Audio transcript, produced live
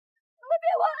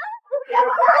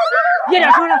爷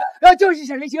俩说了，就是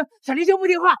沈凌星，沈凌星不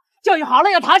听话，教育好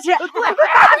了要糖吃。对，打死他，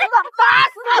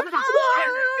打死他！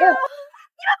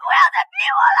你们不要再逼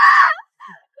我了，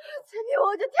再逼我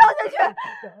就跳下去。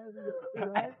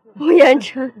吴彦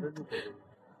辰，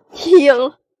你赢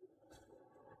了。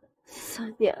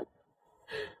3年了，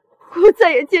我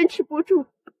再也坚持不住。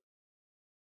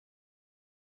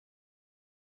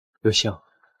刘星，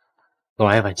脑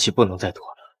癌晚期不能再拖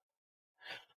了，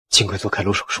尽快做开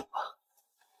颅手术吧。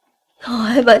脑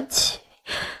癌晚期，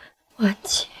晚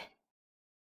期。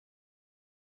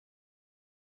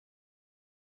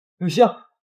刘星，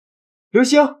刘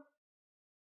星，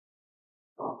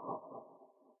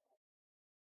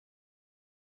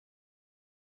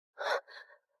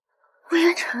吴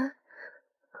彦辰，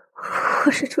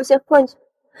我是出现幻觉，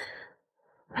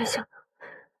没想到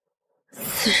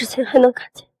死之前还能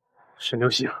看见。沈流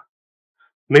星，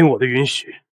没我的允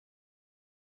许，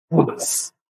不能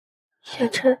死。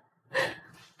彦辰，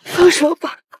放手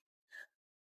吧。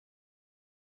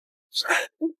彦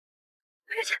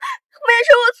辰，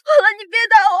我错了，你别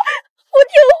打我，我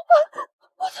听话，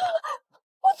我错了，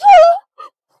我错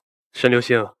了。沈流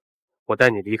星，我带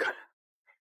你离开。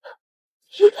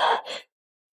离开？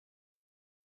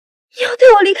你要带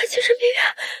我离开精神病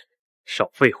院？少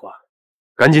废话，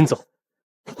赶紧走。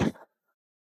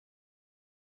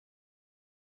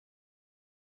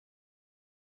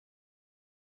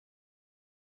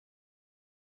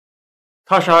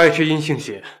他是 RH 阴性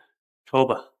血，抽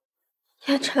吧。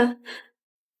彦辰，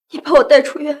你把我带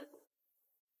出院，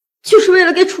就是为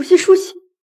了给楚曦输血？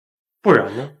不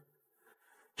然呢？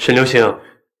沈流星，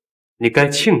你该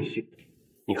庆幸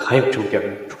你还有这么点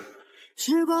命处。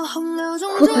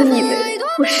我本以为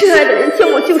我深爱的人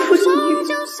将我救出地狱，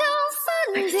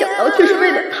没想到却是为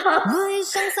了他，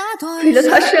为了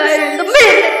他深爱人的妹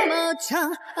妹。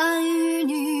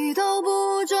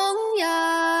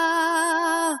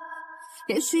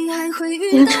彦辰，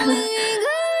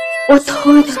我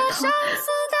头有点疼，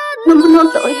能不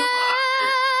能等一会儿？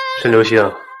沈流星，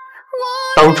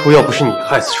当初要不是你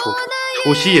害死楚楚，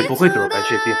楚曦也不会得白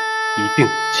血病，一病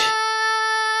不起。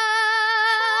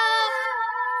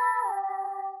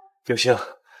流星，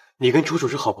你跟楚楚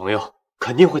是好朋友，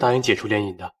肯定会答应解除联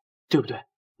姻的，对不对？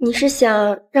你是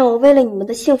想让我为了你们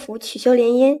的幸福取消联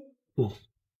姻？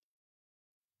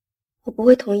我不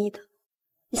会同意的，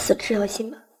你死了这条心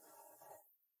吧。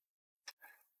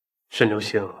沈流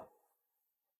星，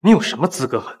你有什么资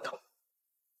格喊疼？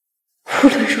无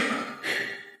论如何，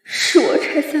是我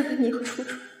拆散了你和楚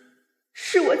楚，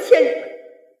是我欠你的，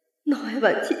脑癌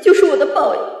晚期就是我的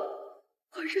报应，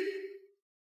我认。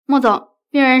莫总，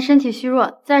病人身体虚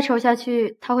弱，再抽下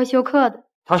去他会休克的。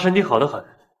他身体好得很，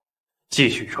继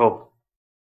续抽。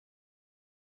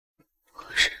我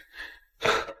是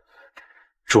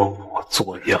装模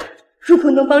作样。如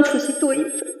果能帮楚曦多一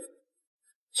分，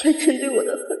彦辰对我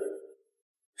的恨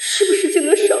是不是就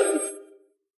能少一分？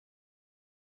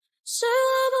沈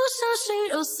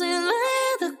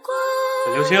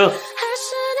流星，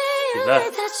起来，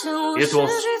别装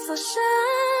死。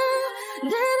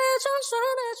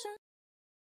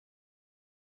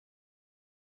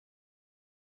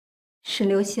沈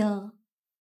流星，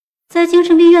在精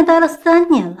神病院待了3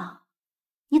年了，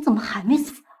你怎么还没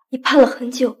死啊？你盼了很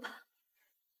久吧，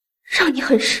让你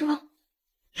很失望。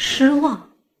失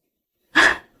望？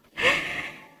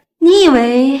你以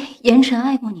为言晨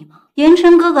爱过你吗？言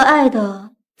晨哥哥爱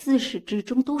的自始至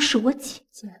终都是我姐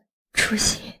姐。楚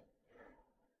曦，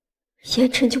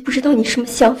言晨就不知道你什么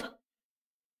想法。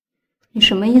你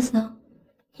什么意思啊？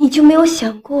你就没有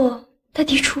想过代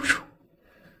替楚楚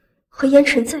和言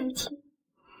晨在一起？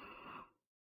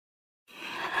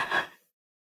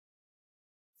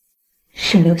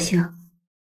沈流星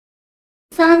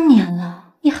，3年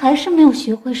了，你还是没有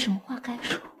学会什么话该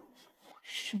说，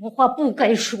什么话不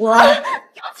该说啊！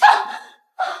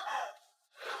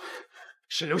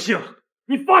沈流星，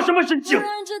你发什么神经？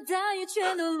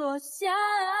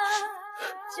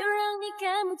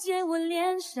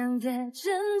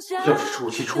要是楚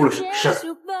曦出了什么事儿，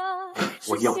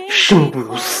我要你生不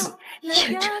如死。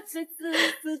言晨，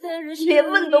你连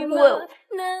问都不问我，你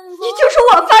就说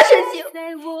我发神经。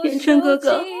言晨哥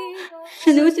哥，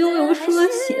沈流星为我输了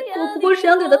血，我不过是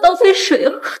想给他倒杯水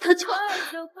喝，他就……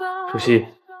楚曦，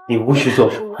你无需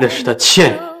做什么，那是他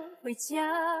欠你。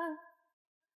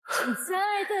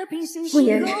不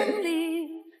言晨，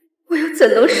我又怎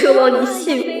能奢望你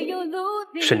信我？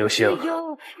沈流星，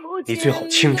你最好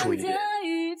清楚一点，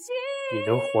你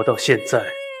能活到现在，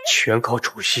全靠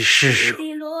楚曦施舍。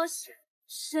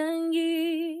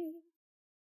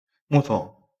穆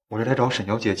总，我是来找沈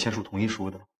小姐签署同意书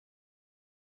的。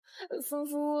仿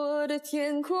佛我的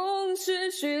天空失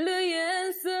去了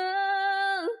颜色。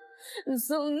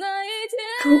从那一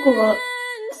天，如果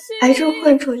癌症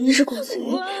患者移植骨髓，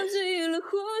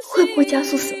会不会加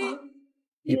速死亡？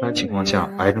一般情况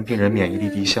下，癌症病人免疫力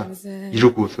低下，移植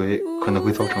骨髓可能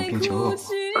会造成病情恶化。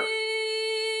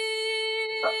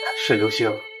沈流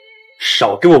星，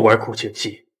少给我玩苦情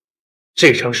戏，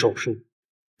这场手术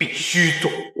必须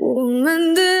做。我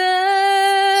们的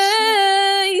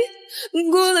爱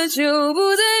过了就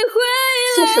不再回来。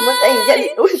做什么在人家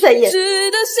里都是在演，就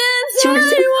是这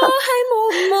怕。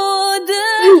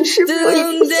你是不是有一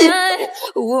点心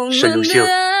疼？沈流星，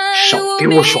少给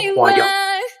我耍花样。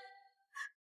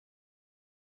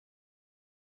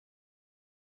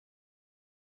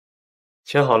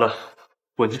钱好了，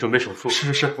我去准备手术。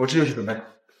是，我这就去准备。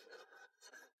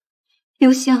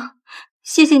刘星，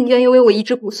谢谢你愿意为我移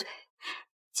植骨髓，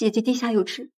姐姐地下有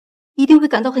知，一定会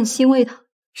感到很欣慰的。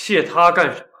谢他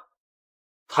干什么？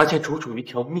他欠楚楚一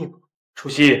条命。楚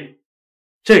曦，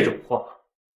这种话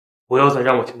不要再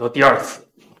让我听到第二次。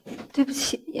对不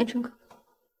起，言晨哥。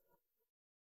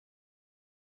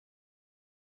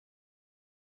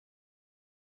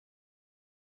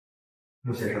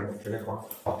陆先生，准备好。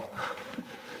好。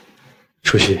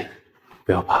楚曦，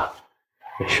不要怕，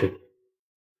没事。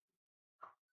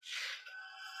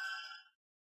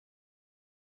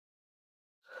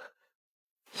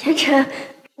言晨，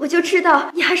我就知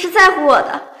道你还是在乎我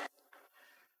的。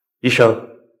医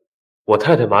生，我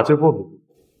太太麻醉过敏，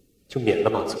就免了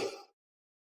麻醉。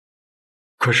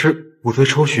可是骨髓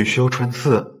抽取需要穿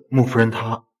刺，穆夫人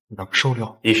她能受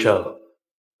了。医生，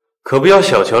可不要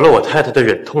小瞧了我太太的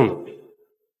忍痛能力，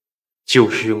就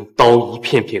是用刀一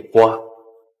片片刮，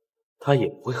她也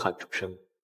不会喊出声。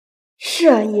是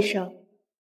啊，医生，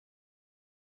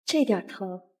这点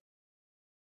疼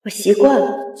我习惯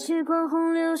了。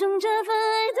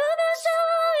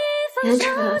言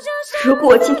晨，如果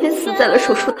我今天死在了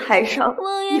手术台上，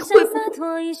你会不会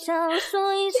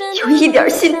有一点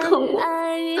心疼我？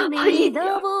哪怕一点。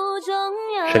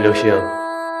沈流星，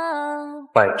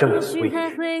摆正你的位置。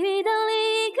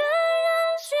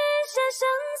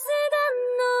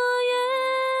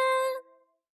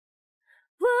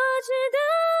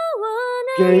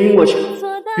病人晕过去，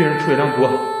病人出血量多，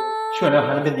血量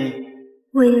还能变低。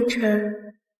魏言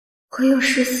晨，我有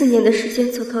14年的时间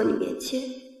走到你面前，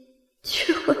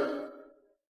却会……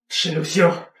沈流星，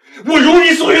我如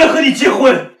你所愿和你结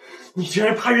婚，你竟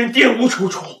然派人玷污楚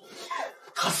楚，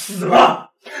她死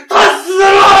了，她死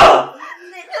了！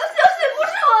那条消息不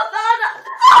是我发的，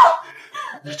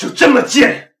你就这么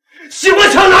贱，喜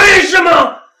欢抢男人是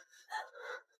吗？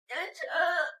言晨。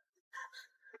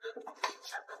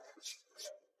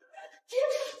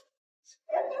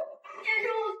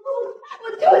我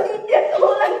求你别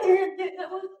偷来这人对待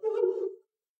我。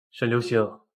沈流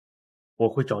星，我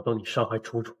会找到你伤害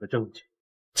楚楚的证据，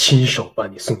亲手把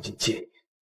你送进监狱。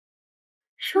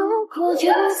如果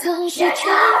就算是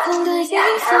绽放的一颗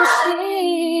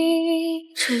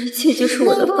星，这一切就是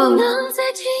我的报应。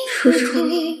楚楚，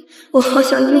我好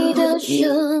想拥有你的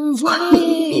光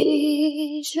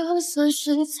明。就算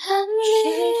是残忍。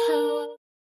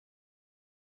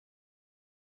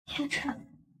言晨，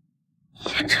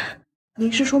言晨，您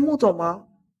是说穆总吗？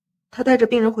他带着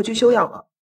病人回去休养了。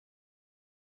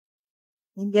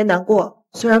您别难过，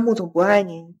虽然穆总不爱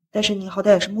您，但是您好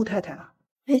歹也是穆太太啊。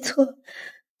没错，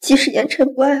即使言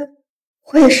晨不爱我，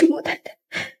我也是穆太太。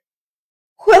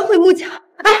我要回穆家。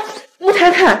哎，穆太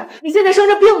太，你现在生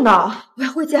着病呢，我要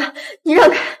回家，你让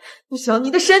开。不行，你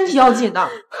的身体要紧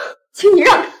的，请你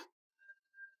让开。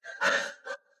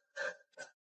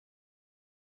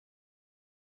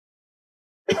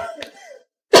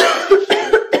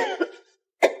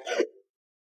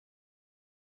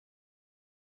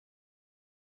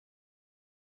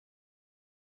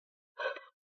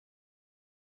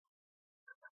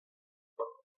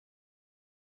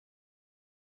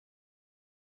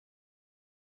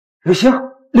刘星，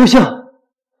刘星，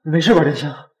你没事吧？刘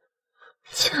星，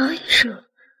乔医生，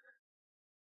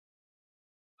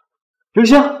刘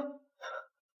星，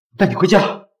带你回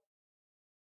家。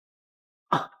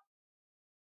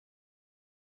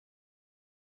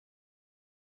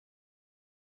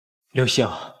刘星，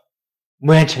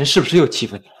穆言晨是不是又欺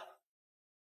负你了？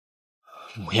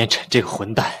穆言晨这个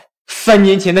混蛋，3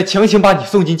年前他强行把你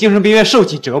送进精神病院受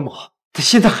尽折磨，他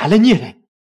现在还来虐待你。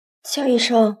乔医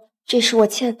生，这是我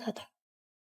欠他的。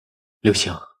刘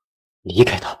星，离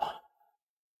开他吧。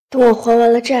等我还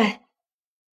完了债，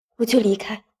我就离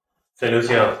开。沈刘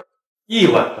星，一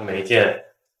晚上没见，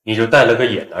你就带了个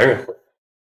野男人回来。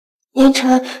言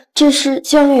晨，这是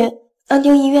江远安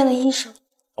定医院的医生。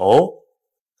哦，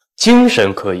精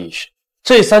神科医生，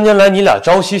这3年来你俩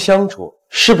朝夕相处，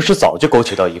是不是早就勾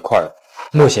结到一块儿了？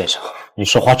穆先生，你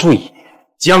说话注意一点。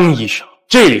江医生，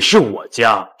这里是我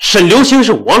家，沈流星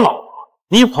是我老婆，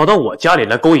你跑到我家里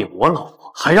来勾引我老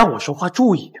婆，还让我说话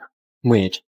注意点。穆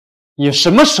言辰，你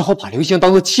什么时候把刘星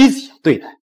当做妻子一样对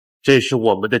待？这是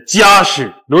我们的家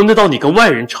事，轮得到你个外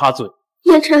人插嘴？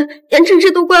言辰，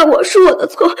这都怪我，是我的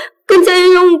错，跟家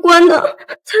人无关的。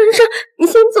江医生，你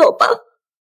先走吧。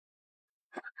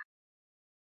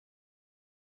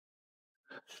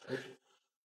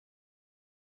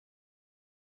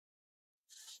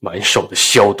满手的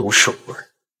消毒水味，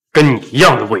跟你一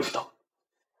样的味道，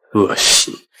恶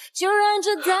心。就让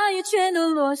这大雨全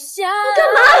都落下。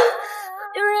干嘛？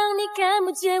又让你看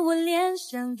不见我脸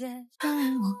上的。言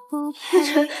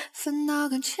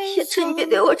辰，你别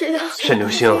对我这样。沈流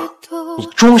星，你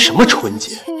装什么纯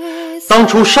洁？当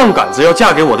初上杆子要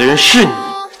嫁给我的人是你，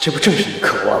这不正是你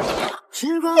渴望的吗？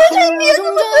言辰，你别这么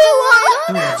对我。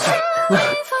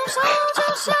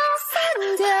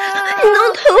你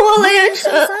能疼我了，言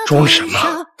辰？装什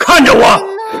么？看着我！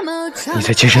你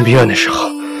在精神病院的时候，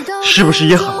是不是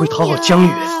也很会讨好江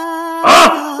源？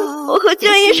啊！我和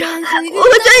江医生是清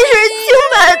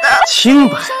白的。清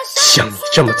白？像你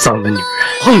这么脏的女人，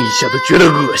碰一下都觉得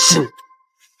恶心。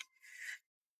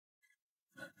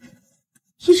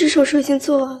移植手术已经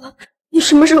做完了，你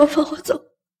什么时候放我走？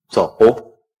走？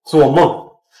做梦！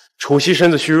楚曦身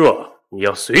子虚弱，你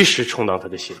要随时充当她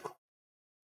的心。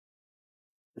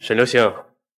沈流星，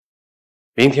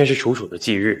明天是楚楚的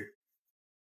忌日。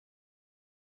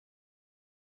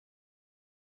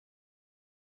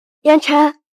言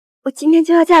辰，我今天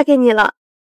就要嫁给你了。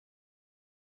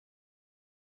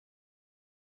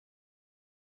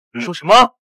你说什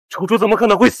么？楚楚怎么可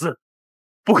能会死？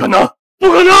不可能，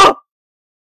不可能！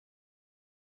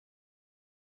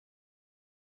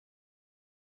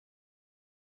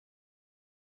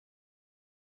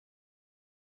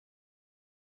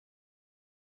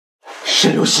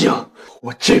沈流星，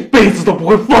我这辈子都不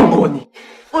会放过你！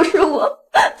不是我，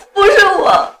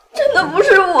真的不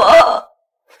是我。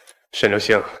沈流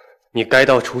星，你该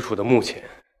到楚楚的墓前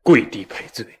跪地赔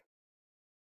罪。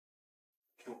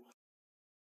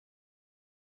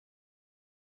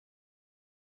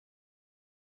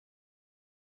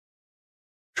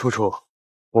楚楚，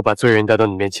我把罪人带到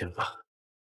你面前了。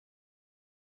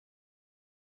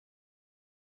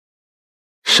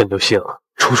沈流星，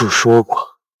楚楚说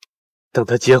过，等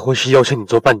她结婚时要求你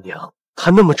做伴娘。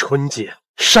她那么纯洁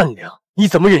善良，你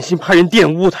怎么忍心派人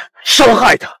玷污她，伤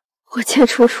害她？我欠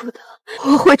楚楚的，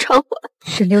我会偿还。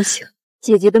沈流星，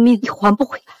姐姐的命你还不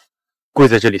回来。跪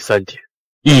在这里3天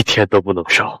，1天都不能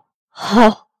少。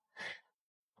好，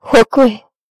我跪。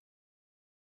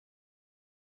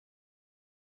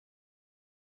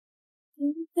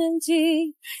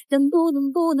但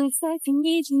不能再听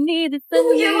一句你的分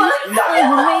语，让我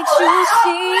没出息。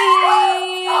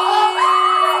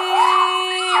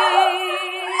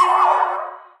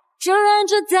就让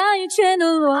这大雨全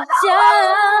都落下，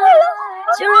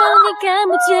就让你看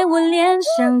不见我脸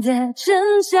上的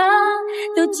挣扎，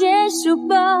都结束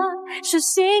吧，手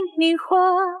心迷惑，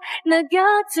那个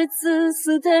最自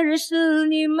私的人是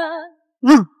你吗？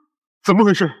怎么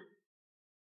回事？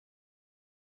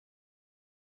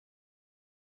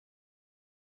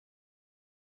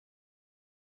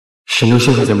沈流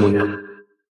星还在墓园，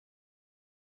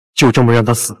就这么让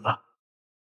他死了，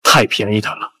太便宜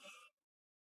他了。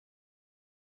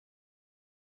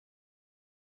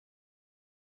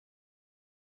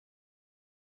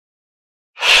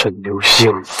沈流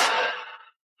星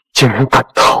竟然敢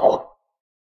逃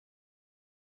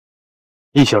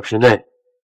！1小时内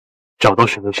找到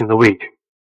沈流星的位置，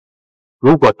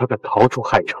如果他敢逃出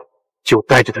海城，就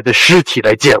带着他的尸体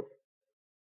来见我。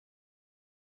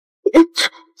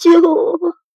救我！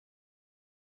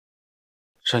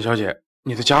单小姐，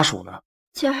你的家属呢？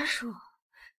家属？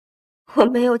我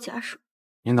没有家属。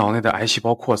你脑内的癌细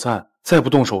胞扩散，再不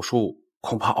动手术，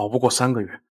恐怕熬不过3个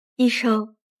月。医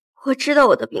生，我知道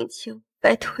我的病情，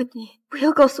拜托你不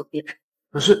要告诉别人。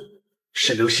可是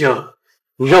沈流星，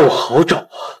你让我好找啊！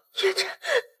月辰，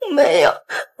我没有，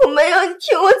你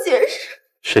听我解释。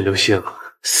沈流星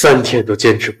，3天都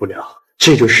坚持不了，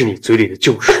这就是你嘴里的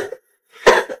救赎。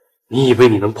你以为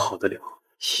你能跑得了？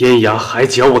天涯海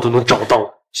角我都能找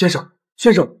到。先生，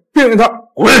别让他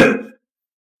滚！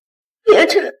月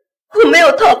辰，我没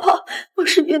有逃跑，我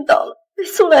是晕倒了，被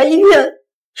送来医院。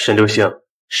沈流星，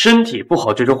身体不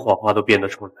好这种谎话都编得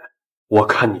出来，我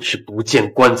看你是不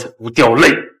见棺材不掉泪。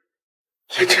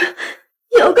月辰，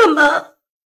你要干嘛？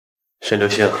沈流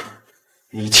星，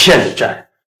你欠的债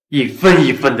，1分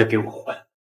1分的给我还。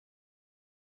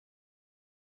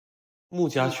穆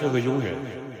家缺个佣人，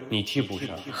你替补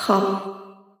上。好。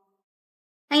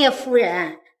哎呀，夫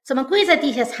人，怎么跪在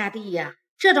地下擦地呀？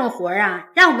这种活啊，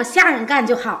让我们下人干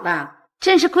就好了。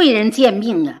真是贵人见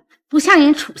命啊，不像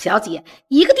人楚小姐，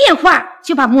一个电话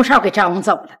就把穆少给招呼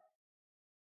走了。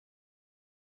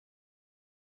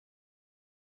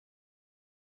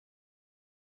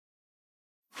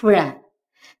夫人，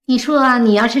你说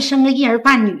你要是生个一儿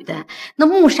半女的，那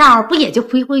穆少不也就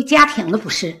回归家庭了不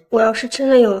是？我要是真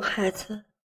的有了孩子，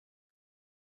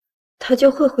他就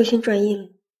会回心转意了。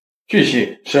据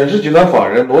悉，沈氏集团法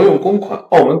人挪用公款，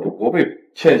澳门赌博被捕，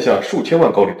欠下数千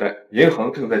万高利贷，银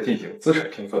行正在进行资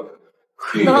产清算。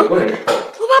可能？我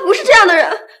爸不是这样的人，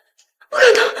不可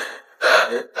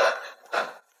能。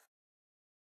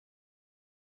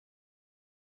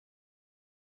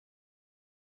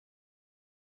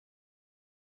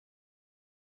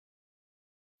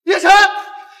叶晨，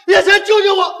叶晨，救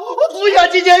救我！我不想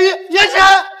进监狱！叶晨，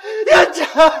叶晨！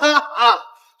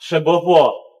沈伯父，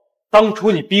当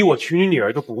初你逼我娶你女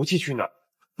儿的骨气去哪儿？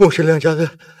穆氏两家的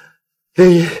联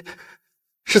姻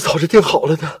是早就定好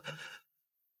了的。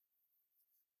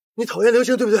你讨厌刘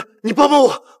星对不对？你帮帮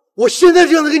我，我现在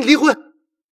就让他跟你离婚！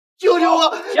救救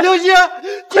我，刘星！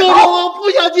救救我！我不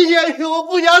想进监狱，我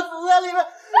不想死在里面！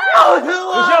救救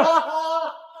我！刘星，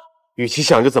与其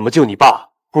想着怎么救你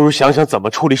爸，不如想想怎么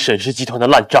处理沈氏集团的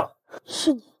烂账。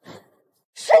是你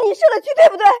设的局，对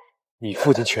不对？你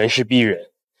父亲权势逼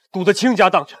人，赌得倾家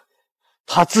荡产，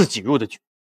他自己入的局，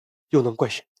又能怪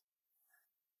谁？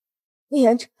穆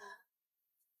言辰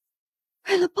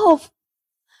为了报复，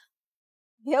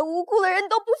连无辜的人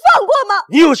都不放过吗？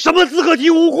你有什么资格提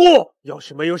无辜？要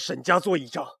是没有沈家做倚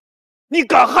仗，你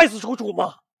敢害死楚楚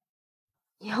吗？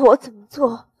你要我怎么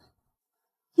做，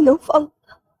你能放过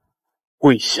他？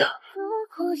跪下，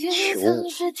求我。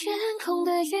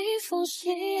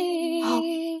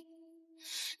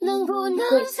能不能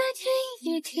再听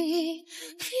一听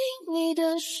你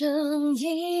的声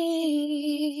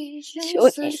音？求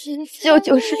你救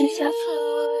救沈家！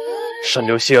沈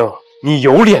流星，你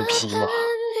有脸皮吗？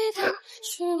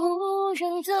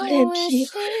有脸皮，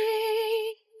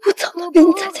我早都给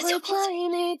你踩在脚底下。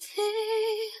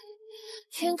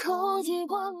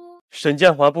沈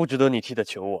建华不值得你替他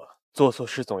求我，做错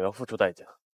事总要付出代价。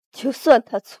就算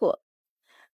他错，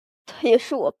他也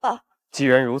是我爸。既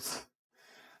然如此，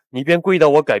你便跪到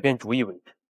我改变主意为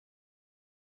止。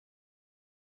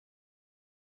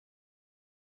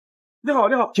你好，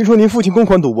你好，听说您父亲公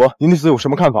款赌博，您对此有什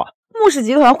么看法？穆氏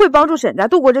集团会帮助沈家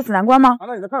度过这次难关吗？谈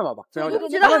谈你的看法吧。我不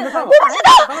知道，我不知道，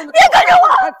别跟着我！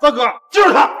大哥，就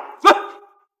是他，来，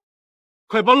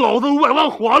快把老子的500万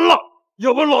还了，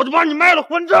要不老子把你卖了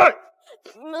还债。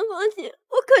你们放心，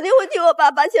我肯定会替我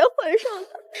爸把钱还上的。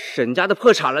沈家的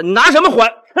破产了，你拿什么还？我会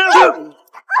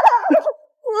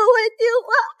听话，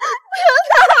不要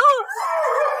打我！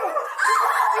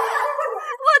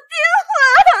我听话，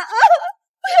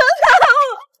不要打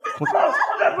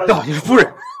我！这好像是夫人。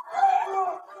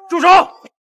住手！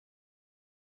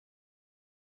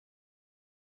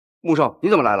穆少，你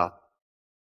怎么来了？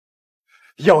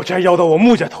要债要到我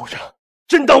穆家头上，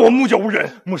真当我穆家无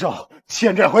人？穆少，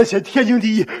欠债还钱天经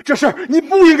地义，这事儿你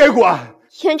不应该管。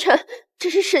言辰，这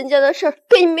是沈家的事儿，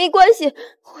跟你没关系，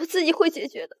我自己会解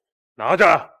决的。拿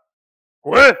着，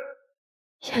滚！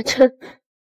言辰，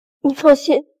你放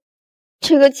心，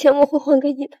这个钱我会还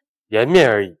给你的。颜面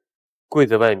而已，跪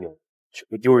在外面只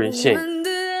会丢人现眼。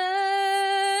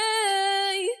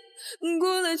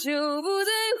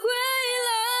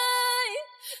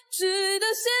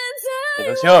沈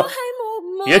流星，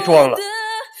别装了。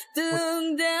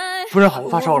夫人好像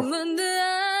发烧了。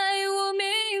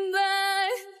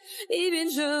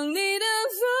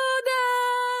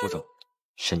穆总，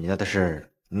沈家的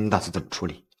事您打算怎么处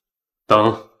理？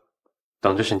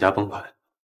等着沈家崩盘。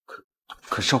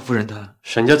可少夫人她……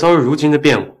沈家遭遇如今的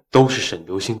变故，都是沈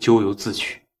流星咎由自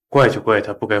取，怪就怪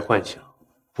他不该幻想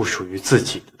不属于自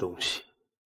己的东西。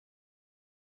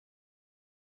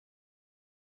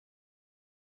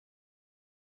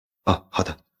哦，好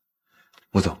的，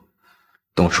穆总，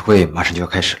董事会马上就要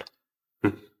开始了。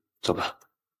走吧。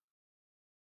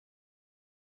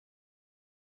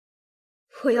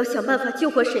我要想办法救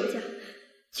活沈家，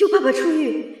救爸爸出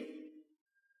狱。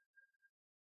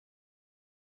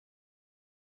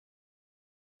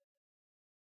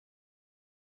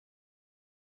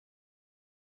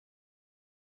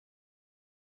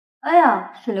哎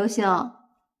呀，沈流星，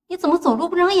你怎么走路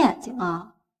不长眼睛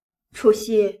啊？楚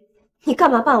曦，你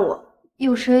干嘛办我？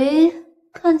有谁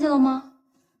看见了吗？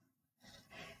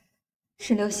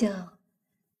沈流星，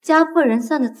家破人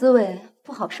散的滋味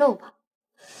不好受吧？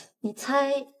你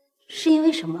猜是因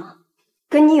为什么？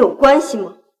跟你有关系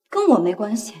吗？跟我没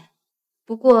关系，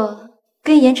不过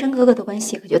跟言晨哥哥的关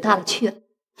系可就大了去了。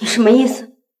你什么意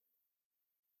思？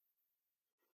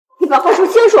你把话说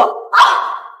清楚！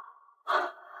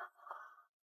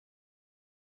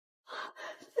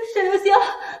沈流星，你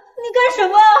干什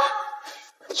么？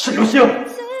沈流星，你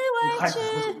害得楚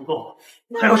楚不动，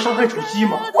还要伤害楚曦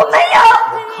吗？我没有，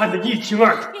我看得一清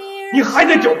二楚，你还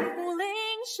在整？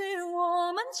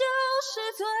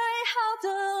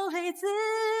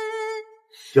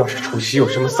要是楚曦有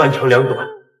什么三长两短，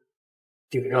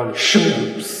定让你生不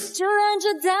如死。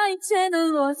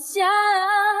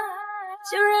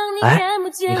哎，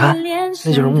你看，那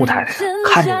就是穆太太，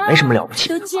看着也没什么了不起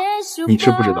的。你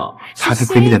是不知道，她的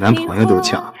闺蜜的男朋友都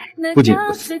抢，不仅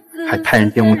如此，还派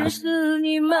人玷污她。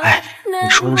哎，你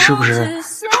说的是不是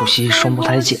楚曦双胞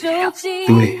胎姐姐呀？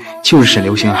对，就是沈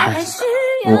流星害死的。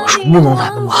我说穆总咋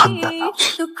那么狠呢？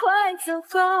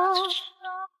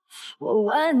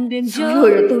所有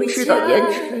人都知道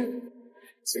言晨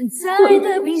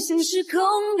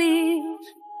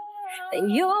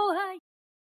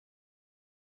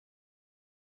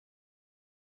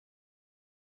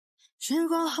时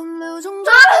光洪流中，妈！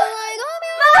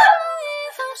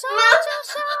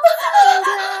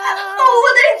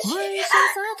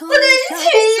我得去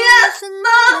医院！妈，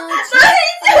你救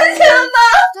救妈！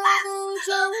言晨，我求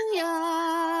你了，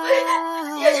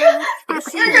言晨，我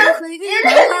求你接电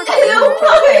话。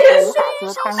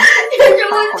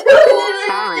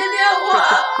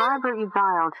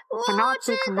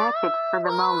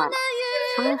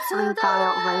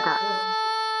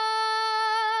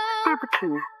对不起，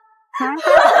您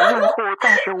拨打的用户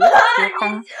暂时无法接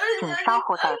通，请稍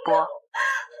后再拨。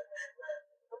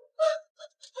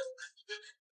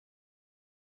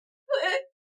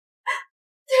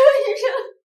邱医生，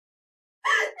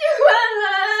你快来，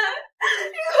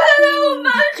我妈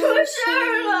出事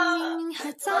了！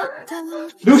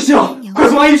刘星，快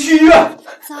送阿姨去医院！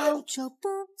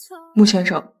穆先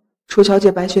生，楚小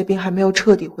姐白血病还没有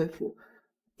彻底恢复，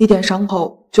一点伤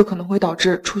口就可能会导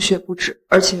致出血不止，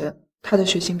而且她的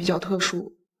血型比较特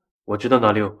殊。我知道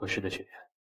哪里有合适的血源。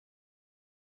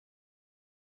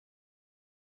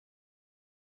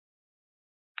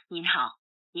您好，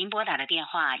您拨打的电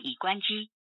话已关机。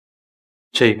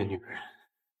这个女人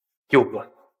又乱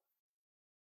了。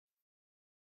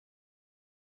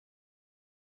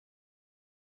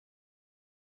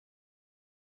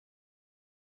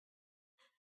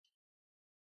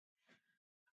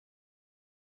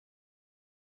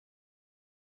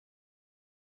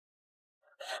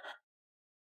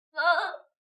妈，你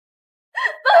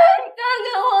看看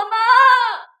我妈！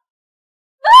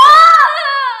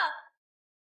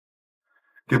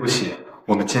对不起，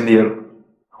我们尽力了。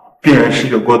病人失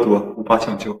血过多，无法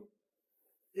抢救。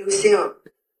刘星，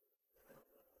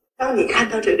当你看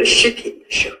到这个视频的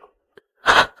时候，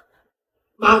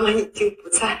妈妈已经不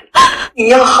在了。你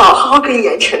要好好跟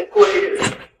言晨过日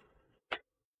子，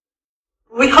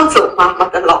不要走妈妈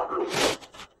的老路。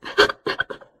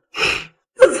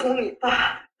自从你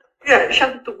爸染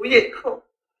上毒瘾后，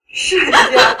沈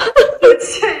家就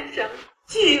欠上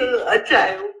巨额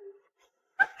债务，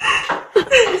再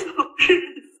走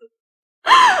日子，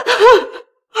爸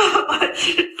爸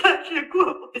实在是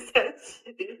过不下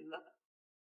去了。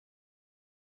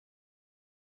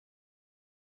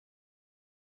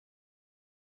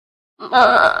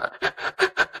妈，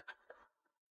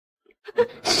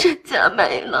沈家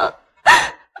没了，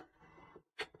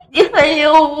你还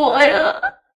有我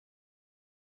呀！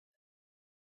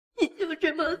你就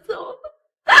这么走了，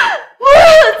我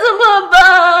怎么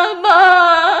办？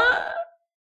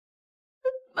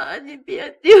妈，你别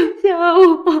丢下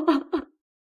我！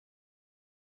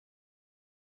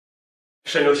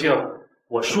沈流星，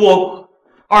我说过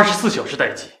，24小时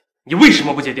待机，你为什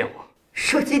么不接电话？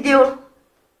手机丢了。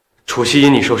楚曦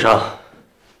因你受伤，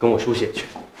跟我输血去。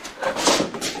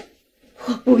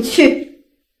我不去。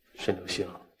沈流星，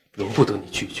容不得你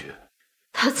拒绝。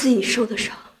他自己受的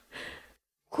伤，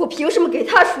我凭什么给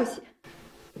他输血？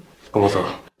跟我走。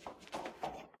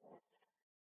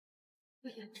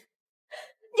你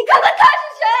看看他是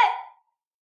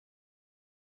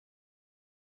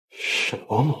谁？沈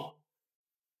伯母。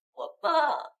我爸，他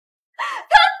死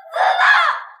了！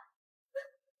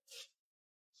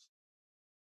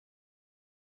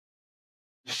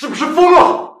你是不是疯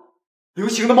了？刘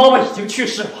星的妈妈已经去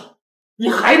世了，你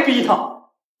还逼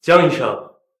她？江医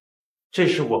生，这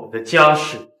是我们的家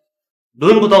事，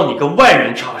轮不到你个外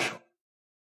人插手。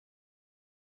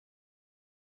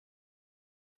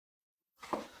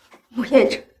穆彦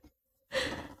辰，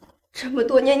这么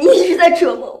多年你一直在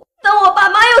折磨我，但我爸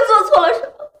妈又做错了什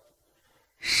么？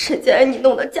沈家让你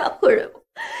弄得家破人亡，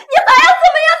你还要怎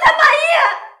么样才满意？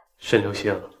沈流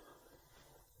星，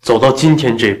走到今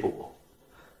天这步，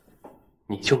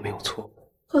你就没有错过。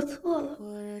我错了，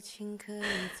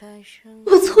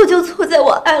我错就错在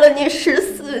我爱了你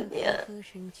14年，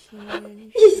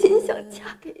一心想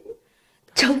嫁给你，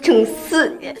整整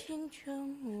4年。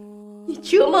你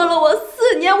折磨了我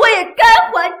4年，我也该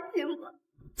还清了。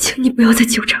请你不要再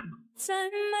纠缠我。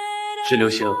沈流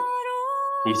星，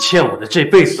你欠我的这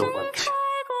辈子都还不起。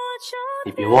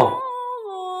你别忘了，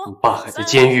你爸还在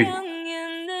监狱里。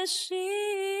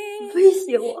威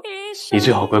胁我？你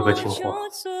最好乖乖听话，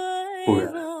不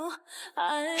然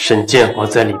沈建华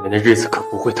在里面的日子可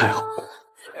不会太好过。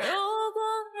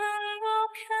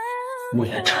穆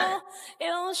言辰，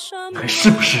你还是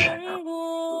不是人啊？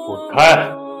滚开，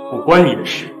不关你的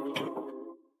事。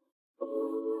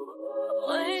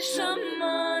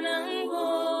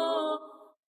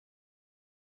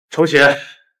抽血，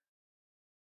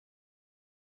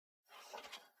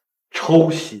抽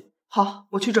血。好，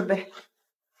我去准备。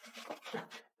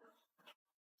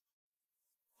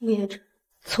穆言辰，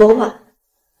昨晚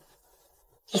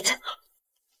你在哪？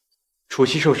楚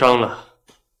曦受伤了，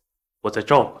我在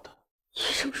照顾她。医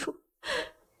生说，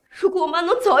如果我妈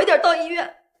能早一点到医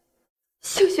院，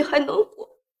兴许还能活。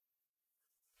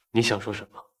你想说什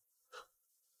么？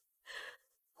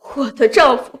我的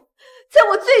丈夫在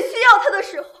我最需要他的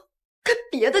时候，跟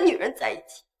别的女人在一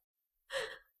起。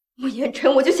穆言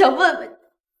辰，我就想问问你，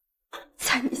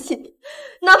在你心里，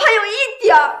哪怕有一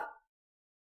点儿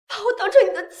把我当成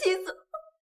你的妻子，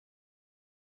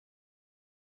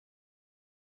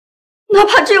哪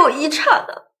怕只有一刹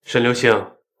那。沈流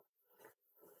星，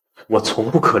我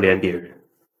从不可怜别人，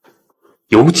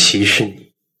尤其是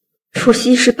你。楚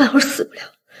曦一时半会儿死不了，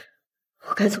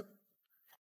我该走。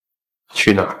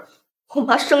去哪儿？我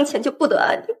妈生前就不得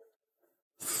安宁，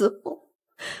死后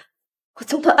我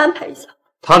总得安排一下。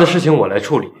她的事情我来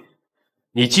处理，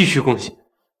你继续供血，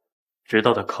直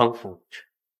到她康复为止。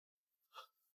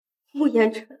穆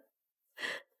言辰，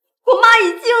我妈已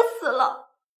经死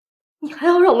了，你还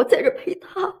要让我在这陪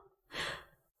她？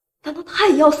难道她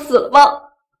也要死了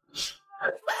吗？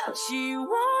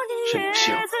沈流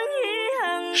星，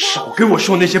少给我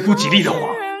说那些不吉利的话。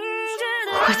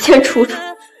我见楚楚，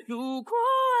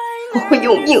我会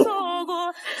用命，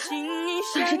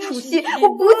但是楚曦我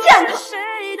不见她。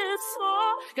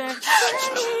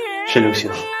沈流星，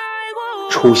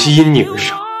楚曦因你而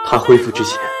伤，她恢复之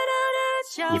前，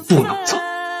你不能走。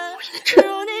这，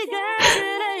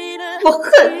我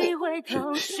恨你。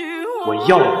我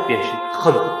要的便是你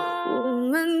恨我。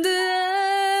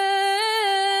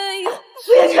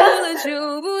苏叶辰，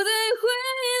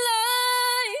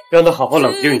让他好好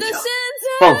冷静一下，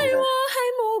放回来，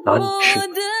拿你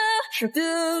吃。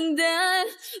等待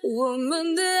我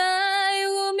们的爱，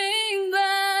我明白，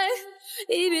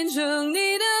已变成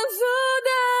你的负担，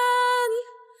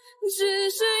只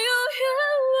是永远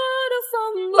我都放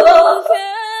不开，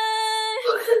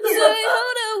最后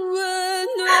的温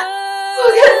暖。我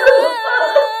该怎么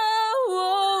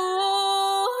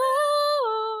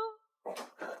办？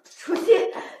楚曦，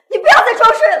你不要再装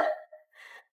睡了，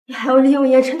你还要利用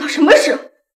言辰到什么时候？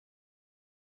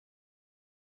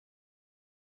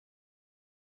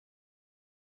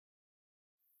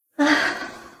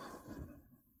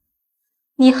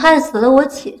你害死了我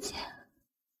姐姐，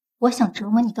我想折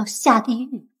磨你到下地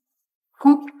狱。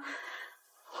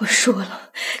我说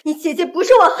了，你姐姐不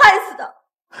是我害死的。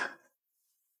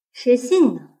谁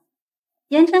信呢？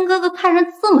言辰哥哥看上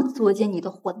这么作贱，你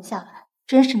都活得下来，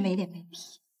真是没脸没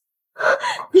皮。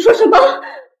你说什么？你说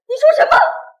什么？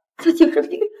在精神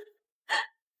病院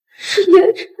是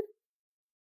言辰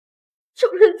找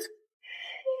人罪，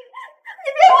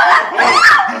你别过来！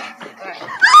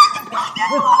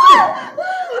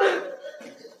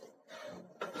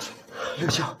流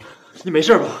星，你没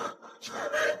事吧？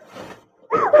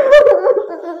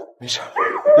没事，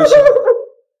流星。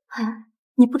哎，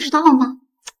你不知道吗？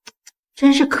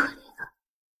真是可怜啊，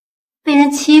被人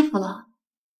欺负了，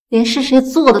连是谁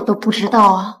做的都不知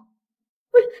道啊！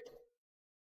为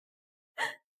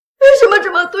什么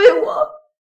这么对我？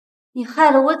你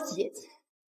害了我姐姐，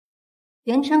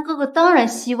言辰哥哥当然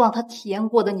希望他体验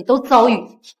过的你都遭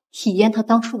遇，体验他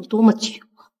当初有多么绝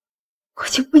望。我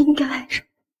就不应该爱上。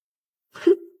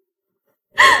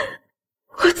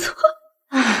我错了。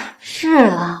啊，是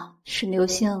啊，沈流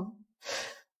星，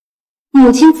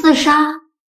母亲自杀，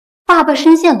爸爸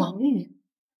身陷牢狱，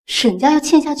沈家又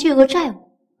欠下巨额债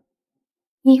务，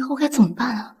你以后该怎么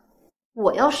办啊？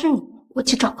我要是你，我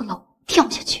去找个楼跳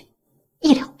下去，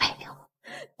一了百了。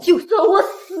就算我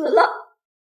死了，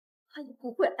他也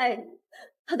不会爱你，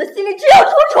他的心里只有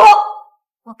楚楚。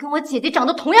我跟我姐姐长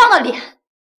得同样的脸，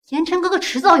言辰哥哥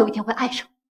迟早有一天会爱上。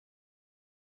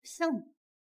像你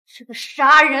是个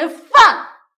杀人犯。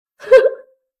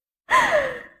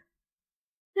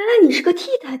原来你是个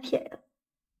替代品呀！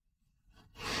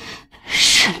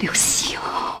沈流星，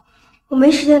我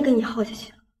没时间跟你耗下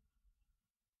去了，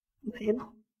你赔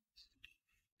我。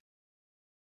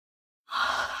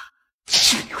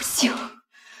沈流星，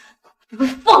我不会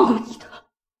放过你的。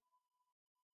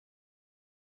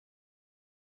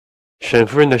沈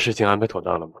夫人的事情安排妥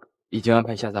当了吗？已经安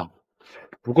排下葬了。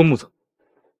不过穆总，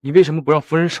你为什么不让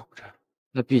夫人守着？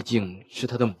那毕竟是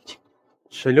她的母亲。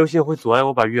沈流星会阻碍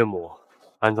我把岳母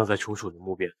安葬在楚楚的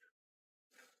墓边。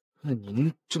那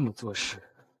您这么做是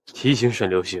提醒沈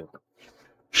流星，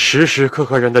时时刻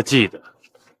刻让他记得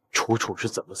楚楚是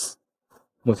怎么死。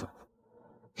穆总，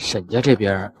沈家这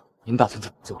边您打算怎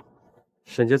么做？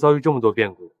沈家遭遇这么多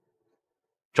变故，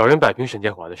找人摆平沈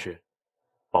建华的事，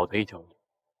保他一条命。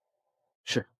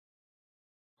是。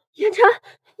燕晨，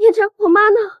我妈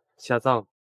呢？下葬了。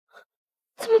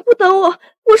怎么不等我？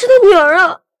我是她女儿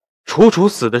啊！楚楚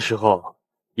死的时候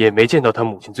也没见到她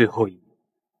母亲最后一面，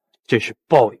这是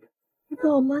报应。你把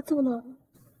我妈葬哪了？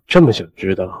这么想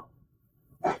知道？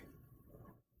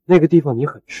那个地方你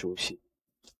很熟悉，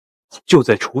就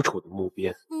在楚楚的墓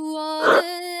边。我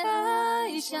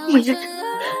燕晨，你为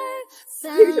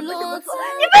什么这么做？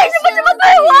你为什么这么对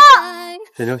我？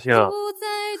沈流星，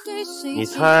你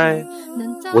猜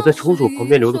我在楚楚旁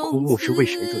边留的空墓是为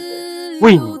谁准备？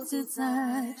为你，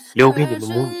留给你们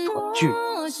母女团聚。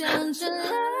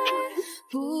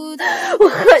我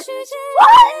恨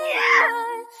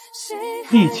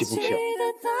你！力气不小，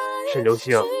沈流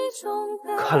星，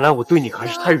看来我对你还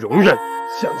是太容忍。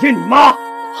想见你妈？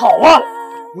好啊，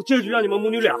我这就让你们母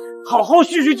女俩好好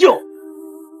叙叙旧。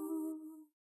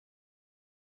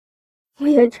穆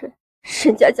言晨，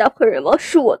沈家家破人亡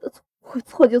是我的错，我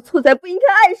错就错在不应该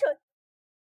爱上你。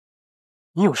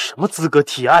你有什么资格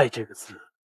提爱这个字？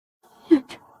言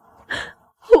晨，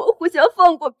我们互相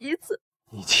放过彼此。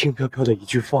你轻飘飘的一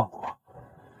句放过，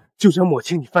就想抹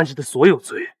清你犯下的所有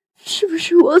罪。是不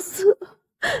是我死了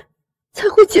才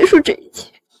会结束这一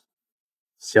切？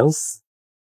想死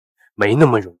没那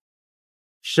么容易，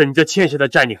沈家欠下的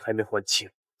债你还没还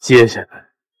清，接下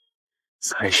来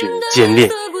才是你奸恋。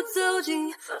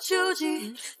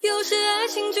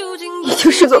你就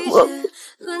是个魔鬼。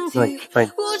那也拜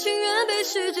你。走。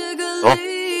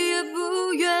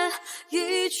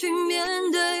一起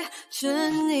面对着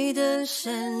你的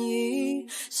善意，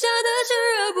下的炙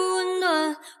热不温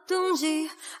暖冬季，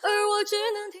而我只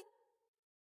能听。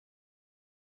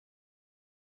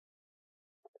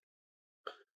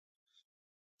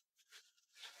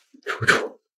楚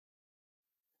楚，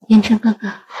言晨哥哥，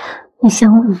你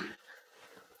想我吗？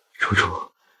楚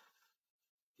楚，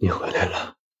你回来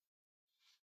了。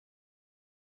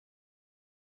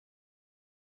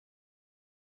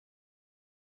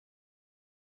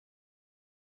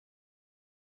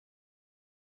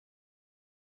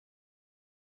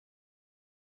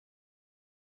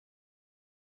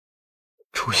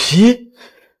楚曦，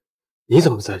你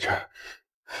怎么在这儿？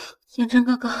言晨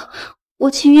哥哥，我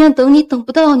去医院等你，等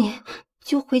不到你，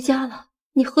就回家了。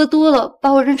你喝多了，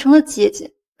把我认成了姐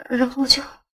姐，然后就……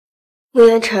穆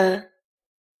言晨，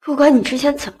不管你之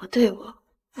前怎么对我，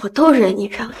我都忍你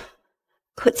让你。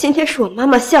可今天是我妈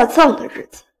妈下葬的日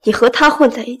子，你和她混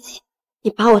在一起，你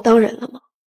把我当人了吗？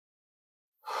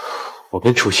我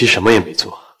跟楚曦什么也没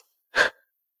做，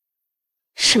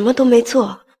什么都没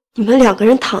做，你们两个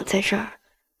人躺在这儿。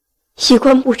衣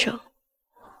冠不整，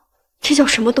这叫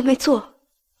什么都没做。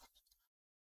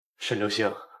沈流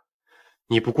星，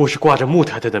你不过是挂着穆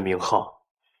太太的名号，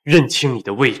认清你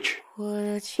的位置。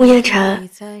穆言晨，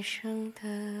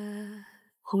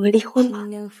我们离婚吧。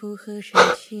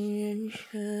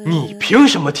你凭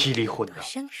什么提离婚呢？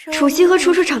楚曦和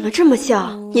楚楚长得这么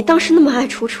像，你当时那么爱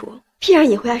楚楚，必然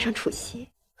也会爱上楚曦，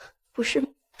不是吗？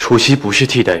楚曦不是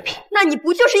替代品。那你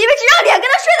不就是因为这张脸跟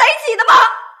他睡在一起的吗？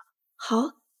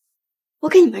好。我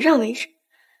给你们让位置，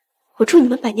我祝你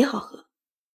们百年好合。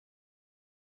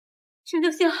沈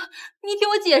流星，你听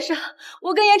我解释，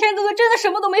我跟言晨哥哥真的什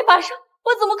么都没发生，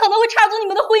我怎么可能会插足你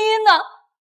们的婚姻呢？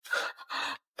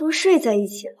都睡在一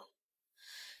起了，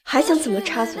还想怎么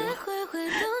插足啊？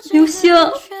流星，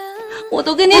我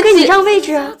都跟你给你让位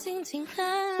置啊！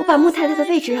我把穆太太的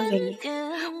位置让给你，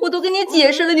我都跟你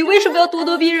解释了，你为什么要咄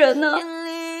咄逼人呢？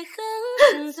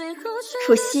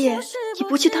楚曦，你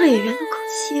不去当演员都可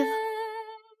惜了。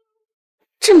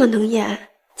这么能演，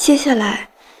接下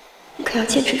来你可要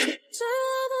坚持住。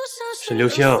沈流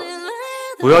星，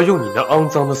不要用你那肮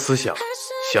脏的思想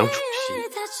想楚曦，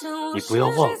你不要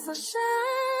忘了，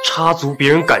插足别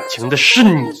人感情的是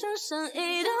你。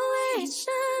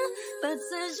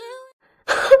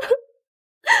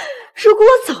如果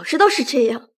我早知道是这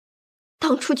样，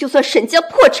当初就算沈家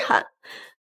破产，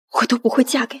我都不会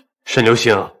嫁给你。沈流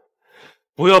星，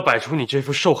不要摆出你这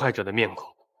副受害者的面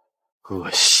孔，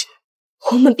恶心。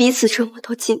我们彼此折磨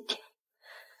到今天，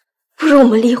不如我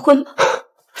们离婚吧，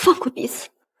放过彼此。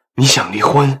你想离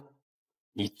婚？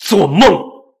你做梦！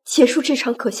结束这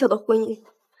场可笑的婚姻，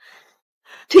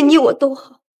对你我都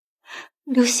好。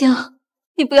流星，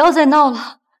你不要再闹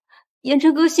了，言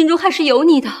真哥心中还是有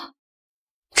你的。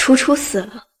楚楚死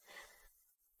了，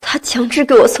他强制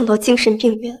给我送到精神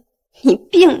病院。你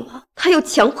病了，他又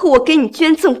强迫我给你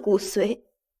捐赠骨髓，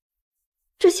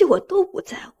这些我都不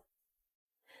在乎。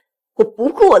我不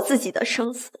顾我自己的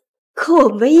生死，可我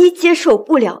唯一接受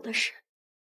不了的是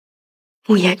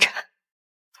穆言辰，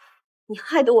你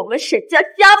害得我们沈家家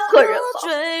破人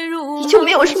亡，你就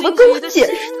没有什么跟我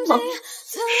解释的吗？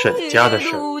沈家的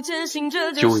事咎由自取。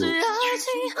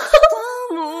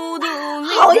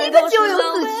好一个咎由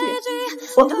自取！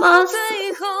我妈死了，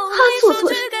她做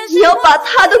错事，你要把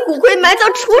她的骨灰埋到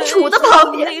楚楚的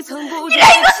旁边，你连一个死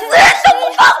人都不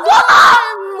放过吗？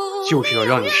就是要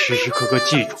让你时时刻刻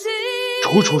记住，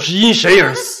楚楚是因谁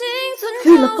而死。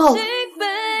为了报复，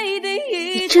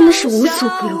你真的是无所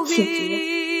不用其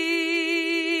极。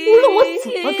无论我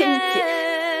怎么跟你解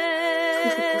释，楚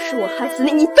楚不是我害死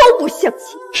的，你都不相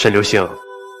信。沈流星，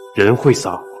人会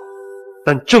撒谎，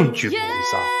但证据不能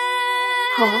撒谎。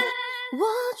好啊，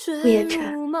穆言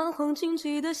辰，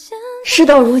事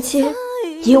到如今，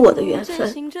你我的缘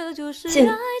分，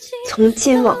从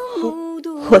今往后，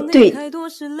我对你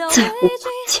再无亏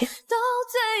欠。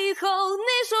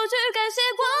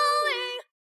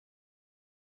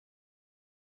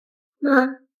妈，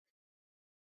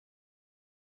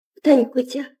我带你回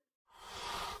家。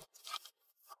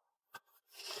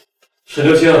沈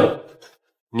流星，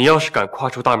你要是敢跨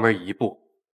出大门一步，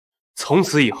从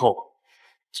此以后，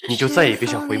你就再也别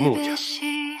想回穆家。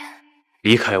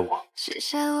离开我，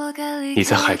你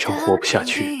在海城活不下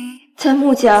去。在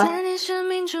穆家，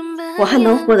我还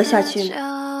能活得下去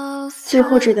吗？最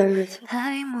后这段日子，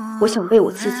我想为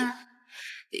我自己。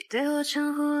沈流星，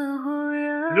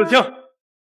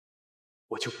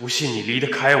我就不信你离得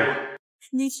开我。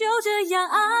你就这样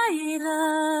爱了。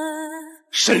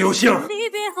沈流星，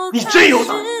你真有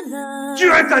胆，居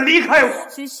然敢离开我！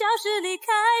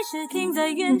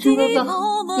言真哥哥，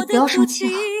你不要生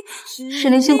气啊，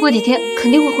沈流星过几天肯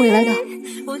定会回来的。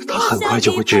他很快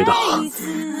就会知道，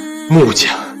穆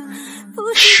家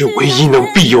是唯一能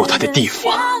庇佑他的地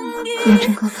方。言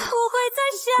真哥哥，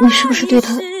你是不是对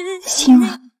他心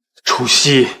软？楚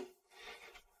曦，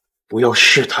不要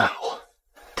试探我。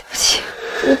对不起，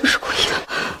我不是故意的。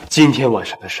今天晚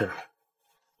上的事儿，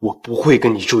我不会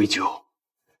跟你追究，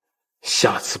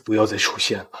下次不要再出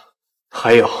现了。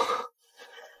还有，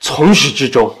从始至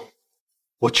终，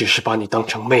我只是把你当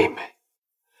成妹妹，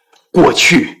过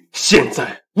去、现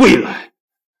在、未来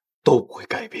都不会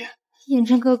改变。言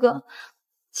真哥哥，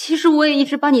其实我也一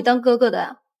直把你当哥哥的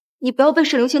呀，你不要被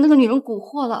沈流星那个女人蛊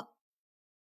惑了。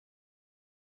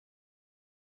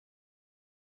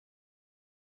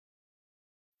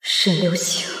沈流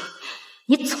星，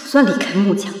你总算离开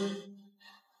穆家。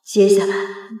接下来，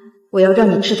我要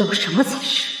让你知道什么才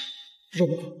是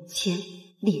人间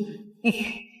炼狱。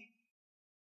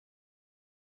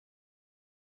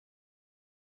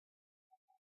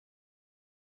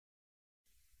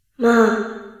妈，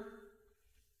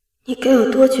你该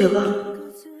有多绝望，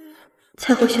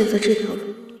才会选择这条路？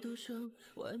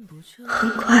很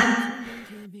快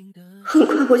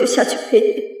我就下去陪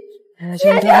你。言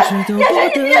真，都不得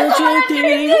决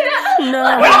定，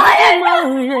那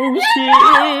茫人心，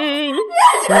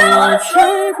我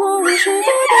吹过是不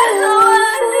得。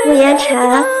穆言辰，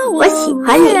我喜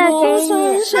欢你。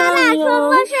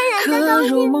可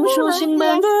如梦初醒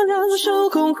般的两手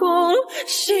空空，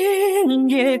心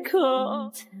也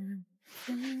空。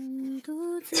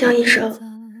江医生，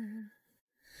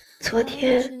昨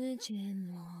天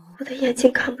我的眼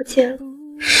睛看不见了，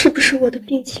是不是我的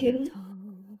病情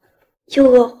又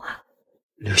恶化？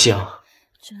刘星，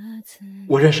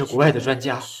我认识国外的专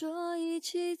家，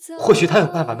或许他有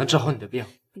办法能治好你的病。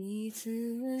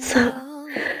算了，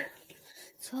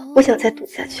不想再赌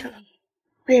下去了。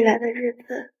未来的日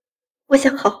子，我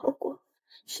想好好过。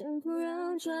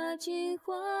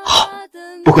好，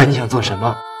不管你想做什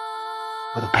么，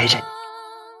我都陪着你。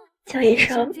江医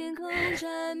生，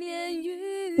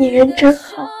你人真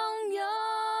好，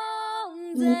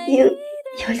你一定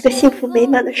有一个幸福美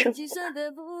满的生活吧。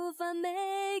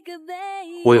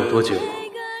我有多久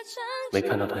没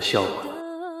看到他笑过了？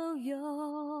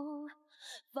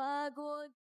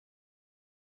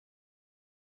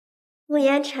穆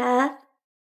言辰，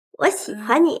我喜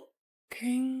欢你。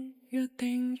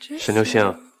沈流星，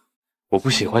我不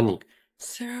喜欢你。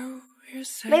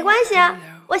没关系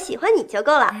啊，我喜欢你就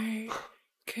够了。哎，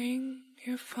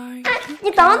你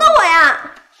等等我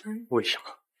呀！为什么？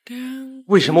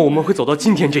为什么我们会走到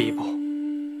今天这一步？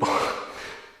不，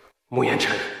穆言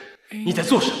辰，你在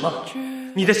做什么？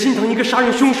你在心疼一个杀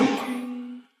人凶手吗？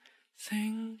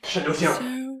沈流星，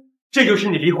这就是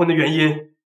你离婚的原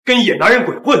因，跟野男人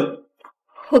鬼混。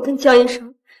我跟江医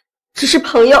生只是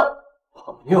朋友。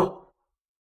朋友？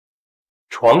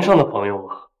床上的朋友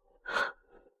吗？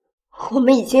我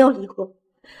们已经要离婚，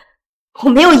我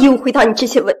没有义务回答你这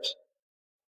些问题。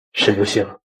沈流星，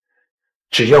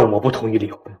只要我不同意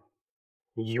离婚，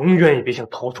你永远也别想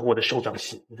逃出我的手掌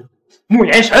心。穆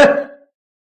言辰，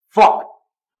放！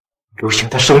流星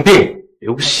他生病，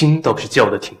流星倒是叫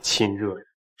的挺亲热的。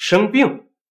生病？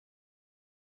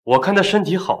我看他身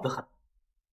体好得很，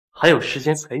还有时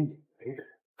间陪你为人。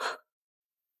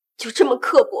就这么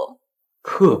刻薄？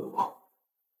刻薄？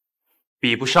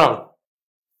比不上。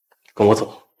跟我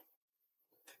走。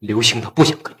流星他不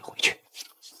想跟你回去。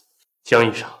江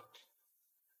医生，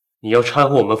你要掺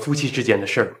和我们夫妻之间的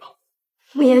事儿吗？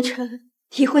穆言辰，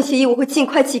离婚协议我会尽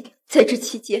快寄给，在这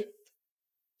期间，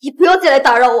你不要再来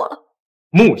打扰我了。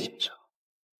穆先生，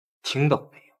听到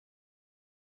没有？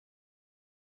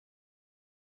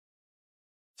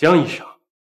江医生，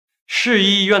市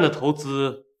医院的投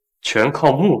资全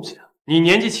靠穆家，你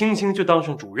年纪轻轻就当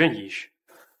上主任医师，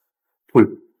不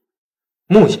如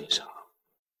穆先生，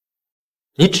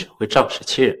你只会仗势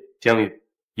欺人。江宇，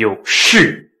有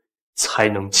势才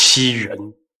能欺人。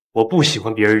我不喜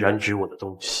欢别人染指我的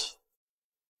东西。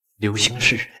流星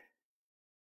是人，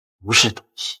不是东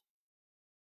西。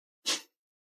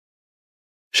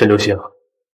沈流星，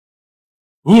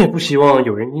你也不希望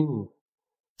有人因你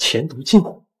前途尽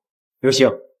毁。流星，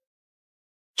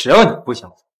只要你不想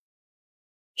走，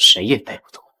谁也带不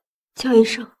走。江医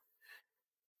生，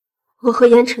我和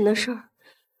言晨的事儿，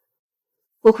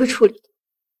我会处理的。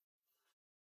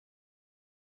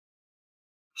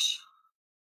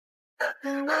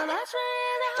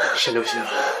沈流星，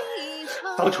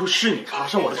当初是你爬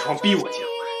上我的床逼我结婚，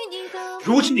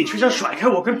如今你却想甩开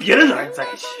我跟别的男人在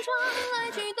一起，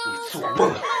你做梦！穆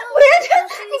言晨，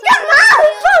你干嘛？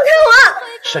放开我！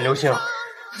沈流星，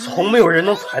从没有人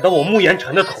能踩到我穆言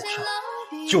辰的头上，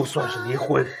就算是离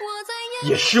婚，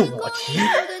也是我提。穆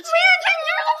言晨，你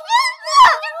是个疯子！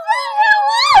你放开我！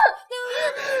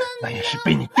那也是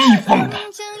被你逼疯的。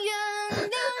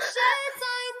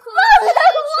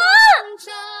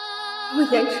穆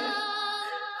言晨，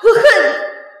我恨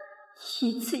你，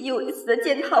一次又一次的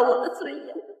践踏我的尊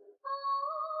严。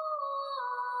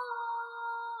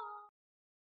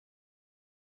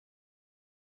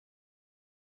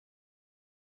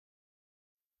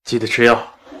记得吃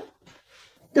药。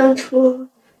当初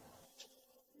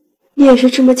你也是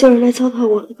这么叫人来糟蹋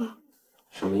我的吧？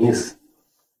什么意思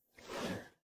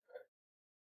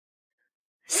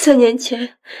？3年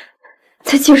前，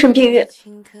在精神病院，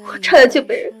我差点就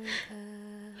被人……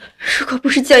如果不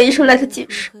是江医生来得及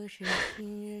时，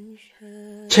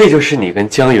这就是你跟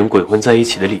江云鬼混在一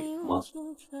起的理由吗？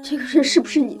这个事是不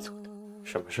是你做的？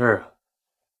什么事儿啊？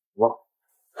忘了。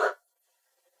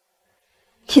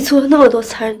你做了那么多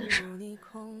残忍的事，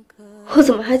我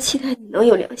怎么还期待你能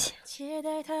有良心？沈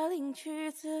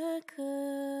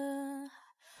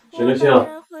流星，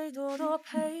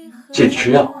记得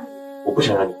吃药，我不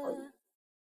想让你怀孕。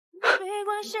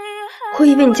我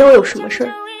以为你家我有什么事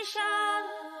儿。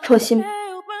放心吧，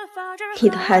你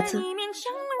的孩子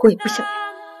我也不想要。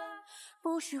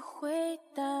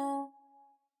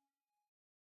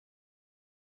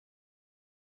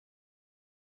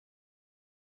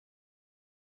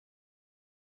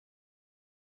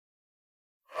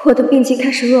我的病情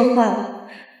开始恶化了，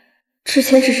之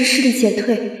前只是视力减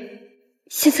退，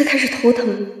现在开始头疼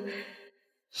了，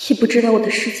也不知道我的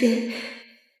时间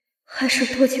还剩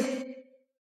多久。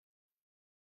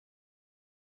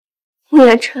穆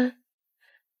言晨，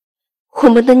我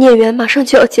们的孽缘马上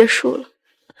就要结束了，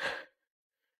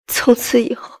从此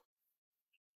以后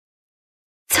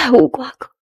再无瓜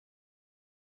葛。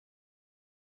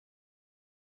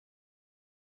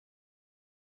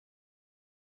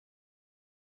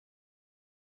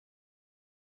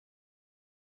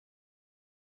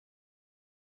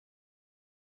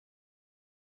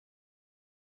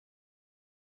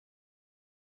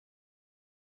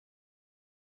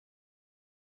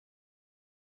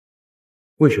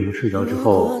为什么睡着之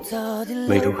后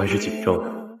眉头还是紧皱的？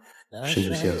沈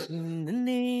流星，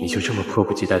你就这么迫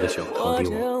不及待的想要逃离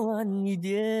我？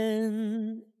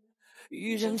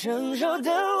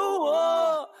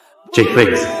这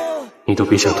辈子你都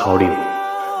别想逃离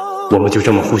我，我们就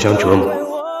这么互相折磨，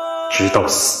直到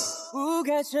死。不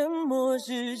该沉默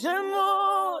是沉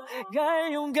默，该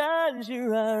勇敢是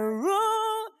软弱。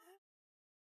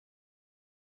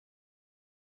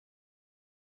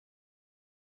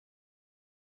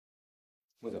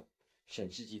穆总，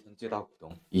沈氏集团最大股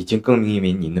东已经更名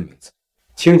为您的名字。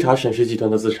清查沈氏集团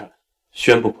的资产，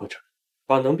宣布破产，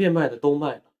把能变卖的都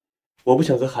卖了。我不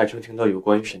想在海城听到有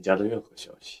关于沈家的任何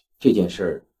消息。这件事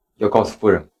儿要告诉夫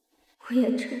人。顾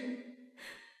言琛，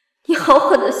你好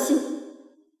狠的心！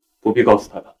不必告诉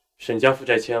他了，沈家负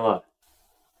债1000万，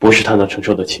不是他能承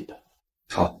受得起的。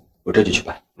好，我这就去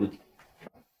办。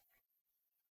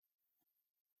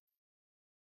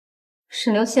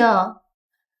沈流星，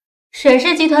沈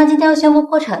氏集团今天要宣布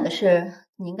破产的事，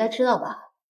你应该知道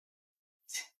吧？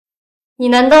你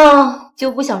难道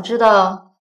就不想知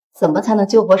道怎么才能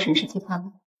救活沈氏集团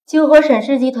吗？救活沈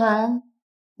氏集团，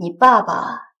你爸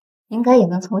爸应该也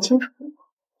能从清楚。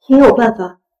也有办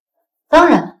法。当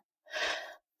然，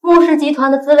穆氏集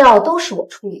团的资料都是我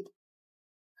处理的。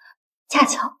恰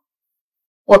巧，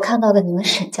我看到了你们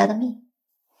沈家的秘密。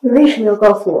你为什么要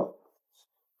告诉我？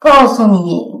告诉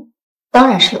你，当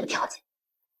然是有条件。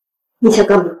你想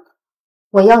干嘛？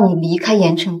我要你离开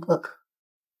言琛哥哥，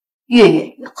越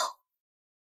远越好。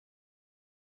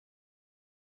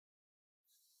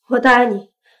我答应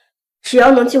你，只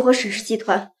要能救活沈氏集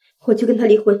团，我就跟他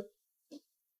离婚。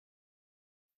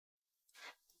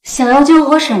想要救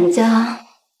活沈家，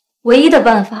唯一的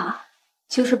办法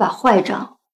就是把坏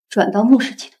账转到穆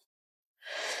氏集团。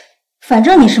反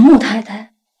正你是穆太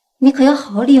太，你可要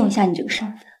好好利用一下你这个身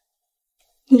份。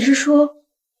你是说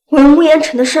我用穆言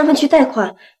琛的身份去贷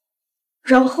款，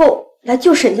然后来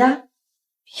救沈家？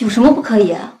有什么不可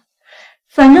以啊？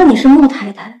反正你是穆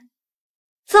太太，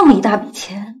这么一大笔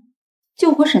钱，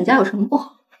救活沈家有什么不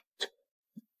好？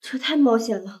这太冒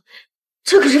险了，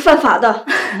这可是犯法的。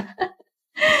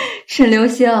沈流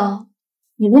星，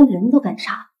你连人都敢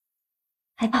杀，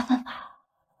还怕犯法？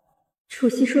主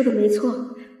席说的没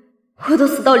错，我都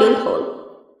死到临头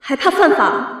了，还怕犯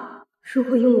法？如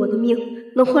果用我的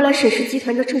命能换来沈氏集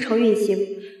团的正常运行，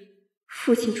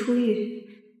父亲出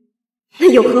狱，那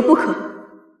有何不可？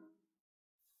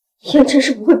言琛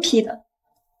是不会批的。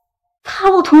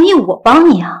他不同意，我帮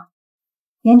你啊。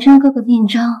言琛哥哥的印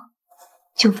章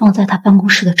就放在他办公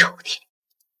室的抽屉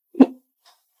里。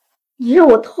你让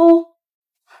我偷？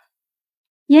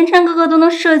言琛哥哥都能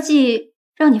设计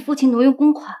让你父亲挪用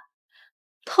公款，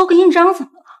偷个印章怎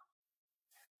么了？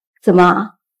怎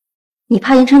么，你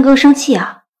怕言琛哥哥生气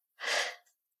啊？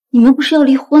你们不是要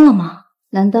离婚了吗？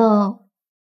难道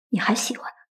你还喜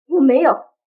欢他？我没有。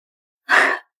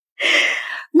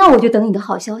那我就等你的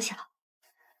好消息了。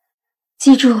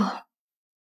记住，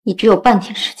你只有半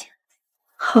天时间。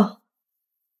好。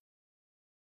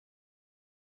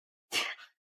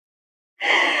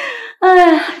哎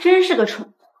呀，真是个蠢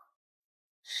货！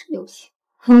沈流星，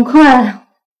很快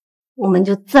我们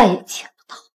就再也见不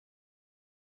到。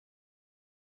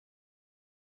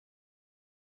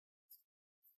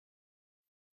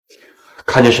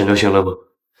看见沈流星了吗？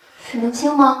沈流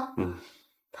星吗？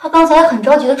他刚才很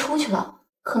着急的出去了，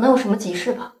可能有什么急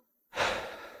事吧。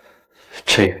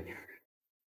这个女人，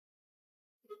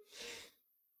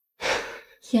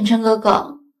言琛哥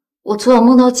哥，我昨晚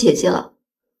梦到姐姐了，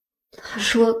她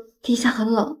说地下很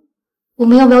冷，我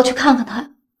们要不要去看看她呀？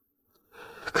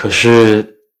可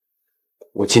是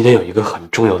我今天有一个很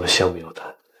重要的项目要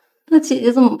谈。那姐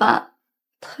姐怎么办？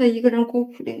她一个人孤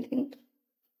苦伶仃的。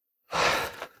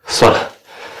算了，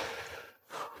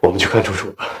我们去看楚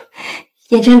楚吧。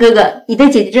言琛哥哥，你对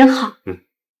姐姐真好。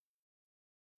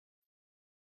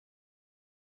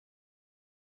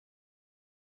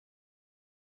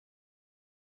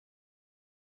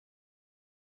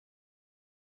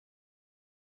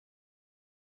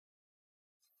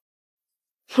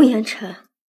穆言琛，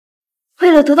为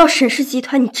了得到沈氏集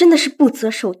团，你真的是不择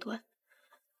手段。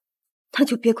那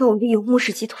就别怪我利用穆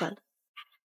氏集团了。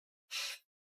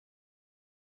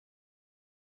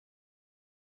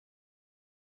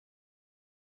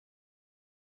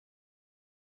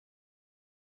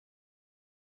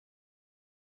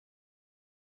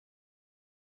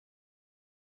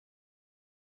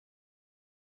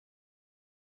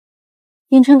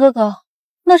言琛哥哥，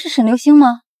那是沈流星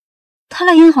吗？他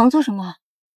来银行做什么？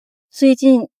最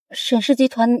近沈氏集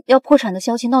团要破产的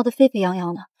消息闹得沸沸扬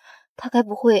扬的，他该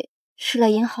不会是来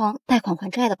银行贷款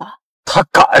还债的吧？他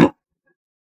敢！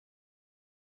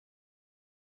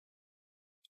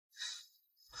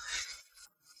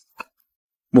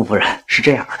穆夫人，是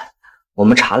这样的，我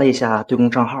们查了一下对公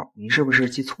账号，您是不是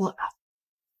记错了？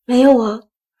没有啊。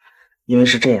因为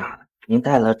是这样的，您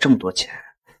贷了这么多钱，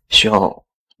需要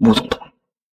穆总同意。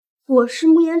我是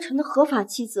穆言琛的合法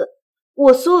妻子，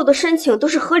我所有的申请都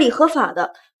是合理合法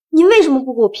的，您为什么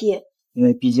不给我批？因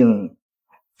为毕竟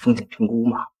风险评估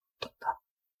嘛，懂的。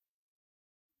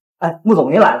哎，穆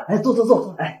总您来了，哎，坐。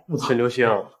哎，穆总。沈流星，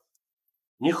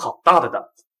你好大的胆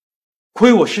子！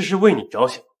亏我事事为你着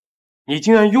想，你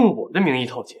竟然用我的名义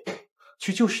套钱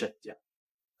去救沈家。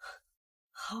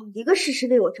好一个事事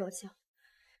为我着想，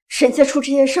沈家出这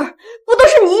件事儿，不都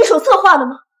是你一手策划的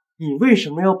吗？你为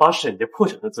什么要把沈家破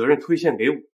产的责任推卸给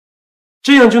我？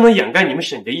这样就能掩盖你们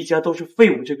沈家一家都是废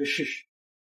物这个事实。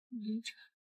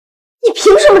你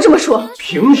凭什么这么说？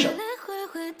凭什么？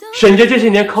沈家这些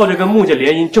年靠着跟穆家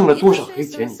联姻挣了多少黑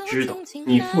钱，你知道？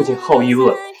你父亲好逸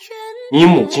恶劳，你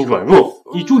母亲软弱，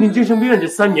你住进精神病院这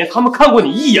3年，他们看过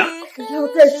你一眼。不要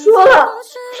再说了，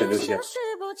沈流星，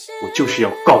我就是要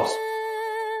告诉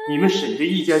你，你们沈家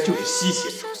一家就是吸血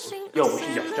虫，要不是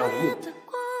仰仗着穆家，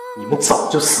你们早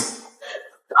就死了。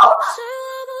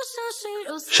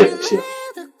沈流星，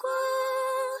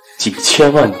几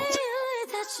千万都在，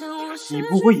你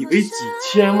不会以为几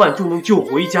千万就能救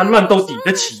活一家烂到底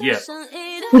的企业吧？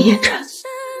穆言辰，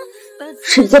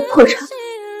沈家破产，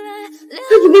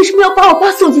那你为什么要把我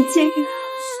爸送进监狱？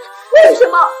为什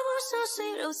么？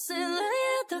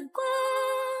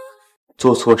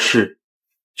做错事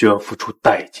就要付出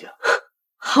代价。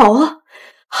好啊，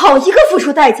好一个付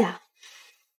出代价。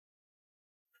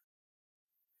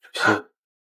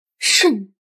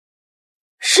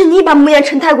是你把穆言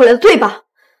辰带过来的，对吧？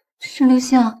沈流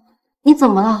星，你怎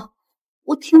么了？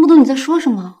我听不懂你在说什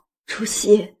么。主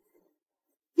席，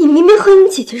你明明和你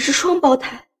姐姐是双胞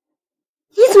胎，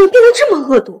你怎么变得这么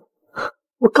恶毒？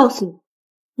我告诉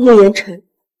你，穆言辰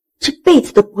这辈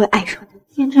子都不会爱上你。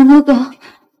言辰哥哥，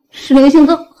沈流星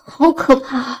哥好可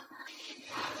怕。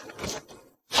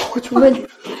我就问你，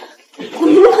我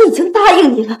明明都已经答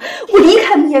应你了，我离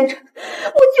开穆言辰，我就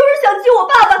是想救我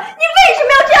爸爸，你为什么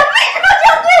要这样？为什么要这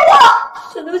样对我？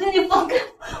沈流星，你放开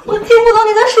我，听不懂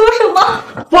你在说什么。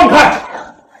放开！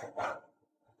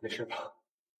没事吧？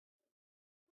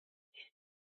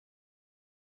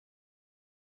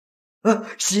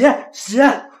洗！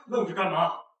愣着干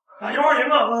嘛？打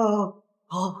120啊！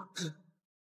好。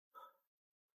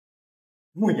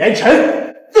穆言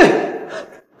辰，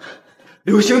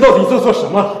流星到底做错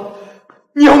什么了？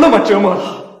你要那么折磨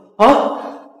他啊？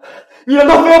你难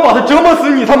道非要把他折磨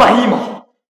死你才满意吗？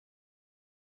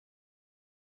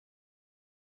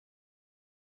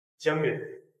江远，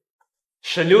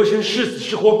沈流星是死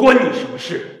是活关你什么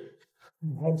事？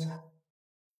穆言辰，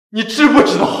你知不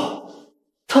知道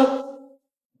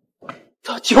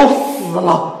他就要死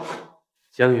了？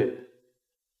江远，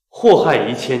祸害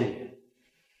1000年，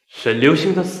沈流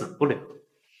星他死不了。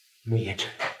穆言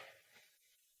辰，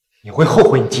你会后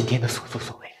悔你今天的所作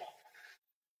所为。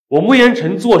我穆言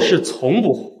辰做事从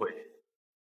不后悔，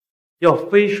要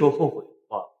非说后悔的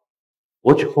话，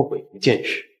我只后悔一件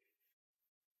事，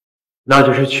那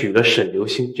就是娶了沈流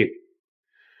星这个人。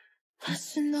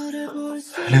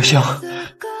流星，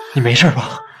你没事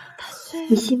吧？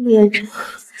你信穆言辰，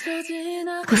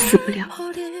我死不了。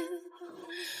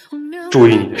注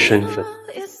意你的身份。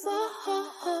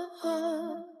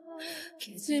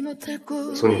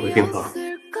我送你回病房。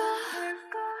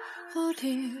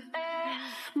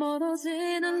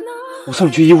我送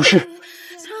你去医务室。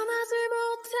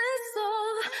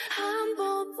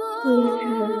穆言辰，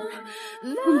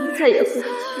我们再也回不去。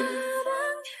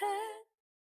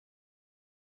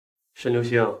沈流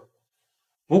星，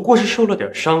不过是受了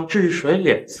点伤，至于甩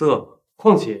脸色，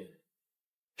况且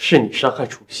是你伤害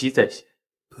楚曦在先。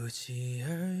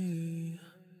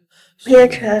穆言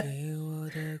辰，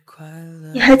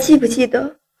你还记不记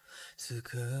得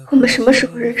我们什么时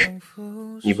候认识？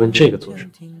你问这个做什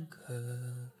么？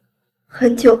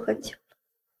很久很久了，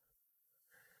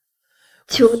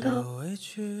久到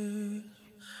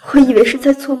我以为是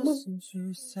在做梦。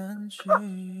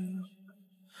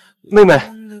妹妹，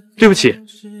对不起，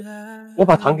我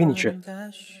把糖给你吃。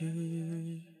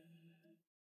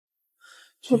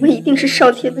我们一定是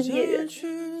上天的孽缘，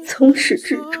从始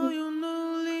至终，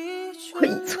我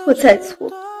一错再错，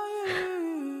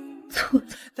错了，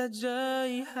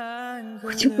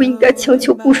我就不应该强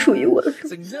求不属于我的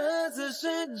东西。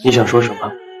你想说什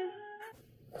么？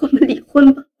我们离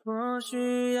婚吧。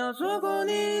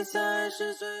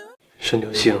沈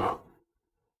流星，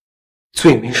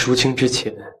罪没赎清之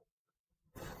前，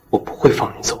我不会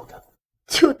放你走的。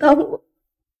就当我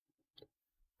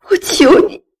求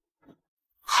你。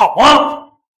好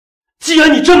啊，既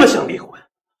然你这么想离婚，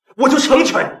我就成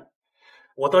全你。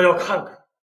我倒要看看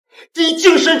你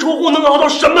净身出户能熬到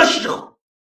什么时候。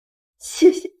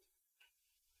谢谢，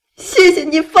谢谢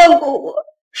你放过我。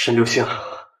沈流星，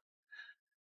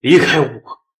离开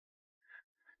我，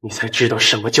你才知道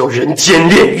什么叫人间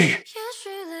炼狱。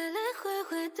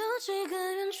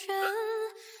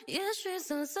也许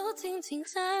走走停停，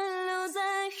还留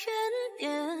在原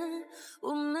点。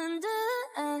我们的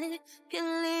爱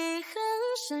偏离很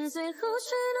深，最后只能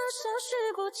消失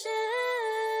不见。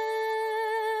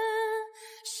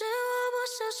是我不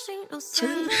小心入岁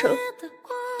月的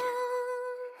光。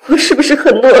我是不是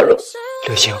很懦弱？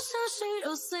刘星，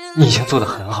你已经做得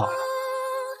很好了。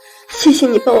谢谢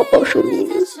你帮我保守秘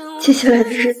密，接下来的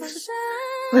日子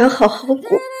我要好好过。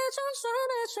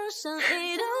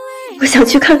我想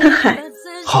去看看海。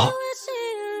好，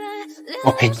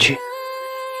我陪你去。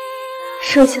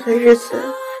剩下的日子，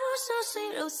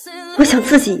我想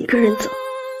自己一个人走。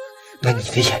那你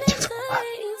的眼睛怎么办？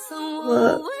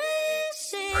我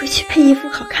会去配一副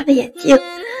好看的眼镜。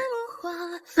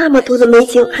那么多的美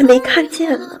景还没看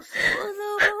见呢，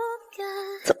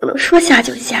怎么能说瞎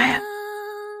就瞎呀？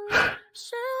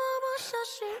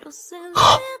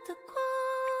好，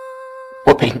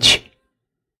我陪你去。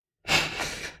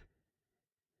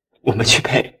我们去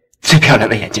配最漂亮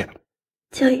的眼镜。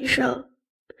江医生，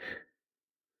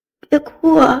别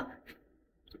哭啊！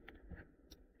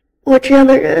我这样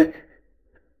的人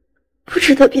不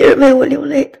值得别人为我流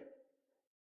泪的。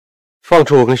放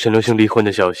出我跟沈流星离婚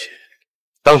的消息，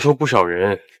当初不少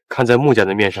人看在穆家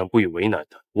的面上不予为难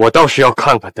的，我倒是要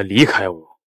看看他离开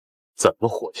我怎么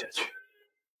活下去。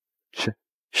是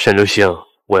沈流星，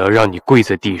我要让你跪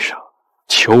在地上，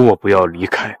求我不要离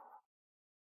开。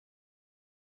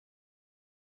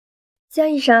江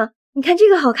医生，你看这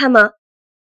个好看吗？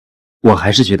我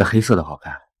还是觉得黑色的好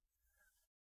看。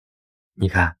你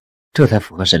看，这才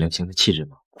符合沈流星的气质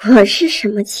嘛。我是什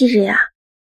么气质呀？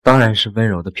当然是温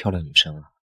柔的漂亮女生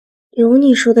了。有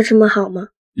你说的这么好吗？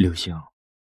流星，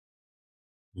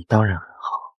你当然很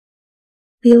好。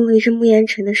不用围着穆言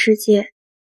辰的世界，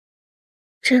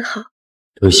真好。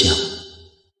流星，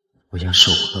我将守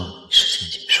护到你实现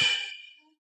结束。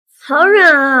好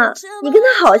软啊，你跟他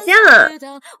好像啊。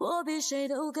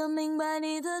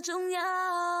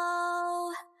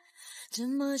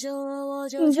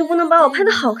你就不能把我拍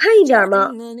的好看一点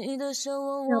吗？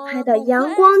要拍的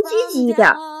阳光积极一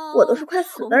点，我都是快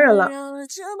死的人了。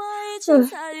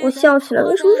我笑起来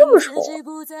为什么这么丑？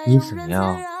你怎么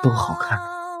样都好看的。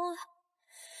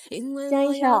江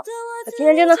医生，我今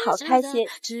天真的好开心，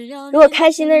如果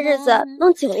开心的日子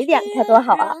能久一点该多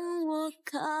好啊。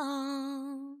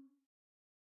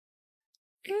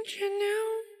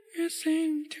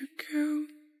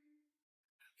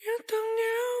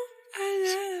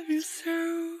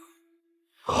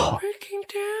好，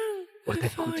我带你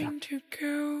回家。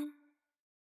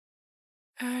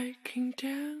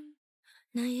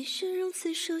那也是如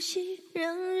此熟悉，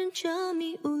让人着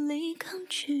迷，无力抗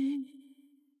拒。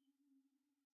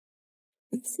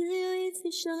一次又一次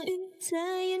相遇，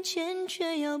在眼前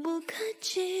却遥不可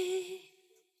及。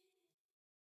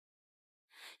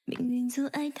命运总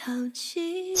爱淘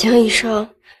气。江医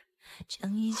生，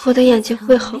我的眼睛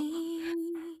会好。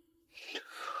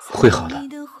会好的，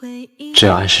只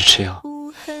要按时吃药。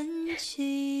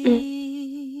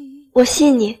我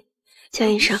信你，江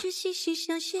医生。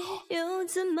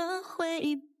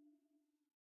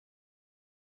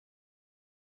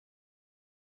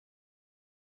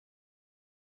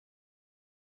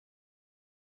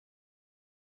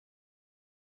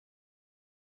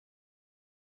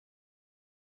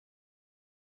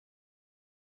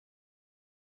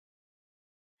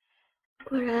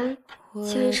果然，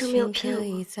江医生没有骗我。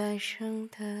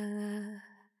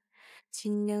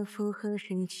尽量符合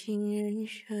深情人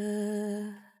设，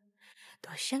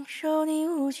多享受你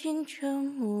无尽折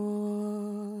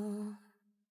磨。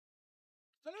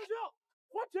沈流星，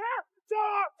还钱！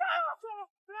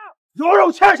有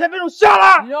种欠钱别种下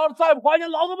来！你要是再不还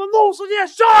钱，老子们弄死你！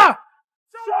上来！上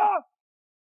来！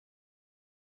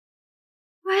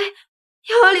喂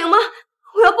，110吗？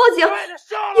我要报警！有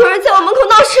人在我门口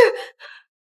闹事！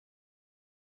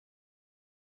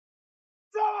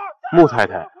穆太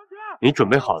太，你准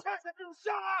备好了？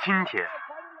今天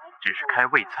只是开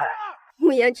胃菜。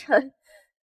穆言辰，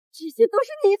这些都是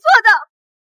你做的。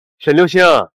沈流星，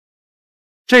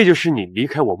这就是你离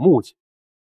开我穆家，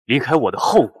离开我的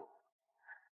后果。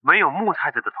没有穆太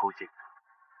太的头颈，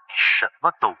你什么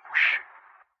都不是。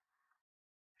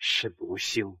沈流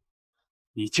星，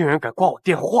你竟然敢挂我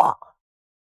电话！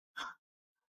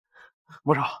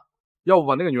莫少，要不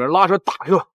把那个女人拉出来打一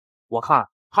顿？我看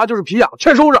她就是皮痒，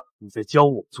欠收拾。你在教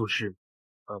我做事？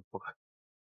不敢。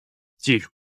记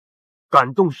住，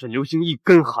敢动沈流星一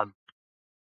根汗，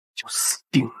就死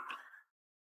定了。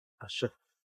是。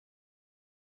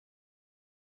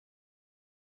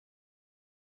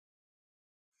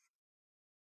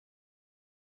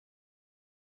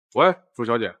喂，朱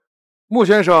小姐，穆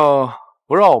先生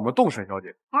不让我们动沈小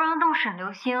姐，不让动沈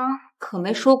流星，可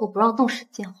没说过不让动沈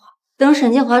建华。等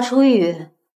沈建华出狱，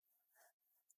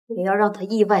也要让他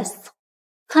意外死亡，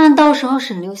看到时候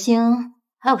沈流星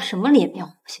还有什么脸面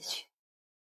活下去。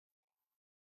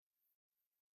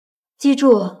记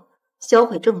住，销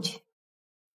毁证据，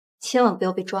千万不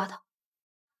要被抓到。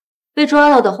被抓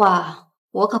到的话，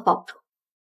我可保不住。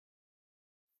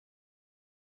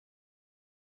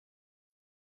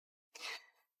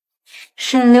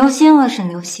沈流星啊，沈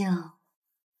流星，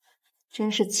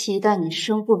真是期待你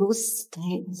生不如死的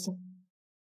人生。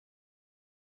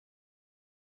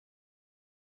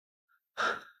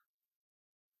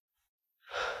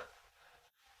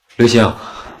流星，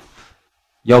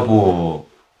要不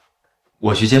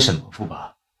我去接沈伯父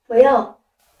吧？不用，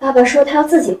爸爸说他要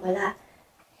自己回来，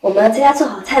我们在家做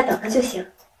好菜等他就行。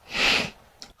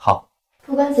好。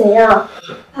不管怎样，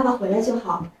爸爸回来就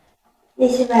好，那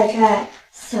些外债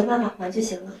想办法还就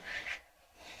行了。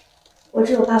我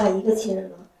只有爸爸一个亲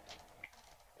人了，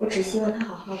我只希望他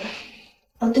好好的。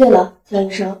哦，对了，江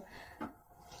医生，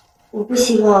我不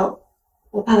希望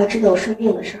我爸爸知道我生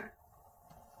病的事儿。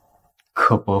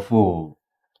可伯父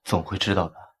总会知道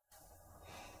的。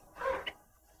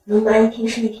能瞒一天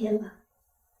是一天吧。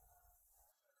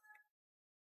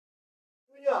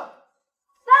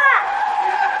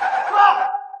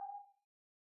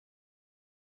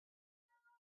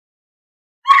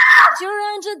就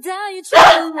让这大雨全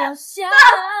都落下，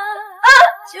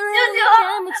就让你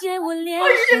看不见我脸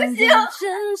上的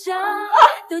挣扎，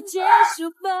都结束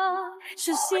吧，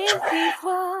说心里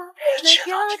话。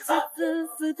那个自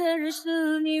私的人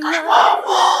是你吗？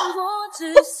我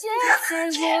只写在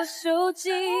我手机，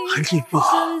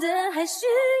真的还需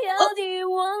要你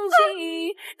忘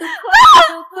记？都快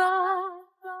走吧，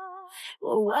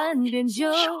我晚点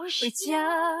就回家。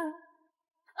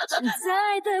存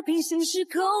在的平行时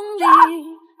空里，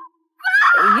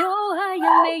没有爱也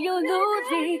没有努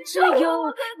力，只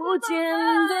有不间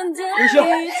断的雨季。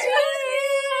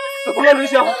怎么了，刘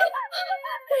星？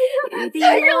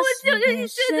再让我求求你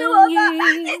救救我吧！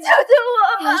你救救我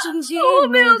吧！我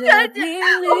没有看见，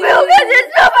我没有看见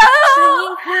车牌号。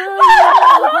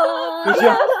刘星，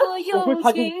我会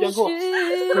查清你监控，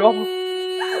可要不？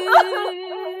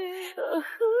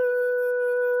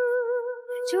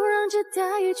就让这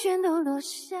大雨全都落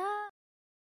下。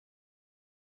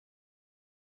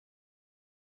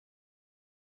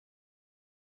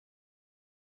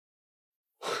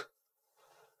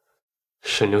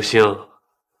沈流星，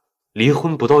离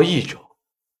婚不到1周，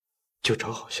就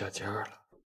找好下家了。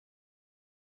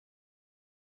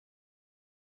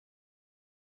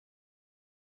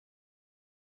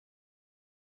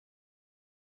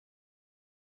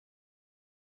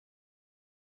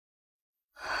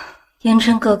言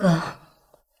琛哥哥，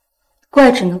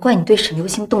怪只能怪你对沈流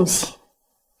星动心，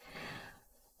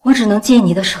我只能借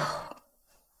你的手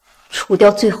除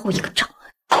掉最后一个障碍。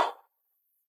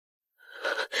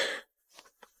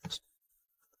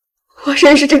我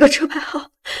认识这个车牌号，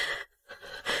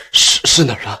是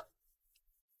哪儿的？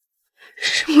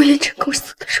是穆言琛公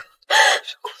司的车。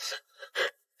是公司？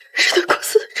是他公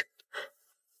司的车。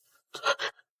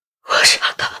我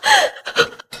杀他！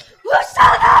我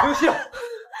杀他！刘星，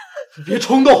你别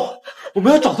冲动，我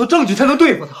们要找到证据才能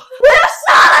对付他。我要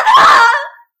杀了他！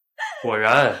果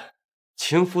然，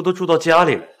情夫都住到家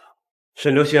里来了。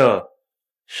沈流星，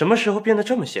什么时候变得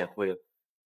这么贤惠了？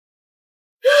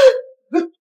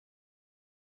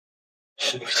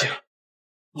沈流星，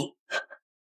你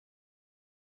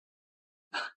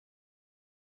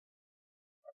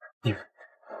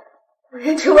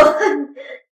言琛，我恨你，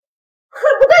恨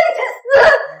不得你去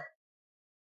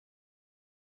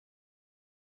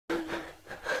死！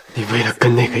你为了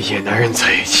跟那个野男人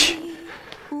在一起，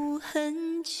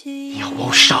你要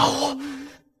谋杀我！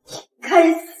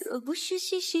该死！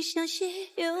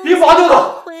别发怒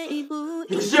了，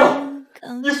刘星，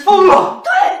你疯了！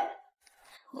对，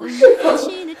我是疯了。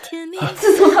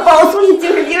自从他把我送进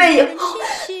精神病院以后，我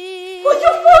就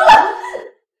疯了。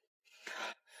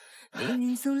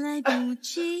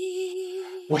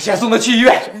我先送他去医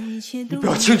院，你不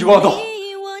要轻举妄动，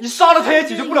你杀了他也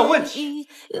解决不了问题。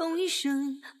用一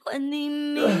生还你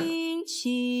铭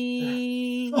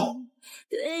记，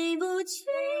对不起，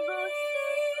多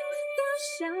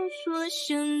想说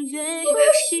声对不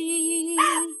起，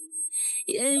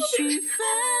也许分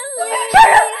离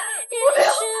也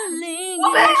是另一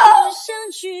种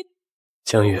相聚。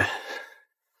江远，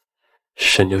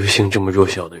沈流星这么弱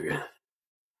小的人，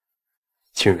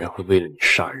竟然会为了你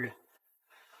杀人。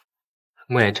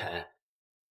穆言晨，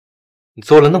你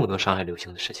做了那么多伤害流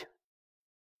星的事情，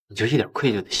你就一点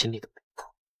愧疚的心理都没有？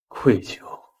愧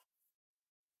疚？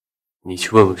你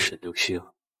去问问沈流星，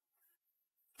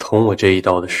捅我这一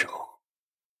刀的时候，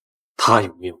他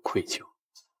有没有愧疚？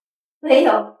没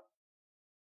有。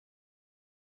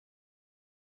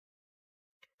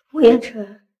穆言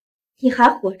辰，你还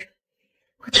活着，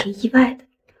我挺意外的。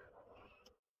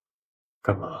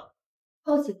干嘛？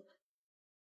报警了，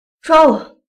抓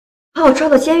我，把我抓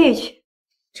到监狱去，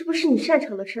这不是你擅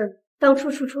长的事吗？当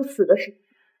初楚楚死的时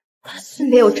候，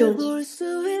没有证据，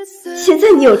现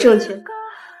在你有证据，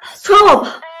抓我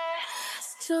吧。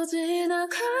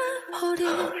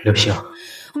刘星，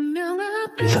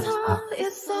你怎么了？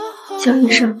江医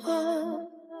生，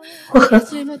我很好，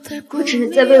我只是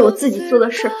在为我自己做的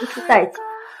事付出代价，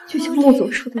就像穆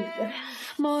总说的一样，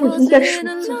我应该赎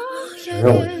罪。想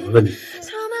让我饶了你，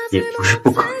也不是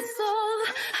不可以。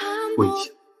跪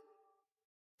下，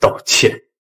道歉。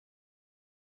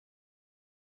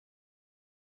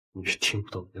你是听不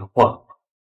懂人话吗？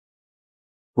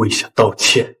跪下道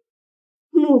歉。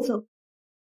穆总，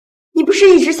你不是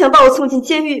一直想把我送进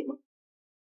监狱吗？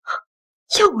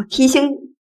要我提醒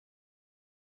你？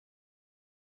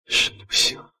沈流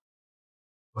星，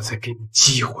我在给你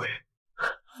机会。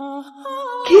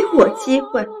给我机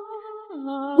会？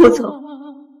穆总，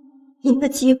您的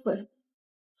机会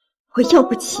我要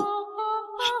不起。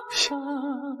行，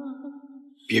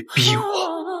别逼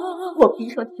我。我逼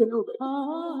上天路的人，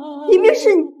明明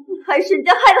是你害人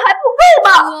家，害得还不够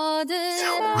吗？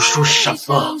在胡说什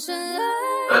么？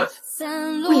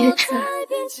穆言辰，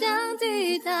从此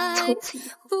以后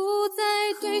不再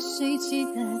对谁期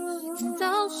待，反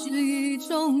倒是一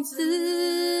种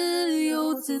自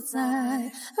由自在。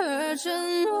而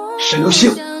承诺沈流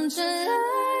星，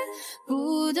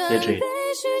别质疑，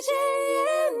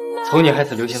从你害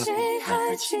死刘星的父母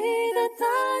开始，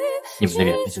你们的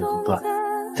缘分就已经断了，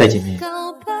再见面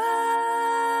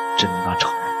只能当仇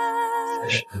人。在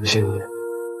沈流星眼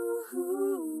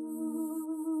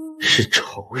是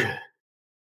仇人。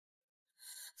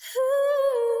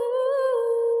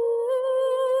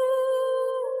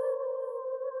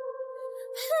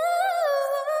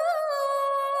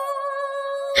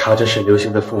查着沈流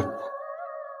星的父母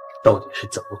到底是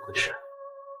怎么回事？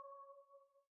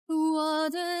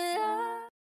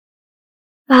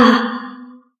爸，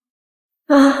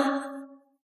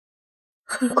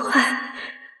很快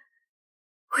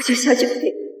我就下去陪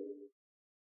你。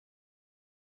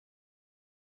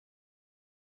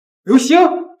流星，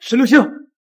沈流星，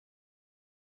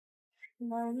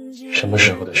什么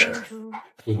时候的事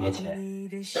？1年前，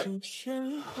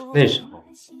那时候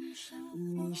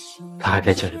他还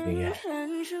在精神病院。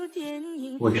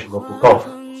为什么不告诉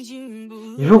我？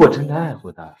你如果真的爱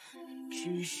护他，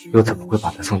又怎么会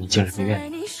把他送进精神病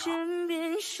院里？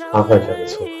他犯下的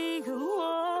错，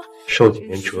受几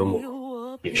年折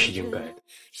磨也是应该的。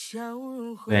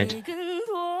穆言辰，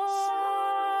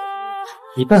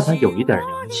你但凡有一点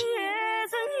良心，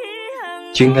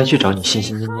就应该去找你心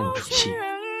心念念的楚曦，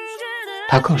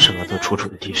他更适合做楚楚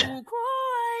的替身。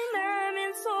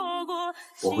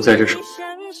我不在这守，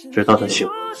直到他醒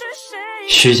了。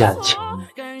虚假的情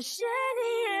谊，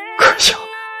可笑。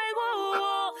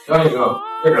张医生，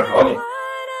院长找你。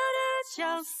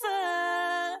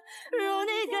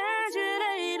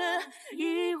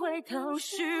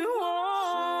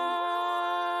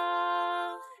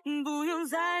不用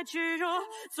再执着，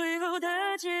最后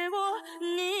的结果，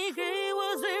你给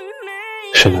我最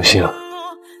美。沈流星，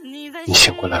你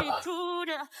醒过来了。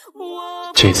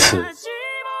这次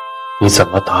你怎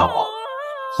么打我、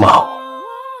骂我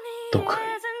都可以。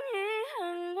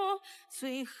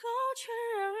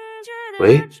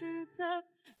喂，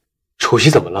楚曦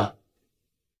怎么了？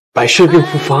百事病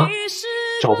复发，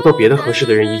找不到别的合适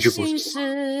的人医治不足。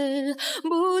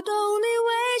不懂你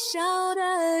微笑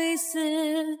的意思，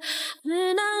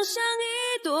只能像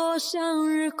一朵向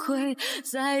日葵，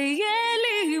在夜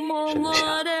里默默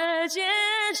的坚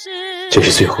持。这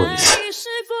是最后一次，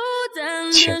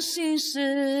请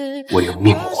我用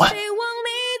命换。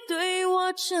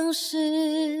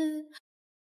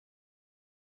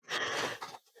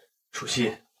楚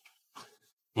曦，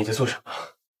你在做什么？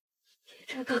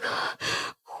这哥哥，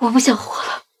我不想活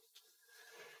了。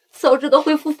早知道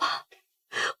会复发，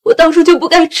我当初就不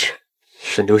该吃。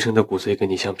沈流星的骨髓跟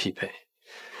你相匹配，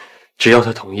只要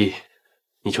他同意，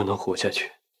你就能活下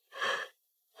去。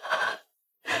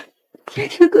天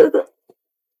成哥哥，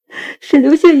沈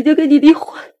流星已经跟你离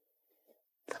婚，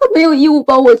他没有义务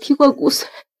帮我替换骨髓，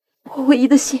我唯一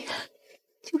的心愿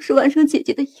就是完成姐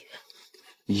姐的遗愿。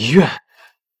遗愿？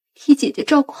替姐姐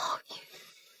照顾好你。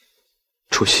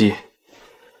楚曦，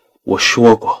我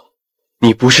说过，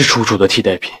你不是楚楚的替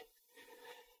代品，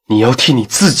你要替你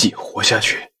自己活下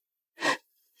去。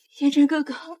天真哥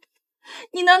哥，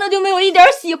你难道就没有一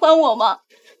点喜欢我吗？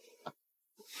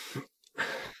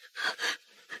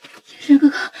眼神哥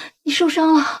哥，你受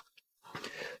伤了。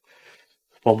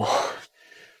某某，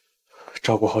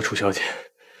照顾好楚小姐，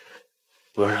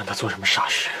不要让她做什么傻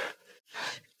事。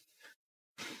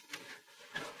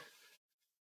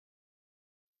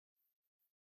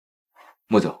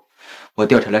穆总，我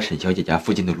调查了沈小姐家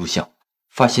附近的录像，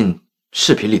发现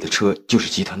视频里的车就是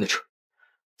集团的车，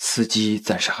司机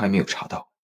暂时还没有查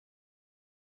到。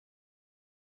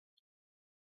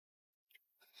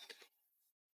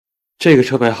这个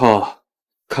车牌号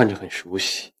看着很熟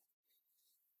悉，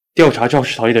调查肇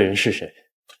事逃逸的人是谁，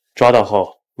抓到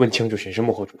后问清楚谁是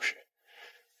幕后主使。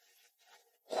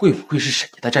会不会是沈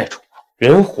家的债主啊？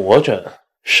人活着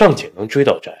尚且能追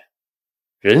到债，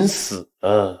人死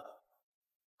了。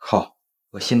好，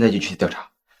我现在就去调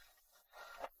查。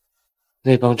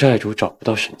那帮债主找不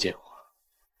到沈建华，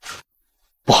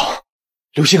不好，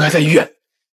刘星还在医院。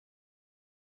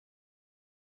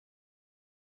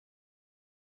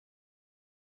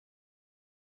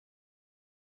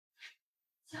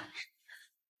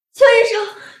江医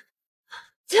生，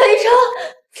江医生，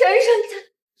江医生，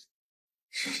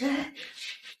是谁？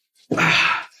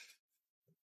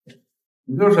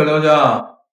你就是沈刘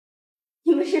家。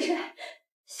你们是谁？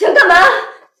想干嘛？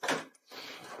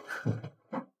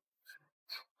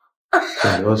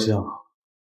沈刘星，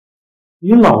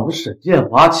你老子沈建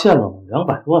华欠了我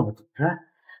200多万的赌债，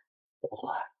怎么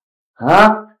还？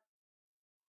啊？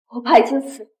我怕已经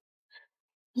死了，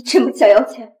你真不想要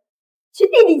钱，去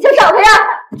地底下找他呀！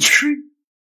去！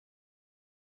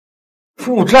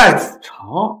父债子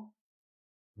偿，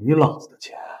你老子的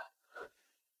钱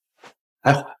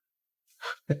还还？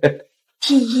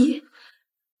第一，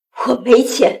我没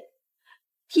钱；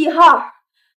第二，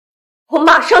我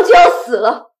马上就要死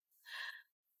了，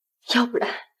要不然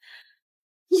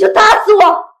你就打死我！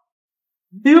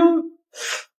哎呦，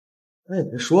那也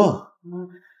别说，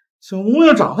小姑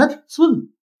娘长得还挺俊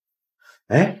的。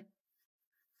哎，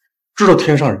知道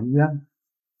天上人医院吗？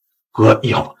哥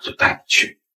一会儿就带你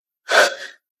去，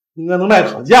应该能卖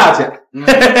好价钱。你们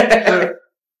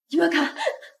看，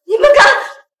你们看，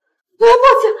我要报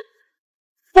警！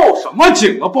报什么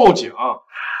警啊？报警！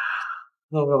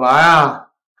弄干嘛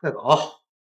呀？快走！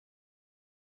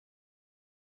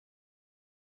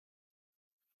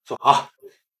坐好。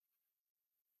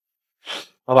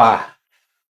老板，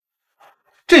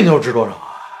这妞值多少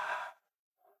啊？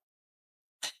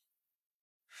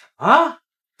啊，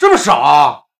这么少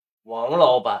啊？王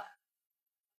老板，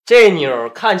这妞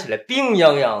看起来病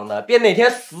殃殃的，别哪天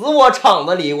死我厂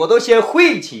子里，我都嫌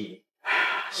晦气。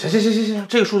行，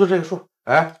这个数就这个数。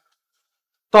哎，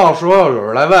到时候要有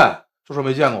人来问，就说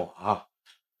没见过我啊。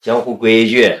江湖规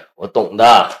矩，我懂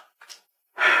的。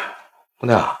姑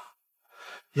娘，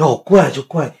要怪就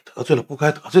怪你得罪了不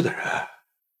该得罪的人。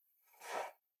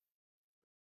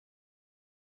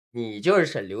你就是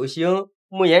沈流星、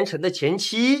穆言辰的前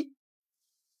妻。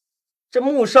这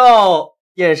穆少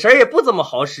眼神也不怎么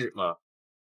好使嘛。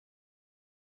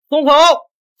松口，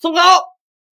松口！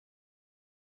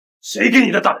谁给你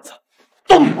的胆子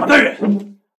动我的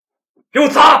人？给我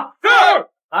砸！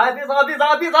哎，别砸，别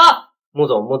砸，别砸！穆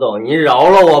总，你饶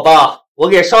了我吧，我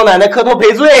给少奶奶磕头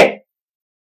赔罪。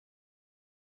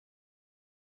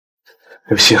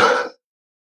刘星，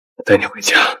我带你回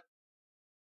家。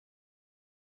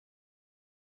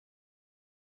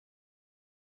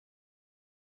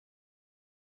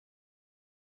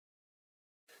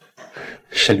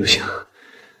沈流星，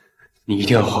你一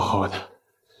定要好好的，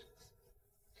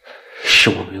是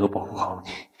我没有保护好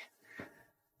你。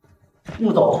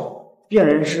穆总，病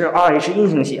人是2H 阴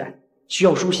性血，需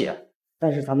要输血，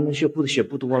但是咱们血库的血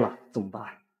不多了，怎么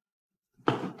办？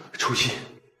楚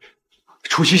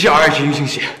西是2H 阴性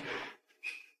血，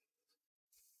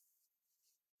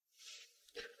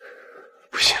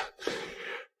不行，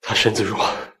他身子弱，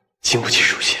经不起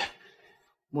输血。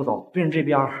穆总，病人这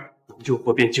边能救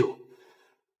活便救，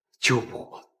救不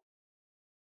活，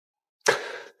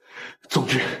总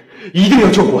之一定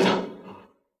要救活他。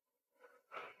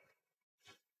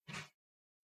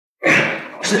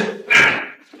是，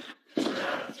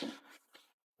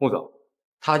穆总，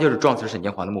他就是撞死沈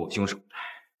建华的幕后凶手。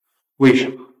为什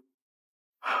么？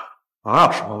哪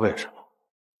有什么为什么？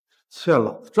欠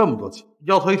老子这么多钱，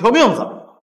要他一条命怎么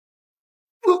了？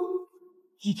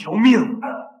一条命？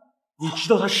你知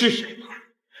道他是谁吗？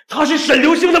他是沈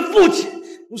流星的父亲。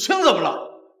刘星怎么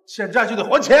了？欠债就得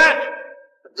还钱。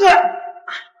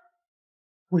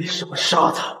为什么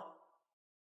杀他？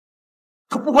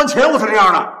他不还钱，我才这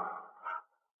样的。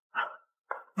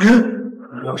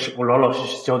你要是不老老实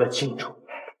实交代清楚，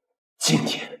今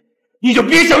天你就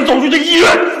别想走出这医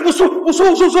院！我说，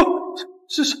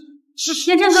是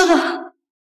言琛哥哥，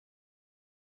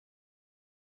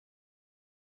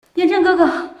言琛哥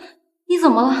哥，你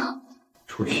怎么了？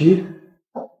楚曦，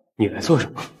你来做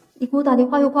什么？你给我打电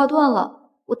话又挂断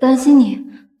了，我担心你，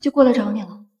就过来找你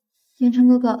了。言琛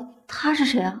哥哥，他是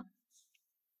谁啊？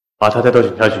把他带到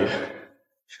警察局。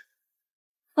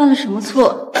犯了什么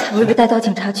错才会被带到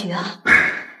警察局啊？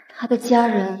他的家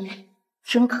人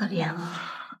真可怜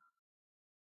啊！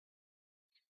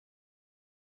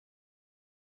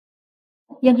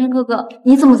言琛哥哥，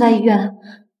你怎么在医院？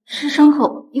是伤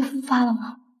口又复发了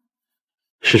吗？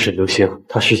是沈流星，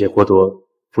他失血过多，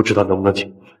不知道能不能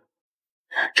挺过来。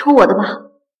抽我的吧，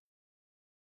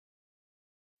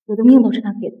我的命都是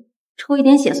他给的，抽一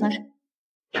点血算什么？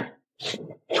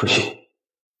楚曦，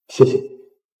谢谢你。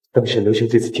等沈流星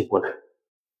这次挺过来，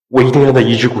我一定让他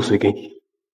移植骨髓给你，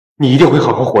你一定会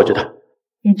好好活着的。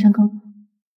言琛哥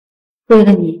哥，为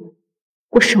了你，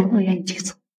我什么都愿意去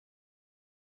做。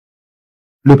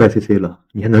600cc 了，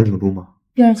你还能挺住吗？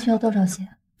病人需要多少血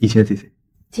？1000cc。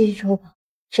继续抽吧，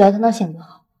只要他能醒就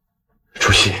好。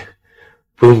楚曦，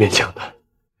不用勉强的。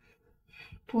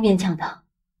不勉强的，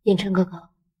言琛哥哥，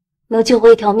能救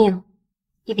回一条命，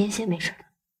一边血没事的。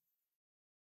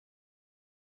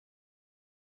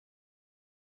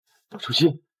楚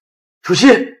曦，楚曦，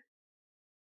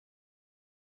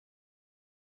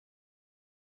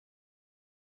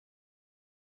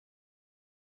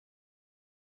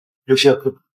流星，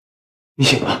你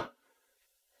醒了。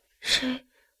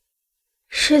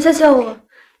谁在叫我？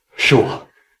是我，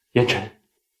言琛。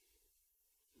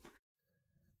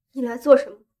你来做什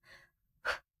么？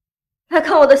来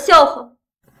看我的笑话？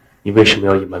你为什么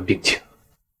要隐瞒病情？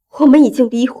我们已经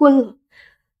离婚了，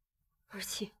而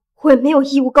且我也没有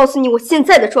义务告诉你我现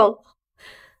在的状况。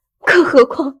更何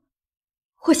况，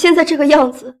我现在这个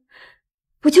样子，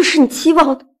不就是你期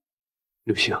望的？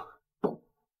流星，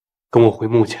跟我回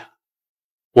穆家，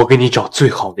我给你找最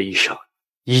好的医生，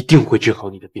一定会治好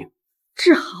你的病。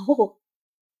治好我，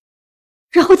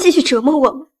然后继续折磨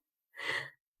我吗？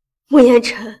穆言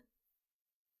琛，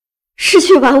失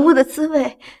去玩物的滋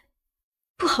味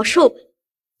不好受吧？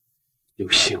流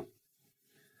星，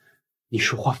你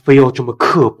说话非要这么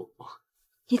刻薄吗？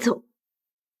你走，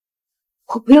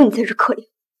我不用你在这可怜。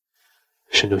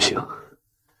沈流星，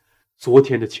昨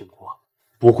天的情况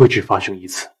不会只发生一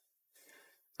次，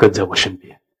跟在我身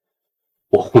边，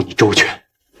我护你周全。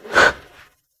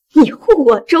你护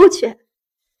我周全？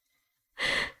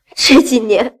这几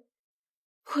年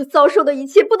我遭受的一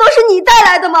切不都是你带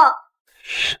来的吗？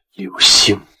沈流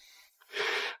星，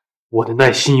我的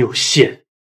耐心有限。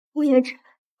穆言琛，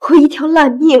我一条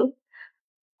烂命，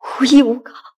无依无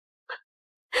靠，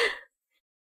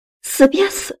死便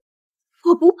死，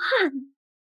我不怕你。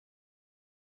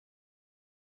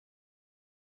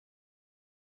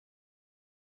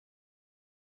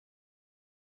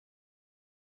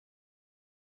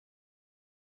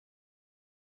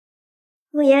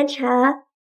穆言琛，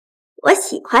我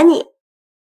喜欢你。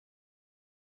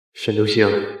沈流星，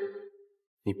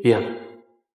你变了，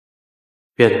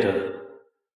变得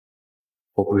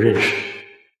我不认识。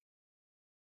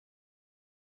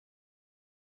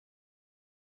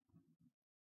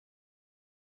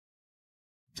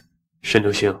沈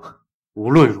流星，无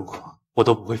论如何，我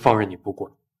都不会放任你不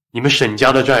管。你们沈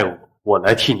家的债务，我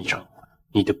来替你偿还。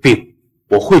你的病，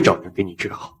我会找人给你治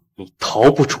好，你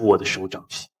逃不出我的手掌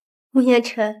心。穆言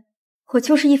琛，我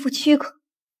就是一副躯壳，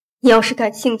你要是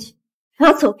感兴趣，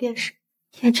拿走便是。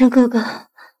言琛哥哥，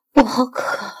我好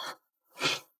渴。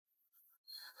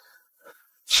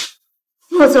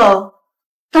莫总，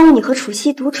当你和楚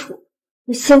曦独处，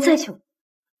你现在就。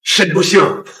沈流星，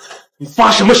你发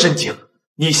什么神经？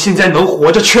你现在能活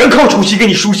着，全靠楚曦给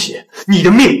你输血，你的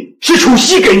命是楚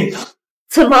曦给你的。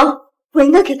怎么？我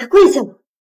应该给他跪下吗？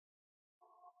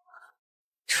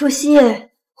楚曦，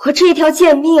我这一条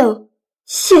贱命，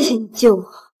谢谢你救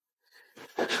我。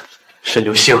沈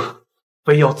流星，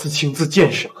非要自轻自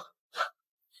贱是吗？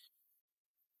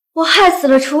我害死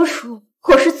了楚楚，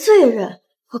我是罪人，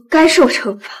我该受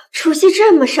惩罚。楚曦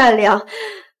这么善良，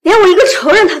连我一个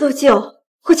仇人他都救，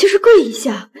我就是跪一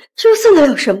下，这又算得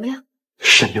了什么呀？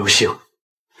沈流星，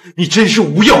你真是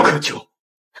无药可救。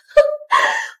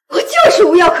我就是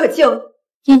无药可救。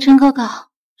言琛哥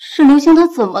哥，沈流星他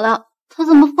怎么了？他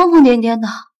怎么疯疯癫癫的？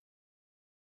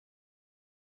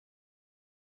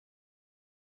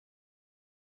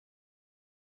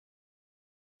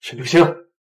沈流星，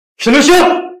沈流星！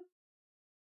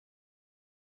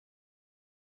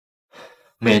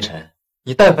穆言琛，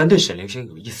你但凡对沈流星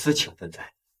有一丝情分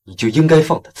在，你就应该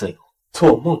放他自由。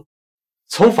做梦！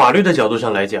从法律的角度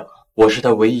上来讲，我是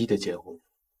他唯一的监护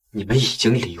人。你们已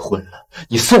经离婚了，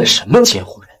你算什么监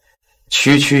护人？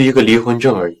区区一个离婚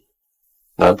证而已，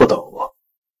难不倒我。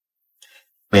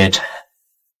穆言辰，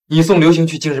你送刘星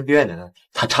去精神病院的那天，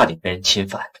他差点被人侵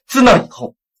犯，自那以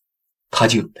后，他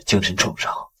就有了精神创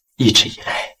伤，一直以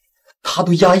来，他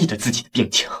都压抑着自己的病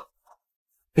情。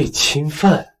被侵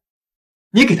犯，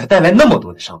你给他带来那么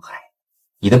多的伤害，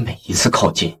你的每一次靠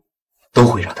近，都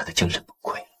会让他的精神崩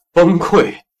溃。崩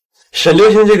溃？沈流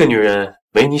星这个女人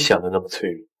没你想的那么脆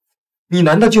弱。你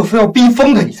难道就非要逼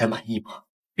疯她你才满意吗？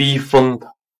逼疯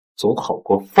她总好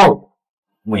过放我。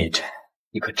穆言辰，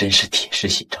你可真是铁石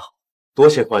心肠。多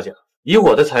谢夸奖，以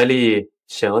我的财力，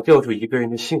想要吊住一个人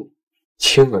的性命，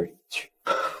轻而易举。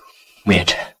穆言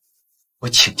辰，我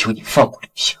请求你放过刘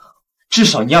星，至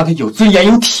少你让他有尊严、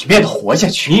有体面的活下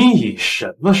去。你以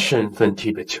什么身份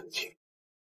替他求情？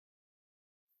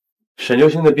沈流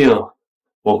星的病，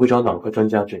我会找脑科专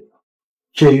家治疗。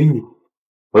至于你，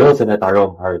不要再来打扰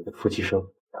我们二人的夫妻生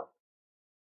活。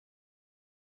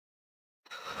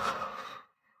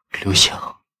刘星，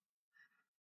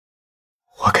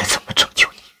我该怎么拯救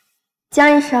你？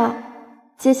江医生，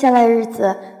接下来日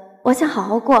子我想好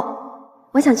好过，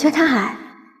我想去看海。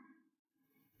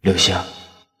刘星，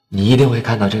你一定会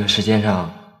看到这个世界上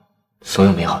所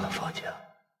有美好的风景，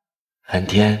蓝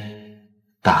天、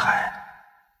大海，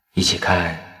一起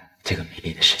看这个美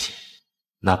丽的世界，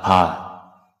哪怕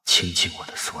倾尽我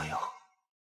的所有。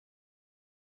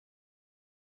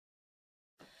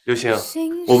刘星，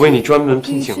我为你专门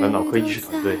聘请了脑科医师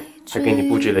团队，还给你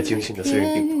布置了精心的私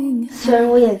人病房。虽然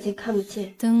我眼睛看不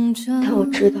见，但我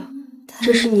知道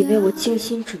这是你为我精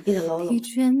心准备的牢笼，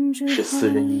是私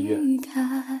人医院。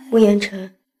穆言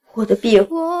辰，我的病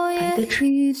来得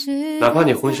治，哪怕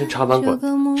你浑身插满管，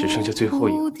只剩下最后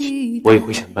一口气，我也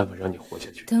会想办法让你活下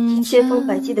去。千方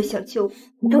百计的想救我，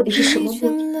你到底是什么目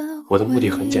的？我的目的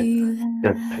很简单，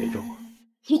让你陪着我。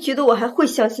你觉得我还会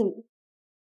相信你？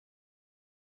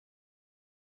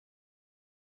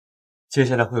接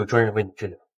下来会有专人为你治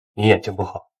疗，你眼睛不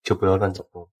好就不要乱走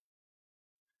动。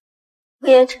穆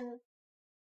言辰，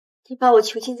你把我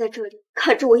囚禁在这里，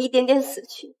看着我一点点死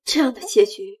去，这样的结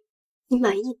局你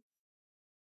满意吗？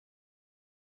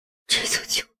这座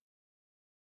囚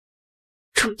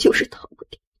终究是逃不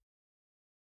掉。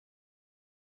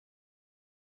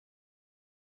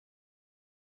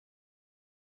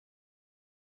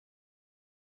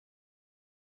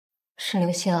沈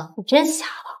流星，你真瞎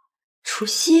了！除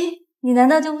夕，你难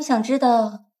道就不想知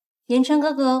道言辰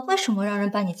哥哥为什么让人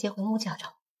把你接回穆家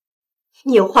找？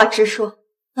你有话直说。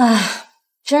唉，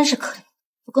真是可怜。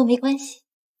不过没关系，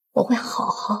我会好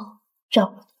好照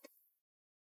顾你的。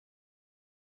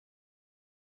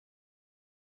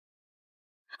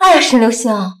哎呀，沈流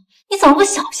星，你怎么不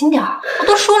小心点儿？我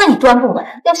都说了你端不稳，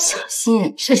要小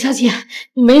心。沈小姐，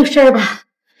你没有事吧？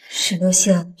沈流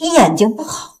星，你眼睛不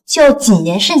好就要谨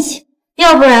言慎行，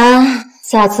要不然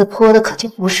下次泼的可就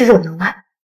不是热牛奶。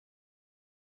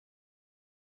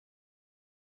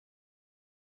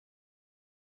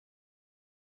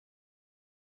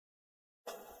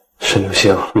沈流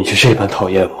星，你就这般讨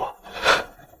厌我？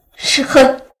是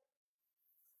恨。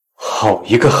好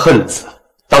一个恨字！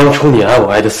当初你爱我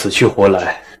爱的死去活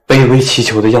来，卑微祈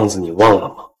求的样子你忘了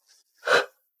吗？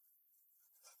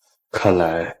看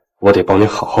来我得帮你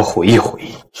好好回忆回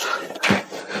忆。傅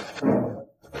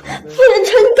言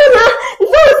辰，你干嘛？你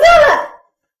放我下来！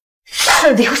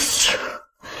沈流星，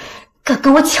敢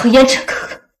跟我抢言辰哥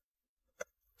哥，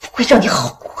不会让你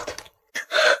好过的。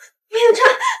穆言辰，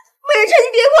穆言辰，你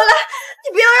别过来，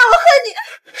你不要让我恨你。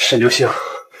沈流星，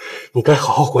你该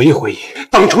好好回忆回忆，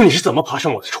当初你是怎么爬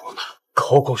上我的床的？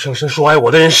口口声声说爱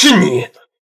我的人是你。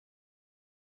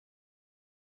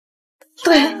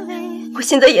对，我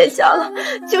现在眼瞎了，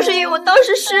就是因为我当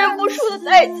时识人不淑的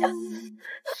代价。你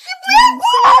不要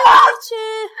过来了！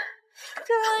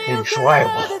跟你说爱我，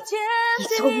你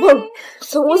做梦，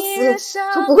送我死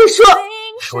都不会说。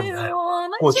说你爱我，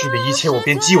过去的一切我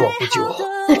便既往不咎。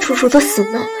那楚楚的死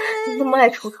呢？你那么爱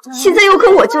楚楚，现在又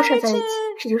跟我纠缠在一起，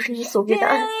这就是你所谓的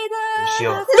爱？流星，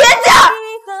连家，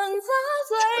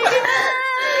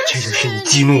这就是你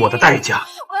激怒我的代价。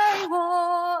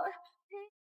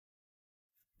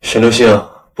沈流星，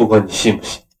不管你信不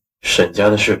信，沈家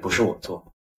的事不是我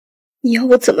做。你要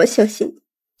我怎么相信你？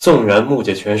纵然穆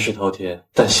家权势滔天，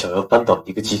但想要扳倒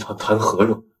一个集团谈何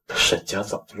容？沈家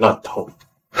早就烂透了。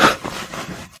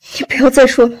你不要再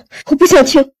说了，我不想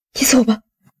听，你走吧。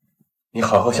你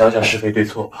好好想想是非对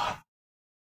错吧。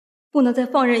不能再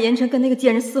放任言辰跟那个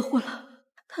贱人厮混了。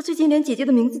他最近连姐姐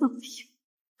的名字都不提，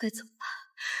该怎么办？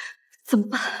怎么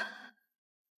办？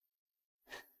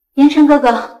言辰哥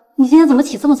哥，你今天怎么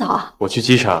起这么早啊？我去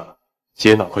机场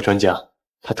接脑科专家，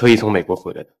他特意从美国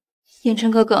回来的。言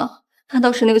晨哥哥，看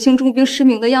到沈流星重病失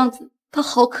明的样子，他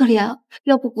好可怜啊！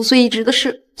要不骨髓移植的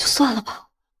事就算了吧。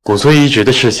骨髓移植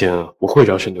的事情我会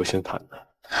找沈流星谈的。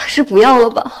还是不要了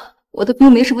吧，我的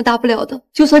病没什么大不了的，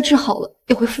就算治好了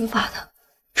也会复发的。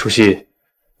楚曦，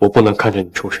我不能看着你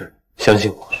出事，相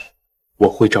信我，我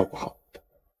会照顾好你的。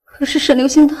可是沈流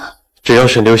星他……只要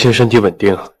沈流星身体稳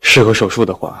定，适合手术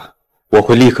的话，我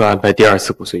会立刻安排第2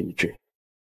次骨髓移植。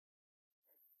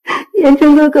言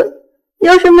晨哥哥，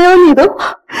要是没有你的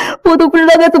话，我都不知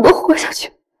道该怎么活下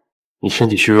去。你身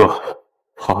体虚弱，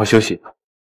好好休息吧。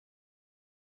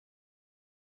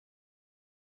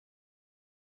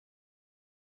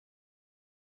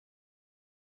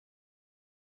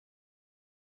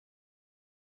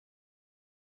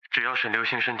只要沈流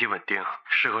星身体稳定，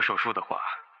适合手术的话，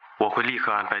我会立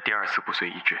刻安排第2次骨髓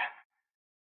移植。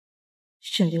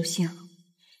沈流星，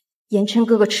言晨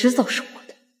哥哥迟早是我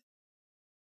的。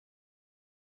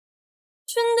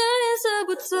春的颜色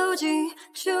不走进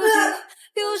究竟，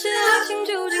有些爱情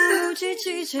究竟不及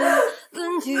季节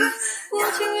轮替，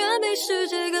我情愿被世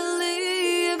界隔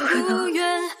离，也不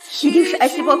愿一定是癌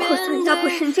细胞扩散压迫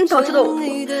神经导致的呕吐。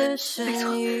没错，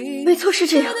没错，是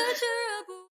这样。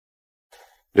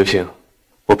流星，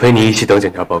我陪你一起等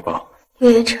检查报告。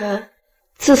岳言晨，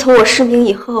自从我失明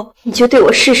以后，你就对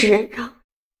我事事忍让，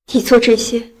你做这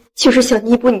些就是想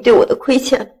弥补你对我的亏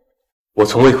欠。我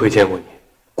从未亏欠过你，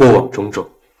过往种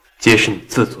种皆是你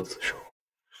自作自受。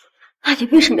那你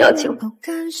为什么要救我？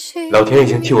老天已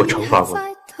经替我惩罚过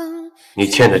你，你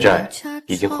欠的债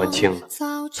已经还清了。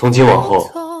从今往后，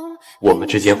我们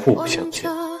之间互不相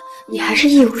欠。你还是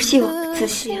一无希望的自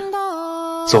信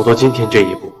啊！走到今天这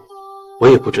一步，我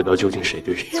也不知道究竟谁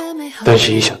对谁错，但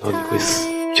是一想到你会死，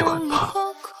就很怕。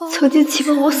曾经期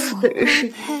望我死的人是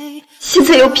你，现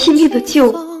在又拼命的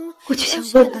救我，我就想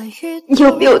问你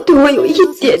有没有对我有一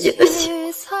点点的心，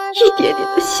一点点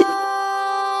的心？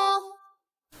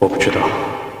我不知道。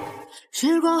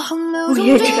吴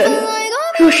月辰，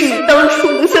若是你当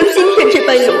初能像今天这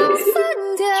般有力，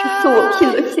就算我拼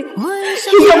了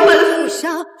心也要奔赴。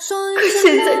可现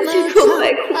在天若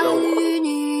白苦的我，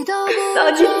那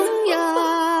你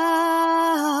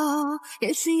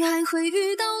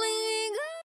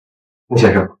穆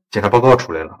先生，检查报告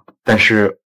出来了，但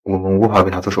是我们无法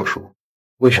为他做手术。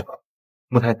为什么？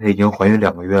穆太太已经怀孕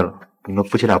2个月了，你们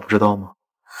夫妻俩不知道吗？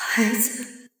孩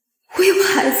子，我有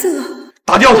孩子了。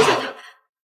打掉他！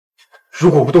如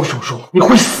果不动手术，你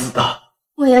会死的。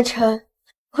穆言辰，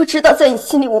我知道在你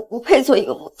心里我不配做一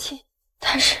个母亲，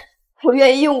但是我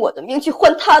愿意用我的命去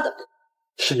换他的命。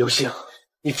沈流星，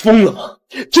你疯了吗？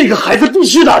这个孩子必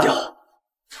须打掉，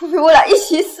除非我俩一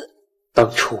起死。当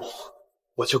初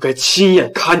我就该亲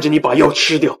眼看着你把药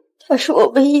吃掉。他是我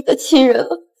唯一的亲人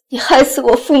了，你害死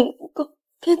我父母不够，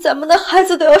连咱们的孩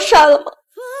子都要杀了吗？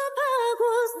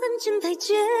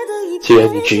既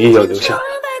然你执意要留下来，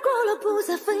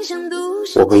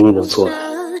我唯一能做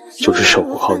的就是守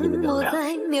护好你们娘俩。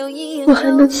我还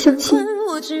能相信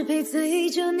最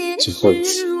后一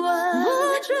次。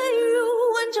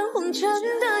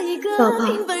宝宝，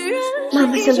妈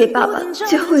妈想给爸爸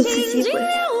最后一次机会，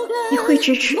你会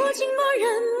支持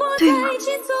对吗？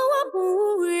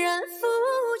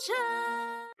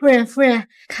夫人，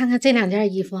看看这2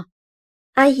件衣服。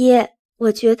阿姨，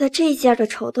我觉得这件的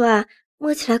绸缎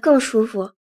摸起来更舒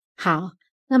服。好，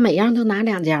那每样都拿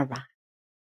2件吧。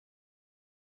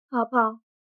宝宝，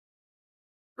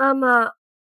妈妈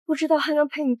不知道还能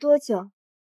陪你多久，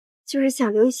就是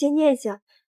想留一些念想，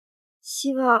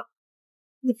希望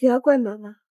你不要怪妈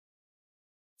妈。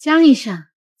江医生，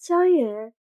江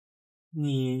允，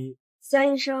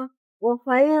江医生，我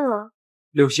怀孕了。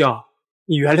流星，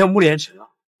你原谅穆连晨了。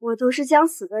我都是将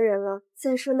死的人了，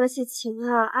再说那些情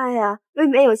啊爱啊，未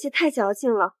免有些太矫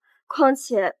情了。况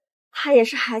且他也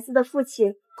是孩子的父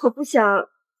亲，我不想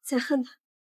再恨他。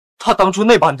他当初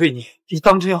那般对你，你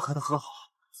当真要和他和好？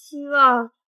希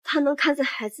望他能看在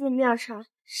孩子的面上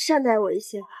善待我一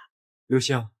些吧。流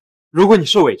星，如果你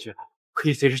受委屈了，可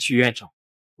以随时去医院找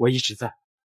我，一直在。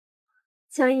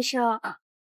江医生，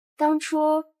当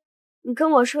初你跟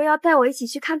我说要带我一起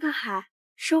去看看海，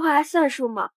说话还算数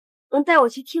吗？能带我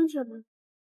去听听吗？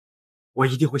我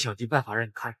一定会想尽办法让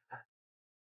你看看。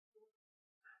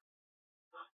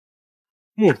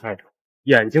穆太太，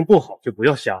眼睛不好就不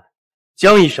要瞎了。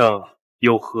江医生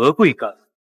有何贵干？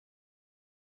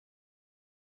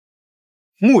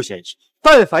穆先生，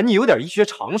但凡你有点医学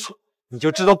常识，你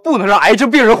就知道不能让癌症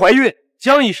病人怀孕。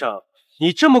江医生，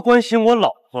你这么关心我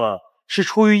老婆，是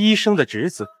出于医生的职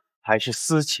责，还是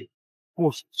私情？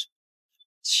穆先生，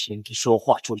请你说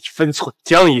话注意分寸。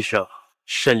江医生，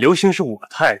沈流星是我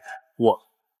太太，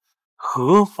我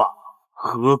合法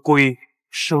合规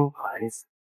生孩子。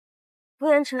穆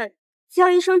言辰，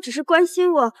江医生只是关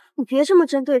心我，你别这么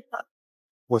针对他。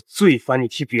我最烦你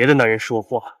替别的男人说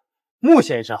话。穆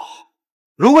先生，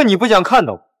如果你不想看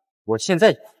到我，我现在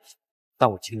也不想，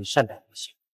但我请你善待刘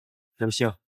星。刘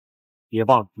星，别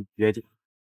忘了约定。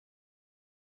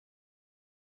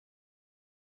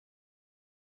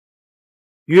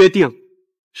约定？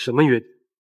什么约定？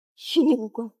与你无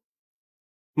关。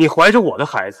你怀着我的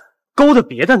孩子，勾搭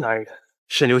别的男人，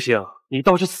沈流星，你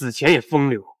倒是死前也风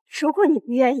流。如果你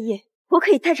不愿意，我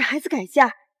可以带着孩子改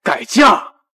嫁。改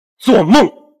嫁？做梦！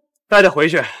带他回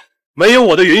去，没有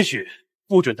我的允许，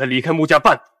不准他离开穆家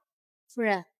半步。夫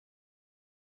人，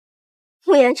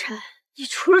穆言辰，你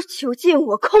除了囚禁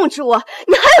我、控制我，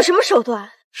你还有什么手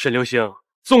段？沈流星，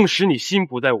纵使你心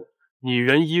不在我，你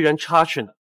人依然插翅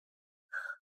呢。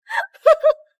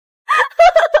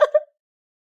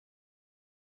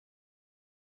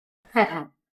太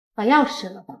太，把药吃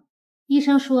了吧。医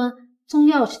生说中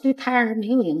药是对胎儿没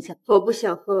有影响。我不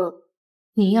想喝。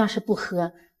你要是不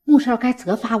喝，穆少该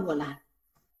责罚我了。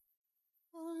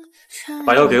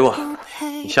把药给我，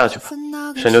你下去吧。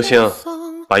沈流星，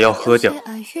把药喝掉。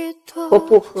我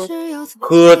不喝。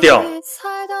喝掉。穆言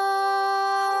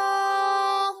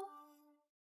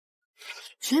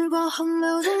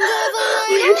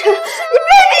辰，你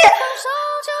卑鄙！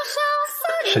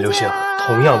沈流星，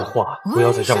同样的话不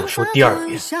要再让我说第二遍。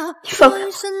你放开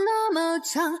我！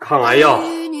抗癌药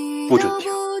不准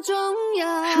停。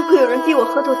如果有人逼我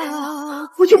喝堕胎药，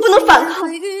我就不能反抗。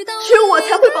只有我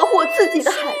才会保护我自己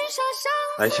的孩子。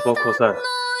癌细胞扩散，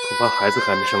恐怕孩子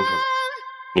还没生出来，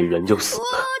你人就死了。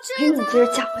没有你接着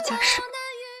嫁祸嫁事。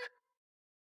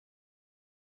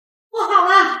不好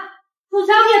了，楚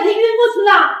小姐她孕不出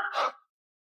了。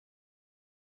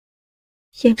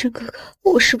言辰哥哥，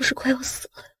我是不是快要死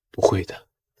了？不会的。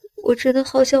我真的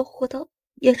好想活到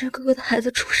言辰哥哥的孩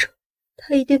子出生，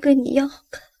他一定跟你一样好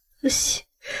看。可惜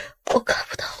我看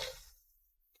不到。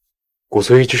骨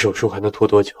髓移植手术还能拖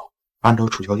多久？按照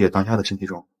楚小姐当下的身体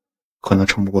状况，可能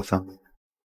撑不过3个月。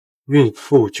孕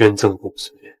妇捐赠骨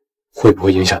髓会不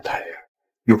会影响胎儿？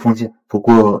有风险，不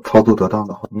过操作得当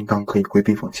的话，应当可以规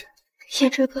避风险。言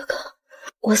辰哥哥，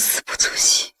我死不足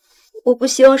惜，我不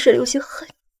希望沈流星恨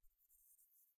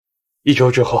你。 1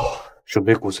周之后准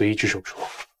备骨髓移植手术。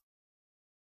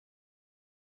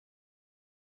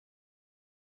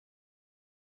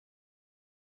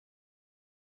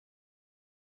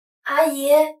阿姨，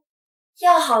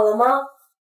药好了吗？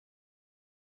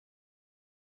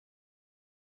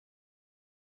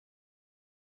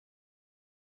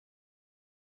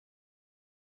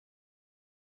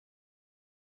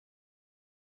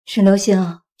沈流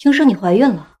星，听说你怀孕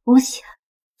了，恭喜！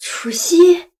楚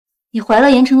曦，你怀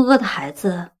了言辰哥哥的孩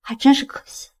子，还真是可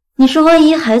惜。你说万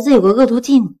一孩子有个恶毒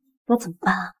继母，该怎么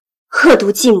办啊？恶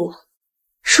毒继母，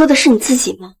说的是你自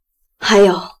己吗？还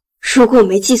有，如果我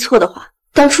没记错的话，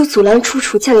当初阻拦楚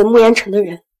楚嫁给穆言辰的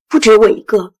人，不止我一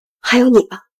个，还有你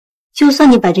吧？就算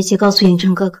你把这些告诉言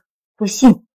辰哥哥，我信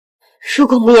你。如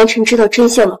果穆言辰知道真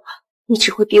相的话，你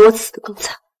只会比我死得更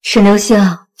惨。沈流星，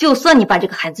就算你把这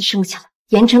个孩子生下来，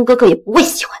言辰哥哥也不会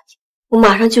喜欢你。我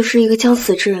马上就是一个将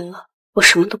死之人了，我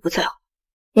什么都不在乎，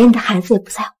连你的孩子也不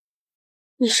在乎。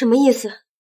你什么意思？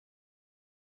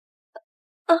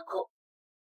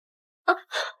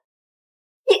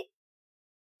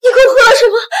你给我喝了什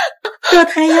么？堕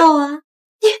胎药啊！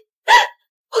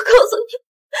我告诉你，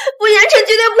穆言辰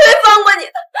绝对不会放过你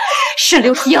的。沈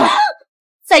流星，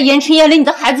在言辰眼里，你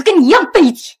的孩子跟你一样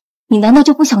卑贱。你难道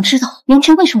就不想知道言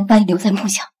辰为什么把你留在穆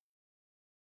家？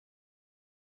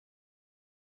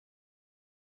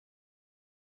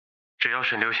只要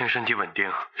沈流星身体稳定，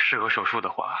适合手术的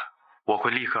话，我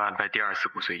会立刻安排第2次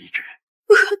骨髓移植。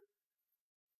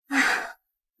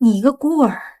你一个孤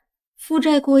儿，负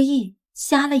债过亿，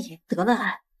瞎了眼得了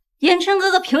癌，言辰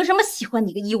哥哥凭什么喜欢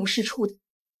你个一无是处的？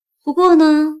不过呢，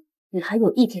你还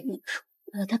有一点益处，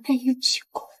把他培育起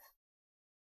功。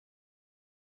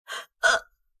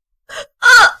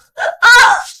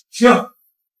星，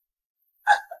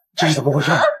这是怎么回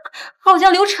事？好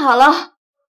像流产了。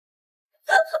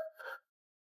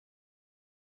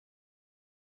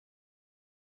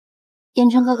言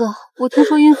辰哥哥，我听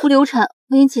说孕妇流产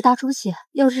会引起大出血，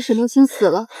要是沈流星死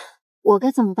了，我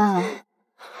该怎么办啊？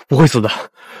不会死的，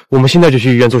我们现在就去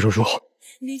医院做手术。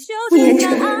穆言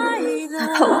辰，哪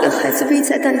怕我跟孩子危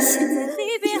在旦夕，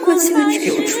你关心的只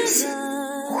有出息，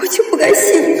我就不该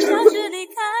信你。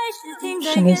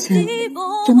沈流星，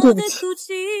真对不起，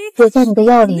我在你的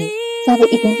药里加了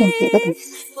一点点别的东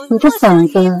西，你这嗓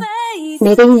子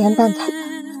没个1年半载，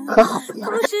可好不了。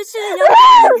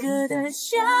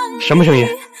什么声音？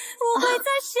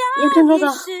言晨哥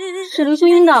哥，沈流星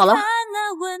晕倒了。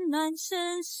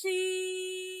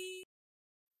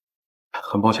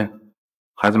很抱歉，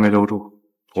孩子没留住，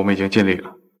我们已经尽力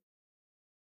了。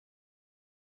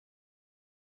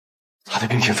他的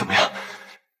病情怎么样？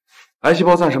癌细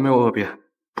胞暂时没有恶变，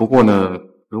不过呢，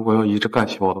如果要移植干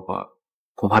细胞的话，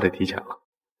恐怕得提前了。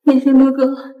言晨哥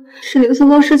哥，沈流星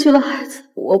刚失去了孩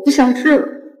子，我不想治了。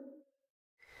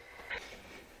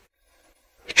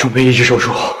准备移植手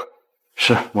术。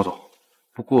是，莫总。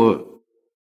不过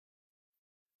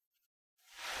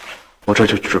我这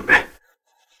就去准备。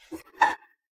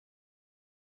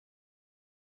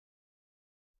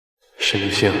沈流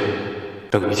星，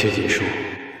等一切结束，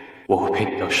我会陪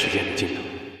你到时间的尽头。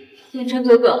言晨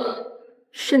哥哥，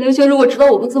沈流星如果知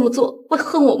道我们这么做，会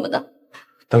恨我们的。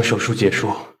等手术结束，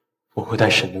我会带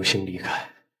沈流星离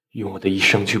开，用我的一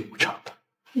生去补偿他。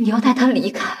你要带他离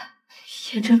开？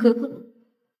言晨哥哥，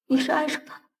你是爱上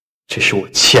他的？这是我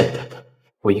欠他的，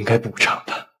我应该补偿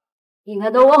他。你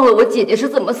难道忘了我姐姐是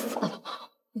怎么死的了吗？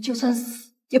我就算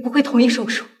死，也不会同意手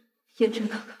术。言晨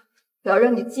哥哥，我要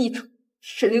让你记住，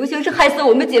沈流星是害死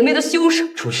我们姐妹的凶手。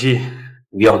楚曦，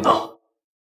不要闹。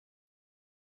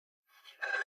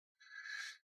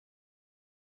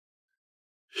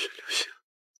沈流星。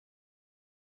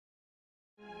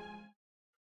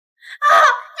啊！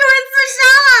有人自杀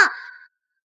了！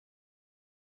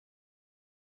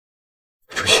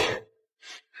楚曦，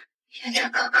言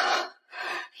晨哥哥，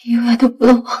永远都不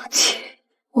要忘记，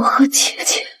我和姐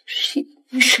姐是因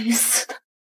为谁死的，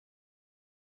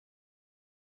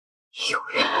永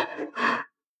远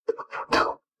都不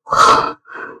能忘。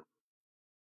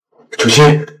楚曦，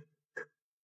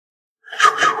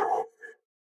手术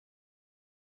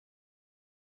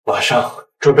马上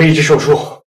准备移植手术。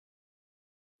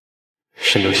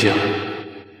沈流星，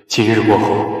今日过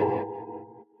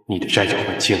后，你的债就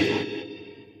还清了。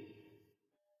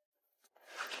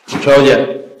楚小姐，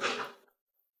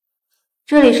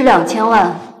这里是2000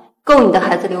万，够你的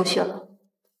孩子流血了。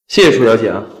谢谢楚小姐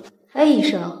啊。哎，医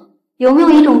生，有没有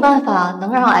一种办法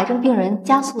能让癌症病人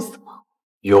加速死亡？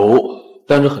有，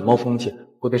但是很冒风险，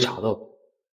会被查到的。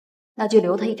那就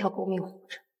留他一条狗命活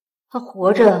着，他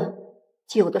活着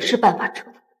就有的是办法治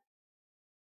他。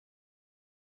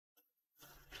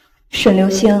沈流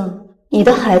星，你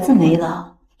的孩子没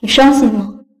了，你伤心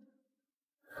吗？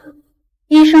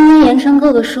医生跟言晨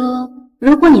哥哥说，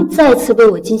如果你再次为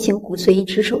我进行骨髓移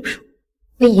植手术，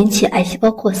会引起癌细胞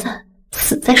扩散，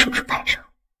死在手术台上。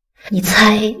你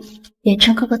猜言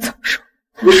晨哥哥怎么说？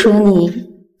他说你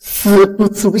死不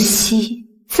足惜，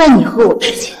在你和我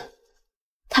之间，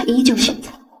他依旧选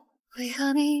择我。我言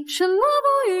晨，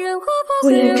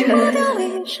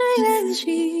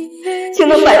就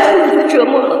能摆脱你的折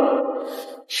磨了。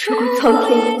如果苍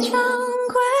天有情，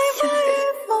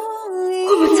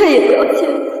我们再也不要见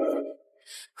了。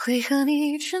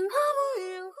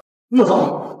穆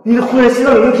总，你的夫人心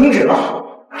脏已经停止了。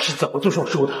是怎么做手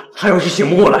术的？他要是醒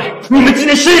不过来，你们今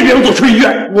天谁也别走出医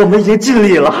院。我们已经尽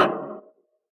力了。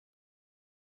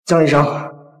江医生，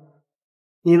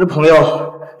你的朋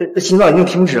友心脏已经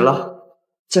停止了，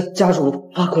家属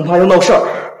恐怕要闹事儿。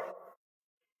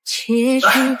事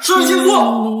情做！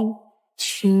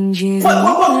快！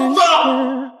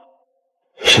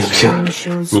沈流星，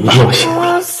你一定要醒过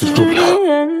来，一定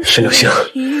要！沈流星，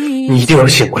你一定要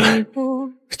醒过来！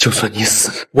就算你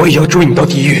死，我也要追你到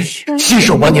地狱，亲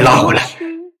手把你拉回来。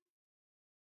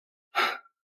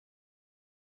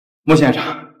穆先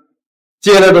生，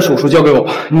接下来的手术交给我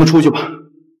吧，你们出去吧。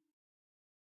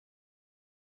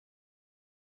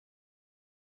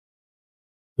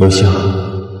流星，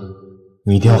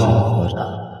你一定要好好活着。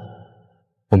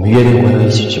我们约定过要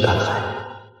一起去看海。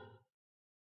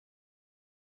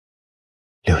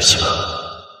流星，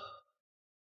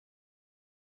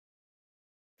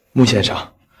穆先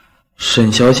生，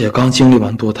沈小姐刚经历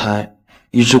完堕胎、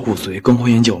移植骨髓、更换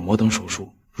眼角膜等手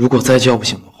术，如果再叫不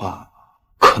醒的话，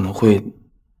可能会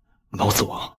脑死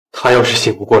亡。她要是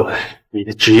醒不过来，你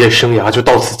的职业生涯就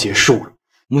到此结束了。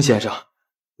穆先生，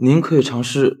您可以尝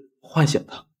试唤醒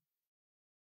她。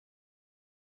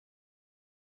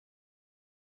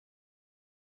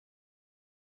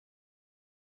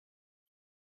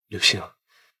流星，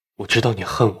我知道你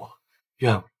恨我、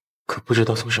怨我，可不知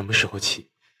道从什么时候起，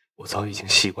我早已经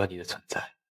习惯你的存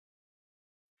在。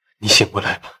你醒过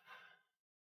来吧，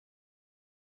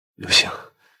流星。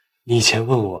你以前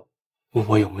问我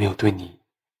有没有对你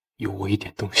有过一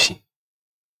点动心，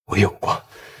我有过，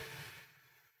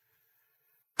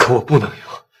可我不能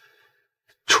有。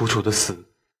楚楚的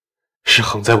死是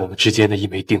横在我们之间的一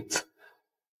枚钉子，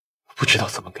我不知道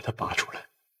怎么给它拔出来。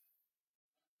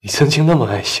你曾经那么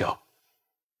爱笑，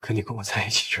可你跟我在一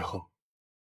起之后，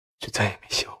就再也没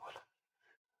笑过了。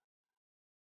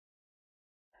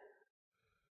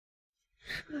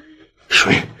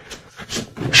水。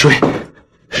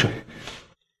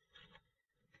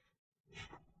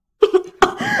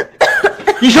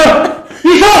医生，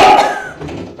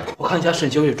我看一下沈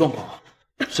小姐状况。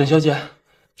沈小姐，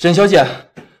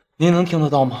您能听得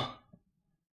到吗？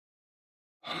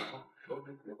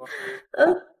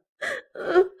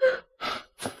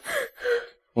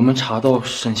我们查到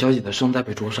沈小姐的声带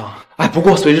被灼伤，不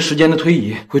过随着时间的推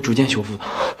移，会逐渐修复的。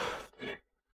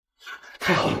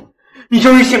太好了，你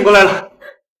终于醒过来了。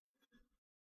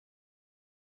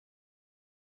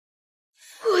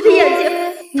我的眼睛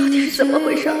到底是怎么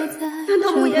回事？难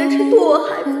道慕言辰剁我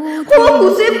孩子，或我骨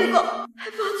髓不够，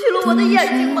还放弃了我的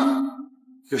眼睛吗？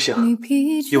刘星，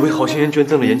有位好心人捐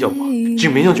赠了眼角膜，指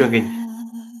明要捐给你。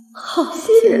好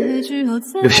心人，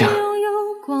刘星，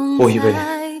我以为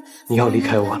你要离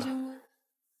开我了。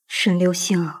沈流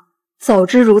星，早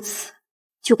知如此，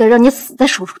就该让你死在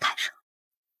手术台上。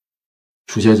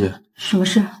楚小姐，什么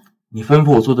事？你吩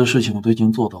咐我做的事情我都已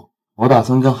经做到了。我打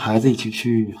算跟孩子一起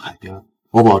去海边，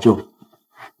我保证，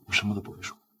我什么都不会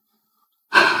说。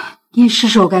你是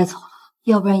时候该走了，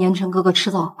要不然言辰哥哥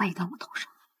迟早会怪到我头上。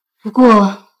不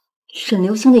过，沈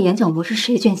流星的眼角膜是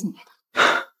谁捐进来的？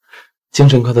精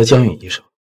神科的江允医生。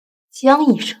江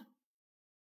医生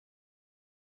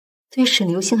对沈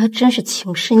流星还真是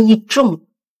情深意重。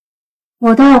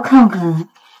我倒要看看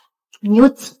你有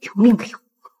几条命可以活。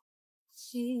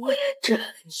我也真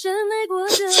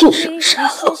亲手杀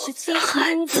了我的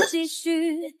孩子。你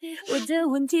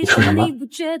说什么？我永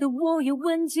远都不会。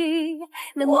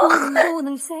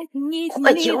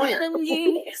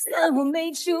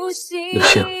刘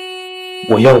星，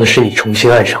我要的是你重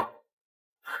新爱上我，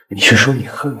你却说你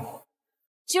恨我。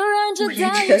慕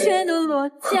言辰，我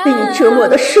被你折磨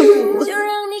的生不如死，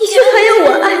你却还要我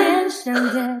爱，可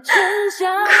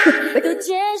笑！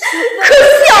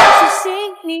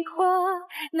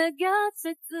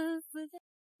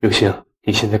刘星，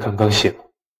你现在刚刚醒，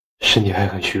身体还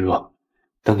很虚弱，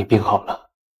等你病好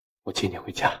了，我接你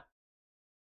回家。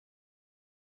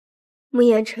慕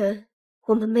言辰，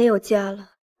我们没有家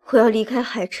了，我要离开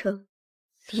海城，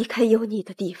离开有你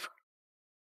的地方。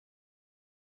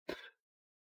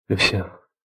刘星，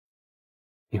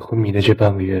你昏迷的这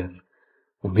半个月，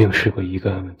我没有睡过一个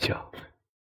安稳觉。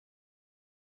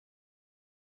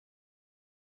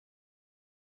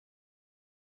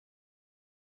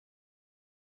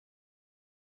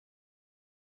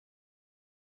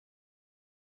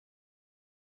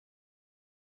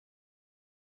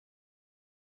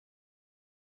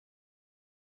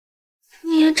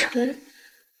慕言辰，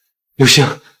刘星，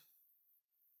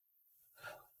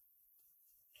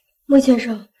穆先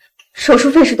生，手术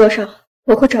费是多少？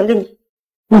我会转给你。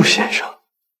穆先生，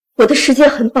我的时间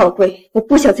很宝贵，我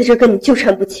不想在这跟你纠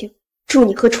缠不清。祝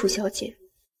你和楚小姐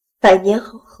百年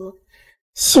好合，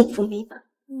幸福美满。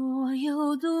我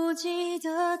有妒忌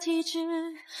的体质，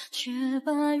却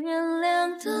把原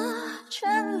谅的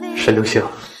权利。沈流星，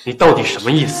你到底什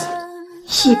么意思？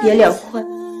一别两宽，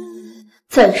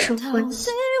暂生欢喜。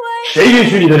谁允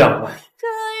许你的两宽？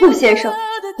穆先生，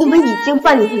我们已经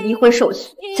办理了离婚手续，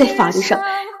在法律上，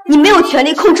你没有权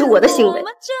利控制我的行为。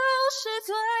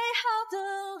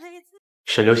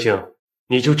沈流星，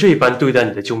你就这般对待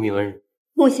你的救命恩人？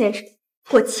穆先生，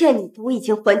我欠你的我已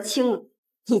经还清了，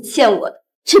你欠我的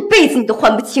这辈子你都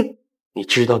还不清。你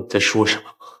知道你在说什么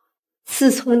吗？自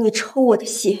从你抽我的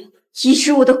血，移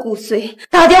植我的骨髓，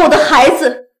打掉我的孩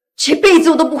子，这辈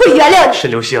子我都不会原谅你。沈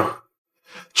流星，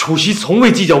楚曦从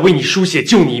未计较为你输血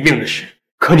救你一命的事，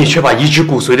可你却把移植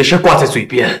骨髓的事挂在嘴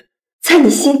边。在你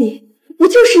心里，我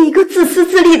就是一个自私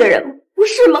自利的人，不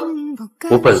是吗？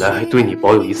我本来还对你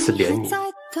保有一丝怜悯，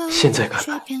现在看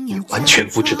来，你完全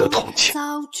不值得同情。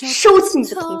收起你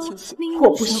的同情心，我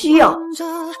不需要。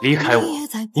离开我，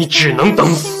你只能等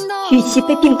死。与其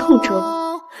被病痛折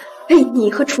磨，被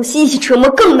你和楚曦一起折磨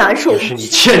更难受。可是你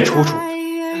欠楚楚，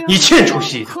你欠楚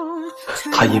曦的，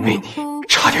他因为你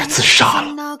差点自杀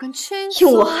了。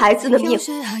用我孩子的命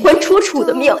还楚楚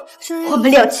的命，我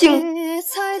们两清。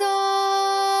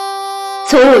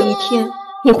总有一天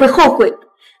你会后悔的。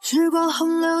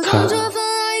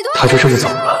他就这么走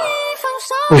了，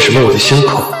为什么我的心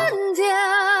口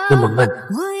那么闷？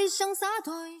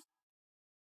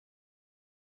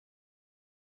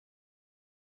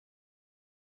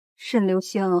沈流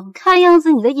星，看样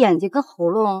子你的眼睛跟喉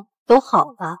咙都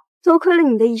好了。多亏了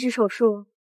你的移植手术，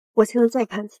我才能再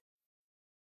看见。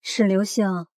沈流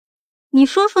星，你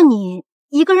说说你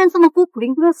一个人这么孤苦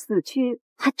伶仃的死去，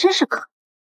还真是可。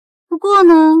不过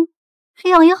呢，这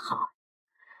样也好，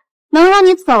能让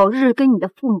你早日跟你的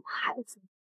父母孩子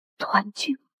团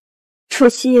聚。楚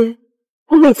曦，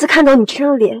我每次看到你这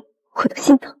张脸，我都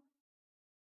心疼。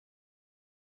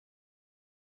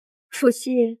楚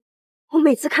曦，我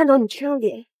每次看到你这张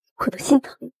脸，我都心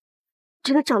疼。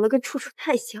真的长得跟楚楚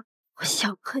太像，我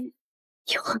想恨你，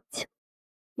又恨不起来。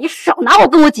你少拿我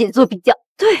跟我姐姐做比较。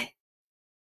对，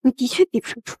你的确比不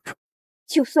上楚楚。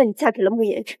就算你嫁给了穆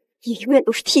言辰，也永远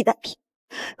都是替代品。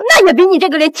那也比你这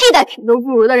个连替代品都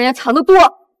不如的人家强得多。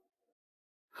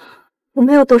我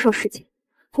没有多少时间，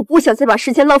我不想再把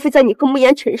时间浪费在你和穆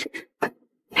言辰身上，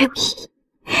没有意义。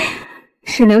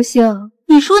沈流星，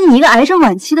你说你一个癌症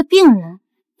晚期的病人，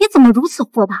你怎么如此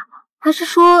豁达？还是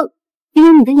说因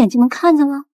为你的眼睛能看见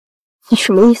了？你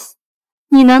什么意思？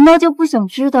你难道就不想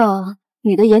知道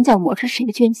你的眼角膜是谁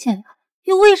捐献呀？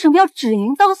又为什么要指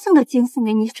名道姓的捐献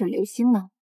给你沈流星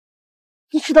呢？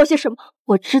你知道些什么？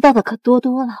我知道的可多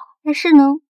多了，但是呢，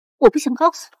我不想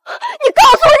告诉你。你告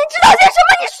诉我你知道些什么？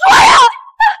你说呀！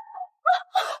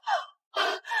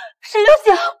沈流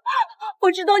星，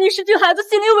我知道你失去孩子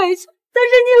心里委屈，但是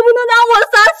你也不能拿我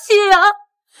撒气呀！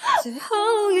沈流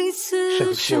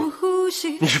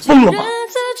星，你是疯了吗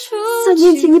？3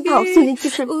年前你把我送进精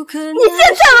神病，你现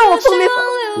在让我封没封？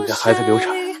你的孩子流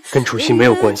产跟楚曦没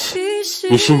有关系，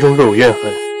你心中若有怨恨，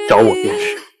找我便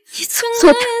是。你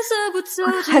做的，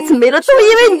我的孩子没了都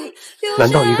因为你。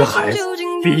难道一个孩子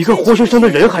比一个活生生的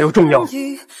人还要重要吗？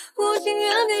穆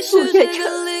言辰，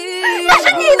那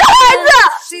是你的孩子，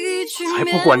才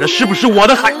不管那是不是我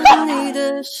的孩子。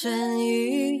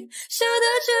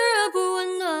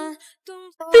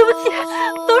对不起，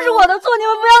都是我的错，你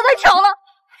们不要再吵了。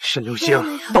沈流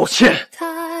星，道歉。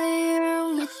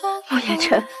穆言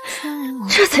辰，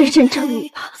这才是真正的你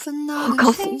吧？我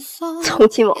告诉你，从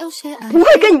今往后不会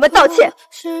跟你们道歉。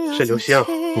沈流星，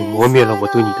你磨灭了我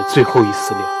对你的最后一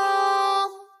丝恋。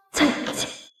再见。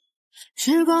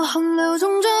时光洪流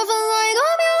中，这份爱多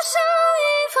渺小，一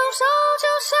放手就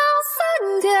像散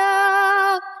掉。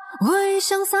我也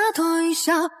想洒脱一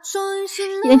笑，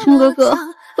言辰哥哥，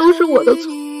都是我的错，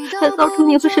才造成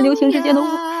你和沈流星之间的误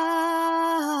会。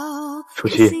楚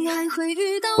曦，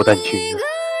我带你去医院。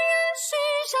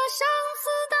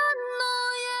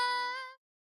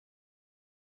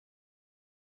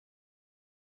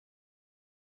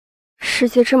世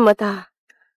界这么大，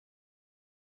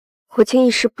我竟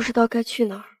一时不知道该去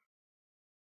哪儿。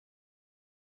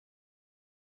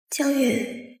江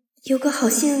远，有个好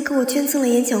心人给我捐赠了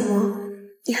眼角膜，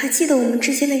你还记得我们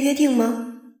之间的约定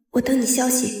吗？我等你消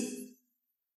息。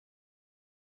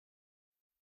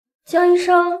江医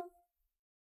生，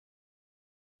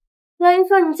江医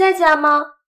生，你在家吗？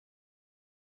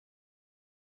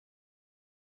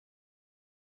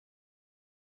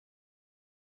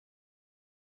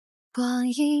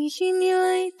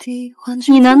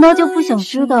你难道就不想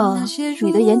知道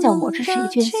你的眼角膜是谁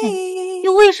捐献，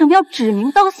又为什么要指名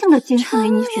道姓的捐献给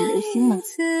你沈流星呢？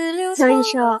江医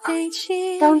生，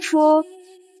当初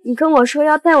你跟我说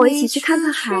要带我一起去看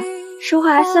看海，说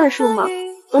话还算数吗？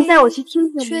能带我去听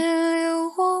听吗？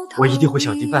我一定会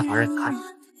想尽办法让你看。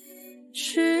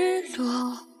赤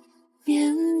裸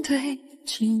面对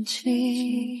荆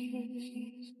棘，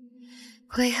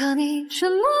为何你沉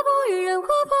默不语，人活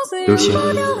泼虽然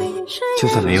脱掉理智，就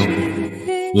算没有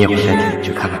你，你也会带着你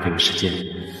去看看这个世界。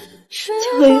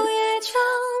江远，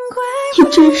你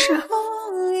真傻，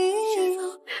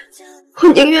我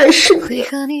宁愿是你，也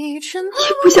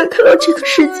不想看到这个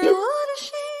世界。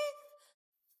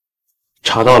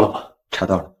查到了吗？查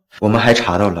到了，我们还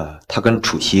查到了他跟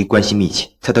楚曦关系密切，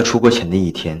在他出国前的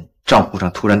一天，账户上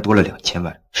突然多了2000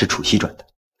万，是楚曦转的。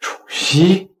楚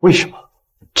曦？为什么？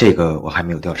这个我还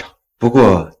没有调查。不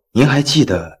过您还记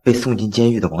得被送进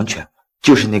监狱的王权吗？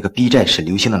就是那个逼债沈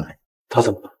流星的男人。他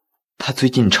怎么了？他最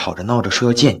近吵着闹着说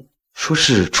要见你，说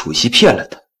是楚曦骗了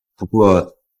他。不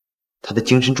过他的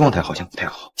精神状态好像不太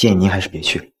好，建议您还是别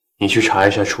去了。你去查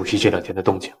一下楚曦这2天的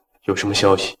动静，有什么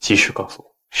消息及时告诉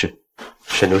我。是。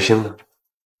沈流星呢？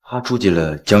他住进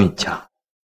了江允家，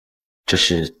这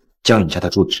是江允家的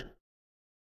住址。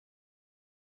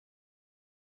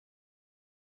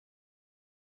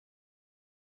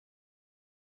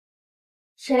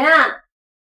谁啊？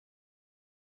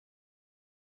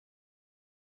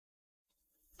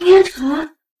叶晨，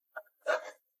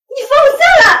你放我下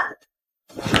来！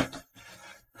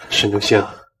沈流星，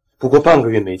不过半个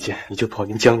月没见，你就跑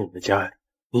进江允的家里，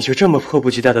你就这么迫不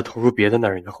及待地投入别的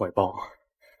男人的怀抱吗？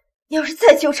你要是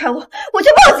再纠缠我，我就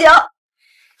报警！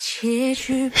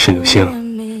沈流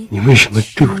星，你为什么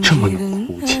对我这么有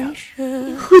骨气啊？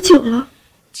你喝酒了？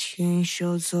沈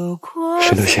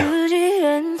流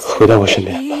星，回到我身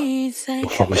边吧，我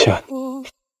放不下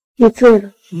你。你醉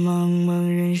了。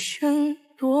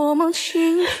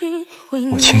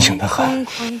我清醒的很。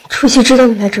楚曦知道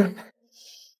你来这儿吗？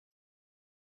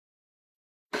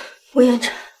吴彦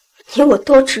辰，你我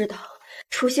都知道，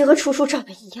楚曦和楚楚长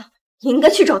得一样，你应该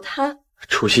去找她。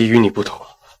楚曦与你不同。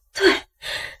对，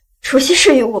楚曦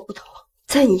是与我不同，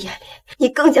在你眼里，你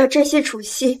更加珍惜楚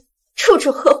曦，处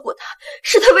处呵护她，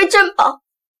视她为珍宝。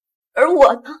而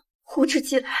我呢，呼之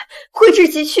即来，挥之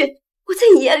即去，我在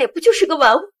你眼里不就是个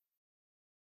玩物？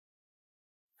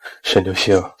沈流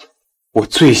星，我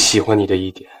最喜欢你的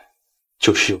一点，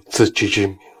就是有自知之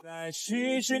明。吴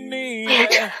彦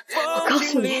辰，我告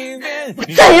诉你，我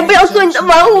再也不要做你的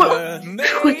玩物了。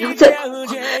如果你要再碰我，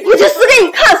我就死给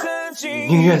你看。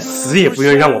你宁愿死也不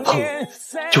愿让我碰你，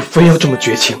就非要这么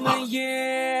绝情吗？你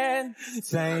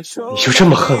就这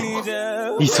么恨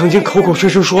我？你曾经口口声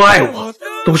声说爱我，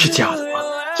都是假的吗？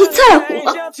你在乎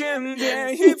吗？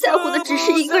你在乎的只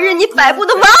是一个任你摆布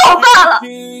的玩偶罢了。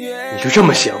你就这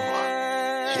么想我？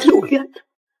离我远点，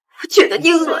我觉得你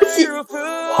恶心。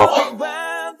好，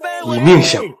以命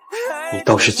相搏，你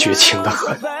倒是绝情的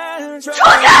很。出去！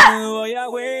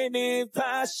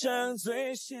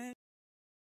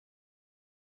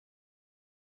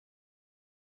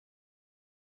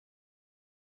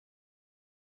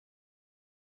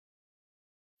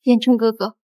燕琛哥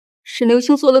哥，沈流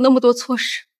星做了那么多错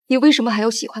事，你为什么还要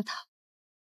喜欢他？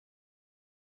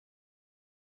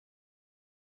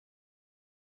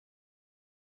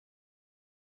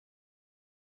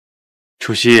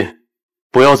楚曦，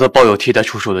不要再抱有替代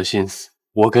出手的心思，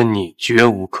我跟你绝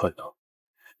无可能。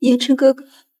燕琛哥哥，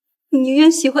你宁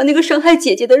愿喜欢那个伤害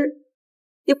姐姐的人，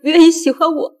也不愿意喜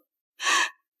欢我，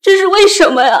这是为什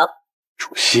么呀？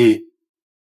楚曦，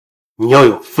你要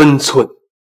有分寸。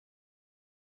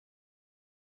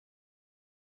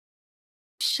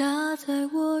下在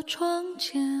我窗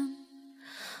前，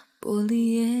玻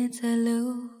璃也在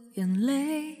流眼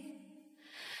泪。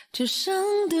街上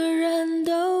的人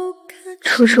都看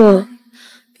楚楚，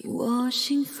我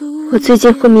最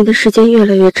近昏迷的时间越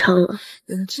来越长了，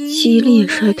记忆力也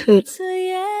衰退了，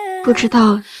不知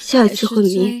道下一次昏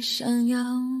迷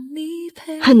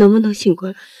还能不能醒过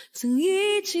来。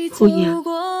顾言，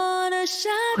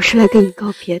我是来跟你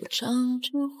告别的。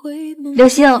流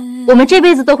星，我们这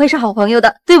辈子都会是好朋友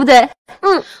的，对不对？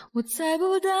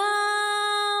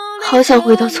好想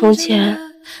回到从前，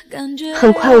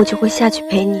很快我就会下去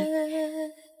陪你，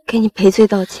给你赔罪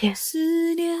道歉。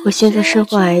我现在身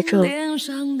患癌症，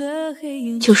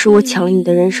就是我抢了你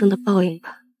的人生的报应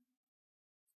吧。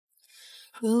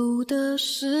流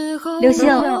星，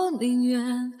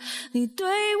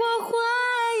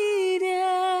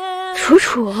楚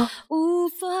楚，吴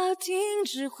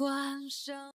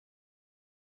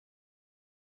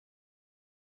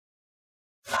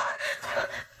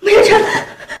彦辰，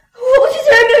我不去见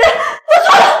人命令，我错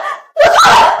了，我错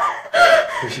了。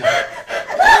流星，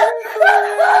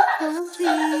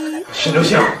沈流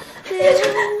星，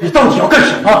你到底要干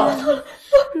什么？我错了，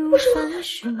我说，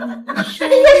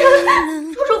彦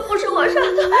辰，楚楚不是我杀的，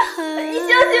你相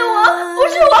信我，不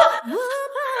是我。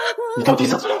你到底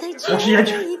怎么了？我是彦辰。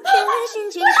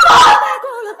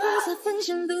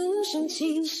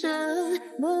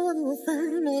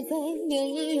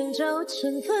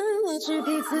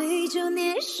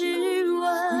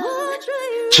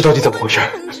这到底怎么回事？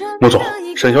穆总，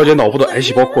沈小姐脑部的癌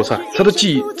细胞扩散，她的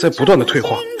记忆在不断的退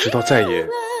化，直到再也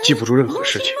记不住任何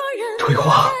事情。退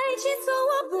化？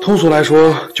通俗来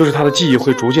说，就是她的记忆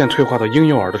会逐渐退化到婴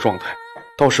幼儿的状态，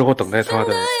到时候等待她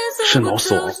的肾脑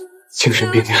死亡。精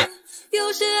神病院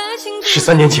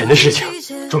，13年前的事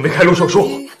情，准备开颅手术，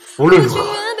无论如何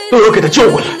都要给他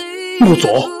救回来。穆总，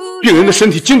病人的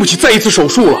身体经不起再一次手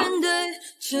术了。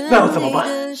那要怎么办？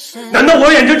难道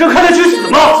我眼睁睁看他去死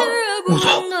吗？穆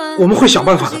总，我们会想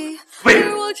办法的。废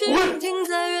人！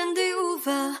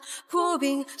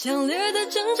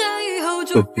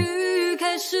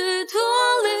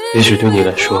也许对你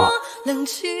来说，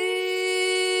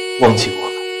忘记我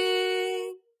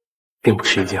并不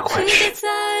是一件坏事。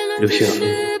流星，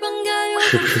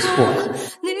是不是错了？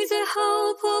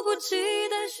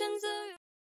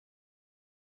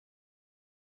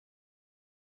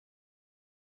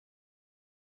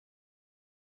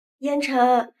彦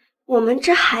辰，我们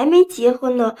这还没结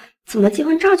婚呢，怎么结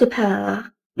婚照就拍完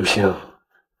了？流星，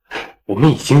我们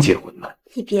已经结婚了。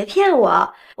你别骗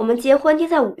我，我们结婚定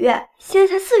在5月，现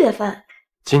在才4月份。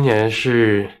今年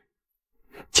是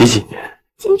几年？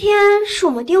今天是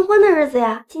我们订婚的日子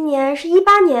呀，今年是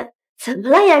18年。怎么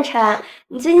了，彦辰？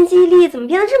你最近记忆力怎么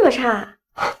变得这么差？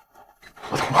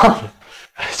我都忘了，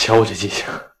瞧我这记性，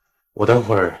我等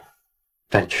会儿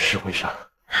带你去试婚纱。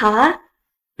好啊。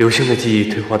流星的记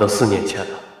忆退化到4年前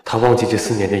了，他忘记这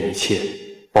4年的一切，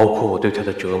包括我对他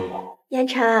的折磨。言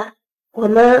晨，我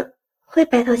们会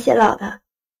白头偕老的，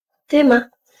对吗？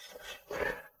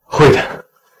会的，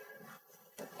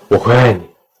我会爱你，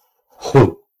护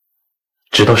你，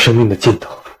直到生命的尽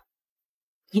头。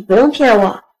你不用骗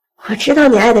我，我知道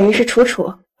你爱的人是楚楚，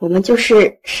我们就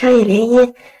是商业联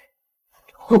姻，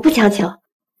我不强求。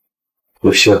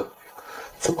有幸，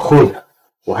怎么会呢？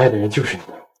我爱的人就是你，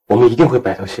我们一定会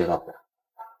白头偕老的。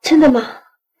真的吗？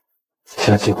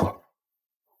相信我。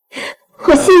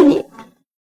我信你。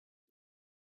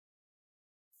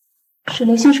沈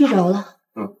流星睡着了。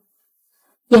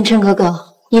言晨哥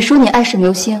哥，你说你爱沈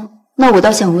流星，那我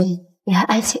倒想问，你还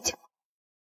爱姐姐吗？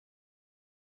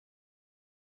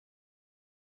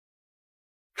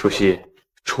楚曦，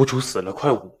楚楚死了快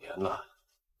5年了，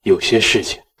有些事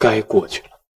情该过去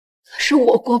了。可是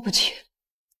我过不去，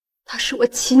她是我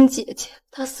亲姐姐，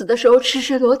她死的时候赤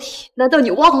身裸体，难道你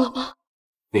忘了吗？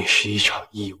那是一场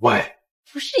意外。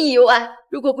不是意外，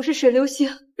如果不是沈流星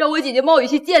让我姐姐冒雨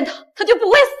去见她，她就不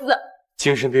会死。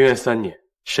精神病院3年，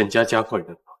沈家家破人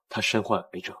亡，她身患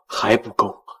癌症，还不够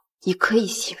吗？你可以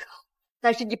信任我，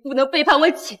但是你不能背叛我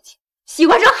姐姐，喜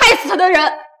欢上害死她的人。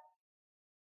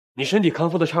你身体康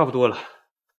复的差不多了，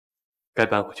该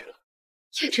搬回去了。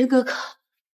言晨哥哥，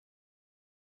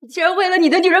你竟然为了你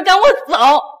的女人赶我走！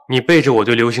你背着我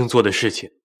对流星做的事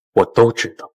情，我都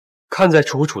知道。看在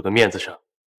楚楚的面子上，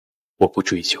我不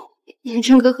追究。言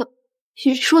晨哥哥，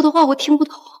你说的话我听不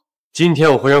懂。今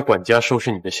天我会让管家收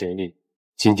拾你的行李，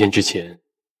今天之前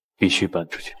必须搬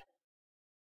出去。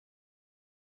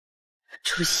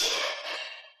楚曦，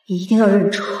你一定要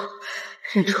认出，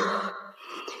认出，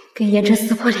跟言晨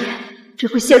撕破脸，只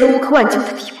会陷入无可挽救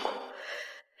的地步。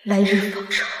来日方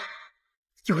长，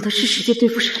有的是时间对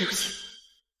付沈流星。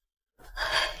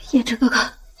言晨哥哥，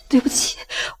对不起，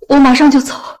我马上就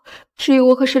走。至于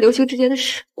我和沈流星之间的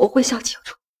事，我会想清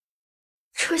楚。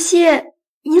楚曦，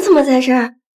你怎么在这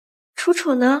儿？楚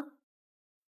楚呢？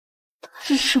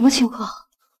是什么情况？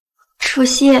楚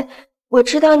曦，我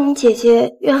知道你姐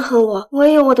姐怨恨我，我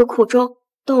也有我的苦衷。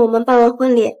等我们办完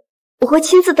婚礼，我会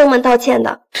亲自登门道歉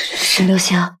的。沈流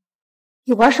星，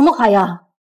你玩什么花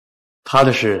样？他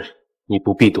的事你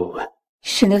不必多问。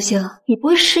沈流星，你不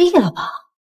会失忆了吧？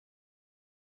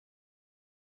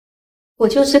我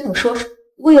就随口说说，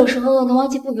我有时候能忘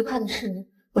记不愉快的事，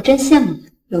我真羡慕你，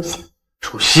流星。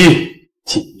楚曦，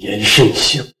谨言慎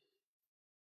行。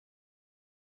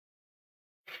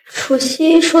楚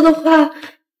曦说的话，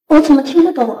我怎么听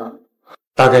得懂啊？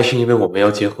大概是因为我们要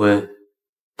结婚，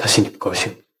他心里不高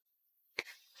兴。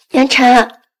言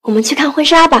晨，我们去看婚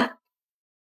纱吧。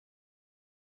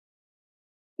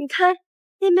你看，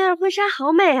那边的婚纱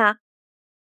好美啊！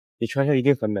你穿上一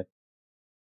定很美。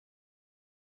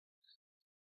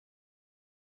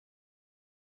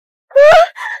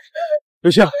刘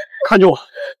星，看着我，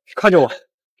看着我。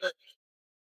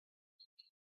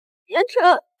言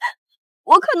晨，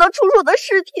我看到楚楚的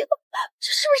尸体了，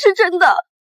这是不是真的？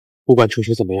不管楚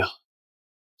楚怎么样，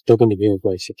都跟你没有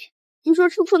关系。你说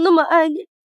楚楚那么爱你，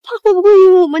她会不会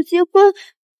因为我们结婚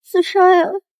自杀呀？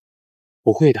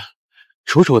不会的，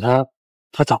楚楚她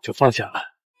早就放下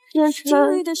了。言晨，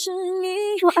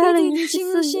我爱了你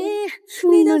14年，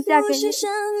终于能嫁给你。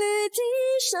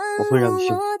我会让你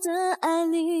幸福。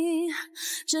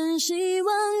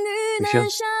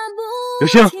刘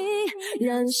星，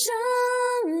刘星，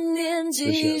刘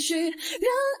星，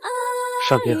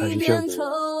上天还是这样的人，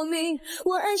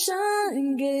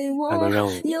还能让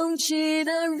我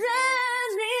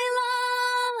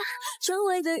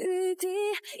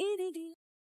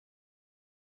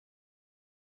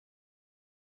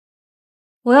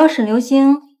我要沈流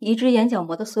星移植眼角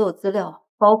膜的所有资料，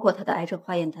包括他的癌症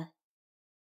化验单。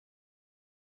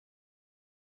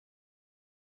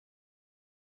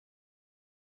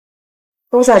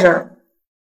都在这儿。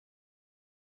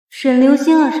沈流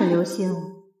星啊，沈流星，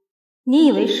你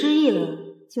以为失忆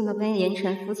了就能跟言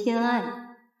晨夫妻恩爱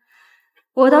吗？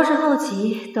我倒是好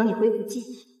奇，等你恢复记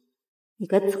忆，你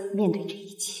该怎么面对这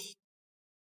一切？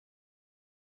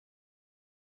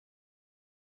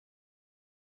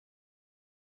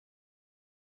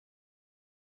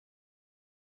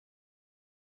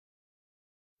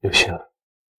刘星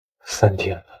，3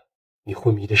天了，你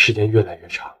昏迷的时间越来越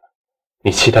长了。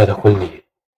你期待的婚礼，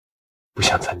不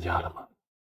想参加了吗？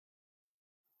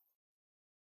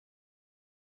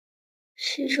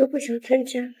谁说不想参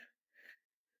加？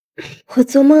我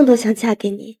做梦都想嫁给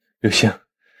你。刘星，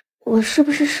我是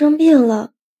不是生病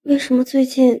了？为什么最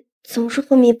近总是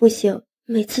昏迷不醒？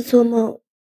每次做梦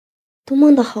都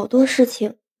梦到好多事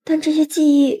情，但这些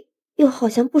记忆又好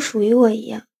像不属于我一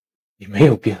样。你没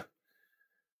有病，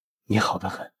你好得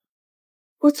很。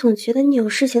我总觉得你有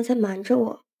事情在瞒着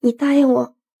我，你答应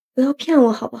我，不要骗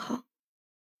我好不好？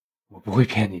我不会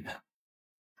骗你的。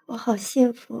我好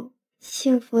幸福，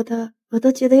幸福的我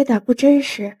都觉得有点不真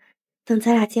实。等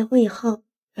咱俩结婚以后，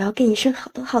我要给你生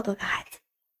好多好多个孩子。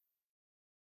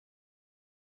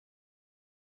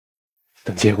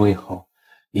等结婚以后，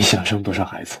你想生多少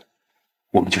孩子，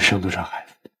我们就生多少孩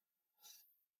子。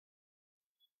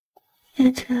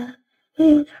燕晨，我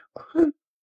有点困。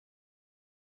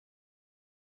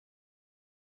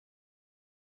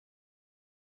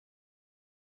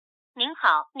您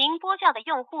好，您拨叫的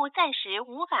用户暂时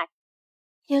无法。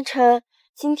燕晨，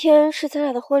今天是咱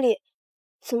俩的婚礼，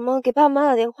怎么给爸妈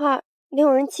打电话没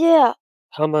有人接啊？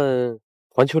他们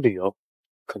环球旅游，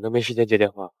可能没时间接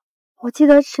电话。我记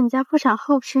得沈家破产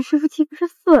后，沈氏夫妻不是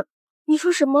死了？你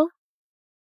说什么？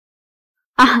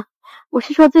啊，我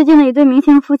是说最近的一对明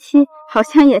星夫妻好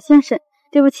像也姓沈。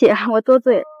对不起啊，我多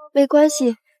嘴了。没关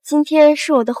系，今天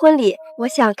是我的婚礼，我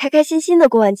想开开心心的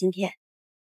过完今天。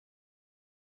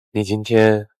你今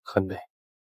天很美，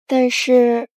但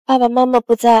是爸爸妈妈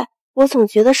不在，我总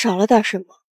觉得少了点什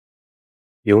么。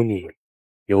有你，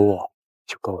有我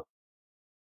就够了。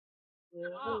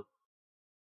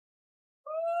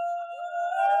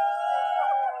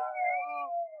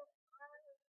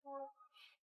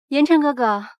言晨哥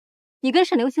哥，你跟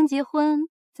沈流星结婚，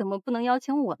怎么不能邀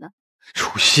请我呢？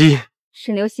除夕，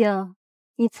沈流星，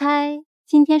你猜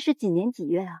今天是几年几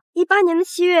月啊？18年的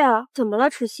7月啊！怎么了，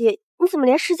除夕？你怎么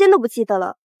连时间都不记得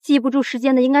了？记不住时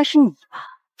间的应该是你吧？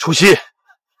除夕，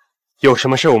有什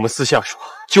么事我们私下说。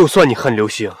就算你恨流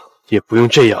星，也不用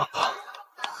这样吧。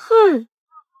哼，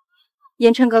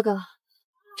言晨哥哥，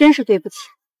真是对不起。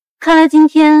看来今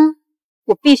天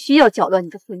我必须要搅乱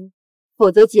你的婚姻，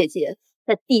否则姐姐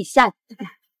在地下你的。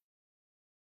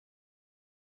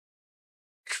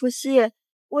除夕，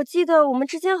我记得我们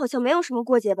之间好像没有什么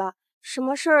过节吧？什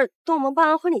么事儿等我们办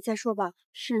完婚礼再说吧。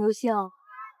沈流星，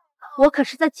我可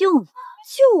是在救你。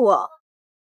救我？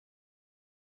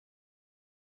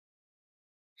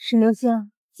沈流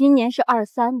星，今年是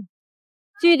23年，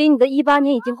距离你的18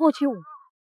年已经过去5年，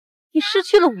你失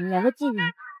去了5年的记忆，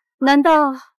难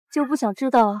道就不想知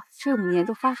道这5年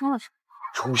都发生了什么？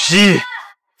除夕，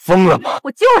疯了吗？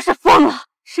我就是疯了！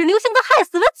沈流星他害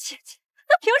死了姐姐，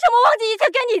他凭什么忘记以前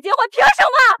跟你结婚？凭什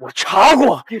么？我查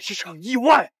过，这是场意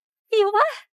外。意外？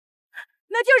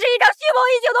那就是一场蓄谋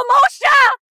已久的谋杀！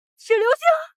沈流星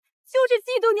就是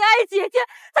嫉妒你爱姐姐，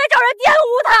才找人玷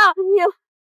污她。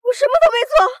我什么都没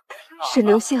做。沈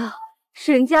流星，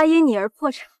沈家因你而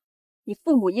破产，你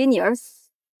父母因你而死，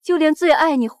就连最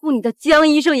爱你护你的江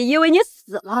医生也因为你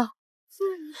死了。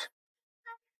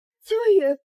江宇，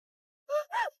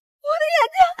我的眼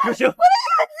睛！流星，我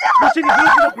的眼睛！流星，你不要听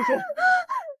他胡说。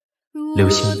流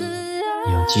星，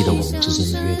你要记得我们之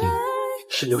间的约定。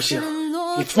是流星，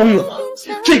你疯了吗？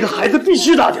这个孩子必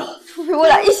须打掉，除非我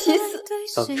俩一起死。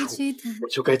当初我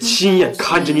就该亲眼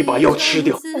看着你把药吃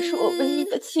掉。他是我唯一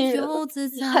的亲人，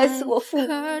你害死我父母，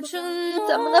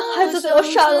咱们的孩子都要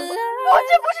杀了吗？这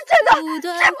不是真的，这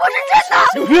不是真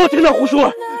的！你不要听他胡说，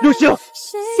流星。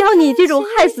像你这种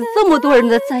害死这么多人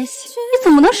的灾星，你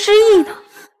怎么能失忆呢？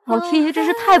老天爷真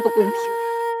是太不公平了。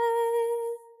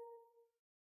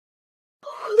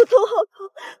我的头好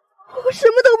痛，我什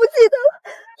么都不记得了。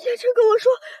叶晨跟我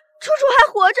说，楚楚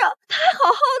还活着，他还好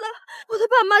好的。我的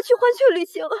爸妈去环球旅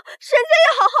行了，沈家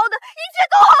也好好的，一切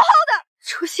都好好的。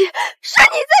楚曦，是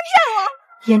你在骗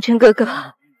我！言晨哥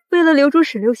哥，为了留住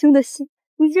沈流星的心，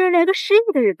你竟然连个失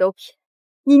忆的人都骗，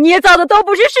你捏造的都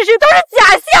不是事实，都是假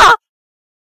象。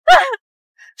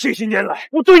这些年来，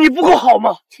我对你不够好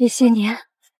吗？这些年，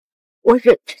我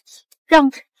忍着你，让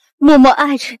着你，默默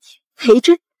爱着你，陪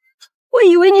着你。我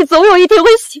以为你总有一天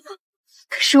会醒，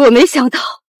可是我没想到，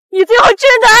你最后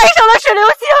真的爱上了沈流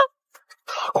星。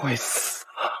他快死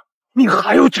了，你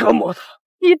还要折磨他？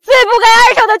你最不该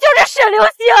爱上的就是沈流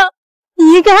星，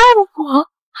你应该爱我。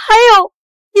还有，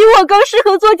比我更适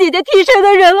合做姐姐替身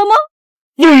的人了吗？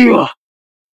硬了，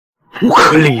不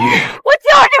可理喻。我就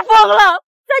是疯了，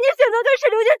在你选择跟沈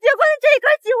流星结婚的这一刻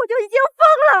起，我就已经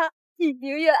疯了。你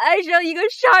宁愿爱上一个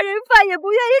杀人犯，也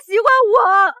不愿意喜欢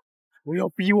我。不要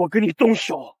逼我跟你动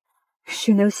手。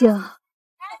沈流星，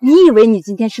你以为你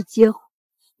今天是结婚，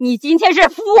你今天是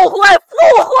复婚！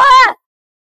复婚！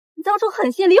你当初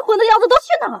狠心离婚的样子都去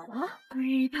哪儿了？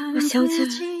我想起来，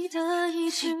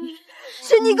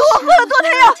是你给我喝了堕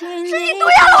胎药，是你毒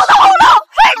哑了我的喉咙，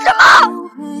为什么？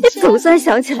你总算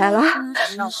想起来了，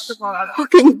我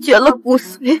给你捐了骨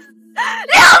髓。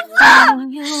梁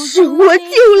子，是我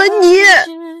救了你。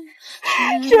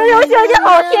沈流星，你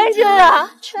好天真啊！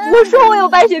我说我有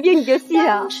白血病你就信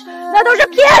啊？那都是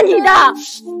骗你的，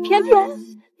偏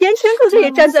言晨哥哥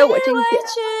也站在我这边。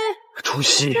除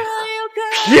夕，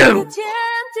骗我！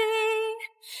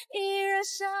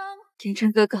言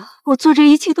晨哥哥，我做这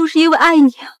一切都是因为爱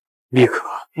你啊！立刻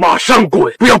马上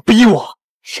滚，不要逼我！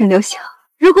沈留香，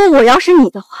如果我要是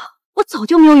你的话，我早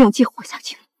就没有勇气活下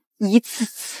去了。一次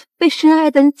次被深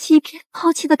爱的人欺骗、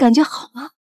抛弃的感觉好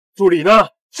吗？助理呢？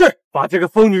是，把这个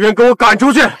疯女人给我赶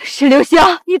出去！沈留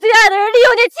香，你最爱的人利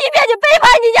用你、欺骗你、背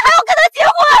叛你，你还要跟他结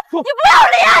婚？你不要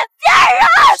脸，贱人！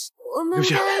刘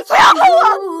星，不要碰我！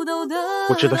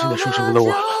我知道现在说什么都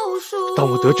晚了。当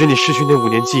我得知你失去那5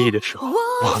年记忆的时候，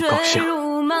我很高兴。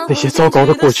那些糟糕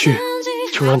的过去，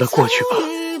就让它过去吧。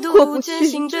过不去，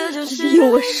利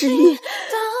用我失忆，欺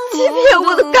骗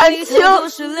我的感情。刘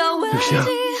星，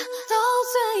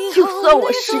就算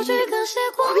我失忆，我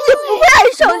也不会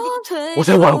爱上你。我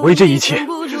在挽回这一切，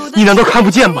你难道看不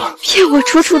见吗？骗我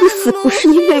楚楚的死不是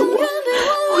因为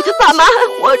我的爸妈还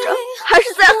活着，还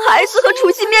是在孩子和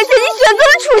楚曦面前，你选择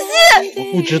了楚曦。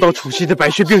我不知道楚曦的白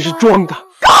血病是装的。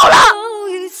够了，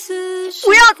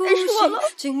不要再说了。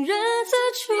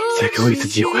再给我一次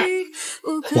机会，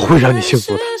我会让你幸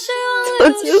福的。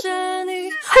曾经，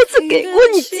孩子给过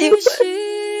你机会，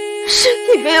是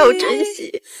你没有珍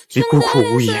惜。你孤苦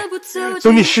无依，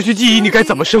等你失去记忆，你该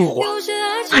怎么生活？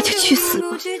那就去死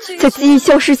吧，在记忆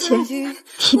消失前，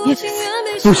体面的死。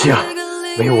不行，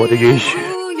没有我的允许，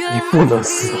你不能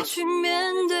死。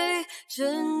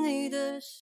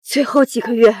最后几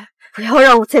个月，不要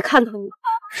让我再看到你。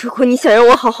如果你想让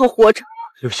我好好活着，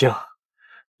刘星，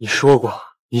你说过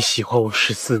你喜欢我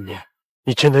14年，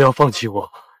你真的要放弃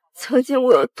我？曾经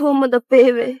我有多么的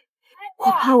卑微，我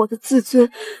把我的自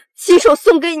尊亲手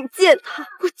送给你践踏，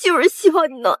我就是希望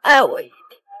你能爱我一点，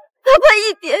哪怕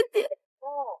一点点。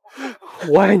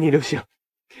我爱你，刘星，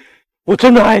我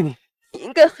真的爱你。你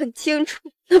应该很清楚，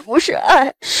那不是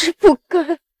爱，是不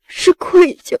甘，是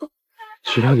愧疚。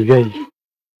只要你愿意，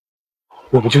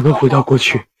我们就能回到过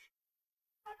去。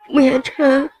穆言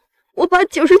辰，我把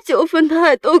99分的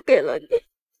爱都给了你，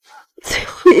最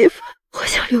后1分我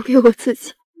想留给我自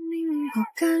己。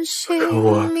可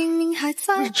我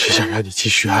只想让你继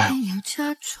续爱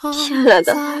我。天然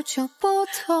的爱，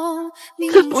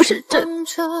那不是真。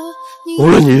无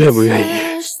论你愿不愿意，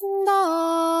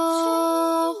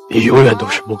你永远都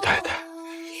是穆太太。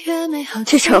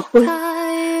这场婚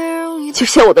就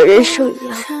像我的人生一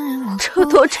样，彻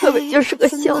头彻尾就是个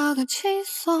笑话。我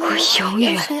永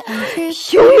远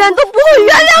都不会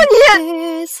原谅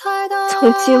你。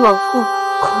从今往后，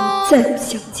我们再不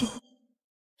相见。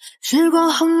时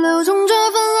光洪流中，这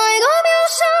份爱多渺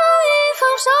小，一放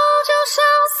手就像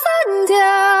散掉。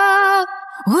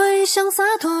我也想洒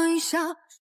脱一笑。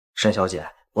沈小姐，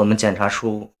我们检查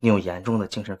出你有严重的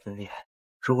精神分裂，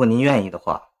如果您愿意的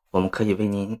话，我们可以为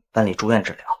您办理住院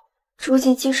治疗。住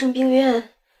进精神病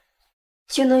院，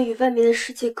就能与外面的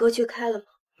世界隔绝开了吗？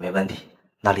没问题，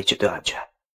那里绝对安全。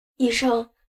医生，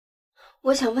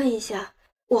我想问一下，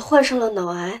我患上了脑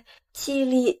癌，记忆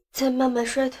力在慢慢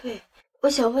衰退。我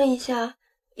想问一下，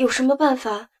有什么办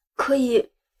法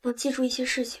能记住一些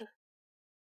事情？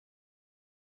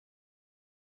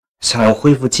想要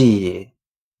恢复记忆，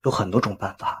有很多种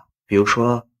办法，比如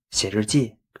说写日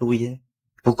记、录音。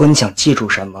不过你想记住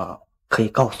什么，可以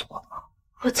告诉我吗？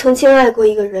我曾经爱过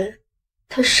一个人，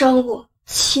他伤我、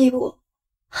欺我、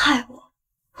害我。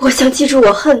我想记住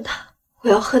我恨他，我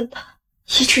要恨他，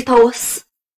一直到我死。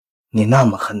你那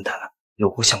么恨他，有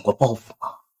过想过报复吗？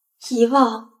遗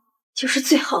忘就是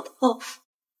最好的报复。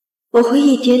我会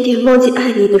一点点忘记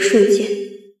爱你的瞬间，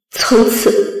从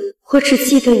此我只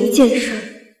记得一件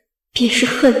事，便是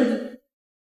恨你。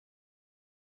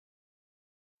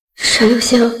沈留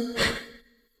香，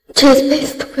这辈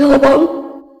子都不要忘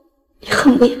了，你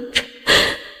恨不言传。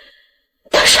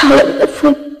他杀了你的父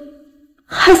母，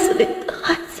害死了你的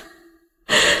孩子，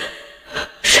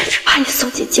甚至把你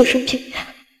送进精神病院，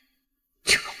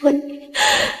折磨你，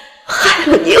害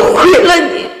了你，毁了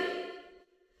你。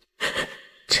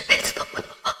这辈子都不能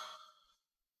忘，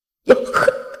要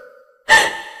恨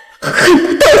他，恨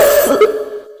他到死。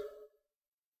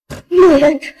莫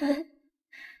言辰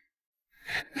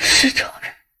是仇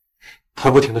人。他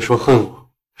不停地说恨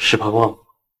我，是怕忘我。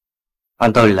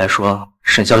按道理来说，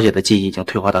沈小姐的记忆已经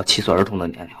退化到7岁儿童的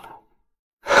年龄了，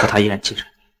可她依然记着你。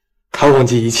她忘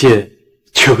记一切，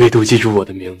却唯独记住我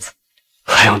的名字，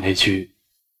还有那句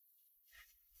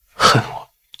恨我。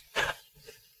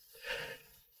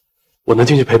我能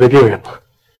进去陪陪病人吗？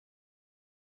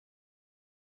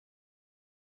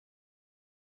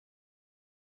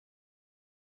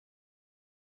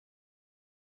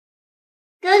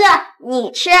哥哥，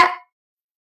你吃。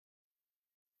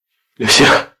刘星，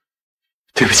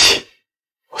对不起，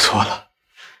我错了。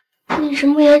你你是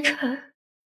穆言辰，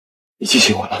你记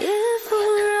醒我了。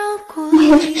穆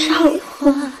言辰杀了我，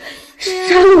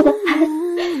杀了我的孩子，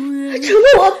成了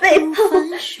我背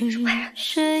叛，是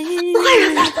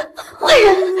坏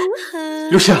人！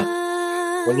刘星，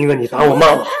我宁愿你打我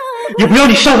骂我，也不要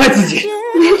你伤害自己。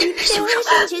穆言辰是凶手，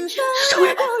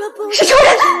是仇人！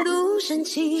你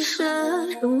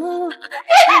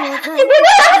别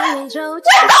干！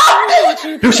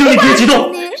刘星，你别激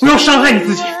动，不要伤害你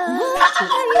自己。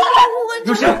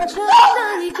刘星，刘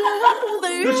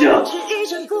星，我不要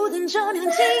你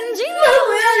死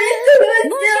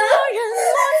刘星，是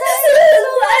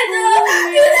坏的，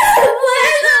你太坏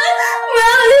了！不要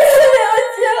你死刘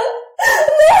星！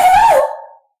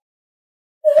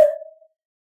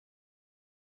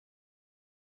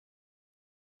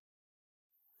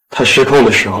他失控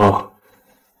的时候，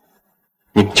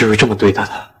你们就是这么对待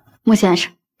他。穆先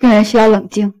生，病人需要冷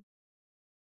静。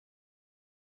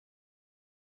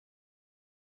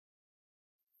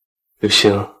刘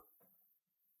星，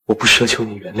我不奢求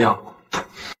你原谅我，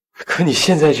可你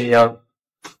现在这样，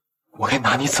我该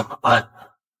拿你怎么办呢？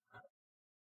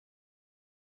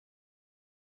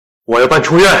我要办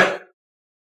出院。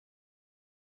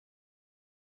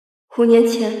5年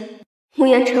前，穆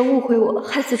言辰误会我，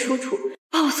害死楚楚，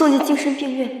把我送进精神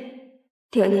病院。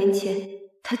2年前，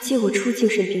他接我出精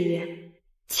神病院，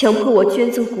强迫我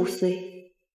捐赠骨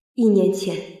髓。1年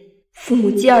前，父母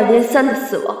接二连三的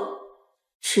死亡，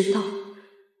直到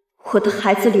我的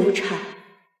孩子流产。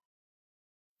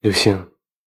刘星，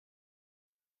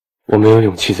我没有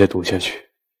勇气再读下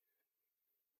去。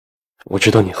我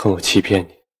知道你恨我欺骗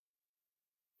你，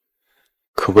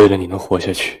可为了你能活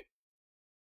下去，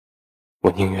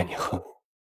我宁愿你恨我。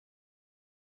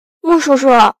穆叔叔，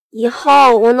以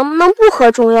后我能不能不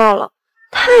喝中药了？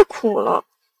太苦了。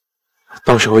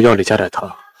到时候药里加点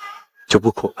糖，就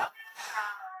不苦了。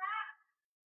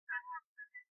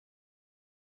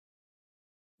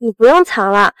你不用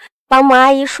藏了，保姆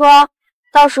阿姨说，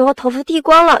到时候头发剃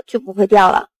光了就不会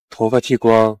掉了。头发剃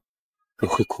光，你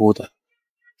会哭的。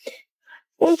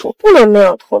公主不能没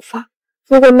有头发，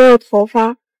如果没有头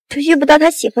发，就遇不到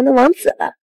她喜欢的王子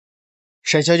了。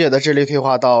沈小姐的智力退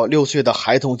化到6岁的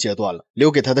孩童阶段了，留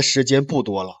给她的时间不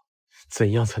多了。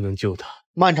怎样才能救她？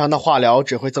漫长的化疗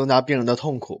只会增加病人的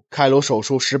痛苦，开颅手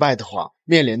术失败的话，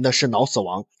面临的是脑死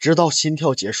亡，直到心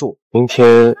跳结束。明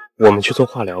天我们去做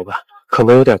化疗吧，可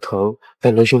能有点疼，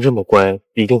但刘星这么乖，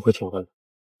一定会挺稳。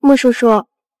穆叔叔，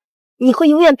你会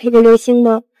永远陪着刘星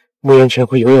吗？穆言辰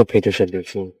会永远陪着沈刘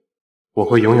星，我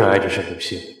会永远爱着沈刘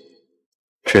星，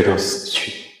直到死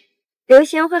去。刘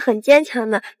星会很坚强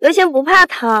的，刘星不怕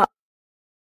疼。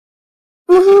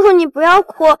穆叔叔，你不要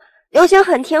哭，刘星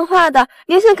很听话的，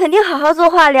刘星肯定好好做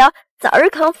化疗，早日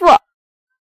康复。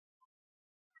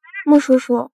穆叔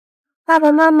叔，爸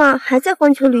爸妈妈还在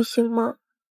环球旅行吗？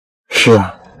是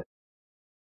啊。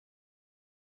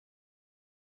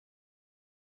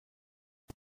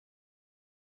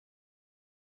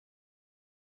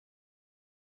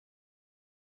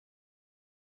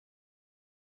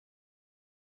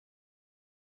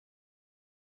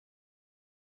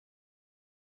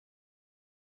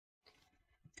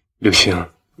刘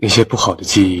星，那些不好的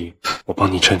记忆，我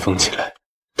帮你尘封起来。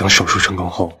等手术成功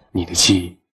后，你的记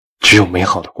忆只有美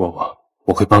好的过往，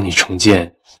我会帮你重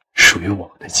建属于我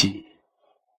们的记忆。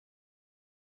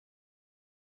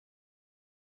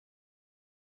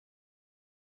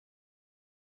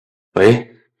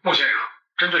喂，穆先生，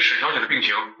针对沈小姐的病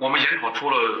情，我们研讨出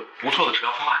了不错的治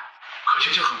疗方案，可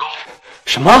行性很高。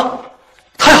什么？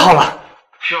太好了！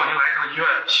需要您来一趟医院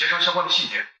协商相关的细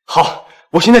节。好，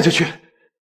我现在就去。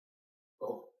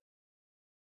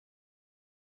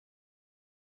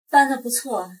翻得不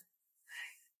错。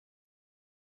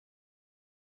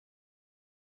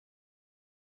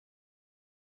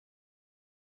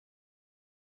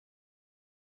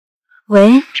喂，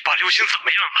你把刘星怎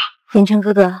么样了？言辰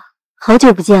哥哥，好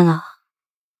久不见了，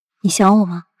你想我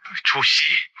吗？主席，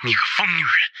你个疯女人，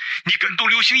你敢动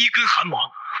刘星一根汗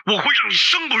毛，我会让你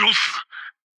生不如死。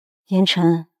言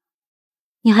辰，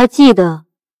你还记得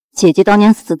姐姐当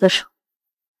年死的时候，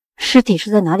尸体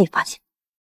是在哪里发现？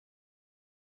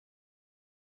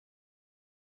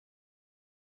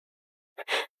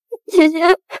姐姐，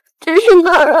这是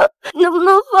哪儿啊？能不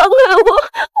能放开我？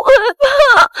我害怕。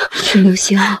沈流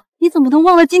星，你怎么能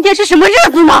忘了今天是什么日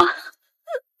子呢？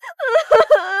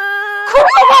哭什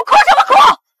么哭什么哭！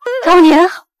当年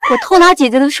我偷拿姐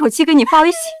姐的手机给你发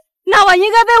微信，那晚应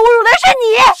该被侮辱的是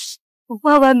你。我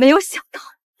万万没有想到，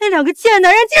那两个贱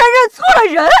男人竟然认错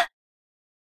了人。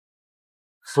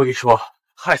所以说，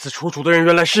害死楚楚的人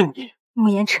原来是你。穆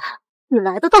言辰，你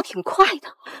来的倒挺快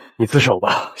的。你自首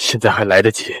吧，现在还来得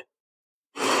及。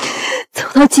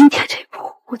到今天这一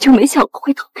步，我就没想过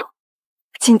会等住。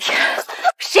今天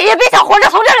谁也别想活着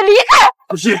从这里离开。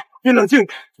不是，你冷静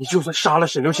点，你就算杀了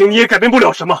沈流星，你也改变不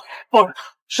了什么。放了他，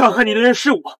伤害你的人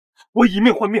是我，我以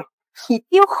命换命。以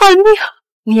命换命，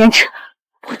吴言辰，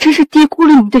我真是低估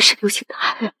了你对沈流星的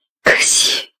爱，可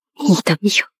惜你的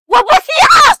命我不需要。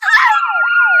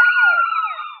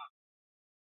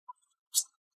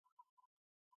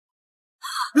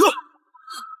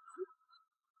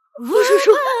吴叔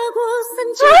叔，我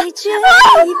想起来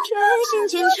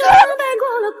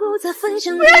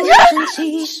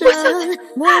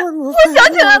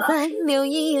了，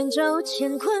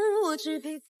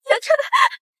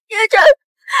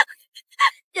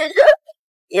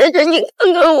言辰，你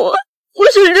看看我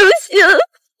是流星，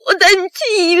我带你去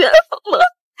医院好吗？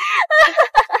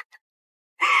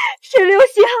沈流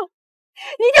星，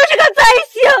你就是个灾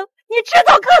星！你迟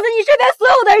早克死你身边所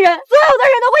有的人，所有的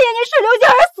人都会因你沈流星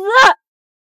而死。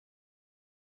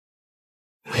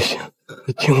流星，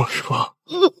你听我说，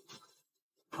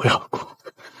不要哭。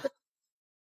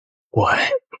我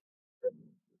爱你，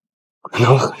可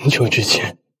能很久之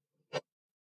前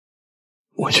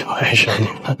我就爱上你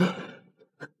了，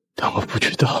但我不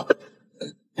知道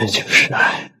那就是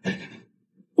爱。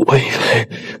我以为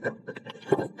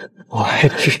我爱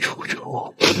的是初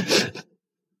衷，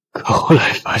可后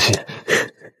来发现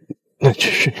那只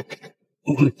是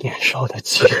我们年少的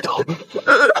悸动。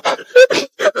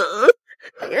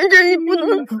言辰，你不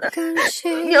能死，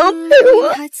你要陪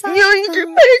我，你要一直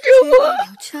陪着我。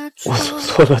我所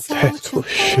做的态度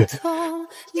是，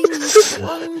死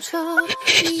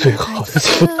是最好的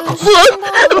解脱。不，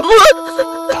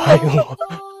答应我，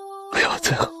不要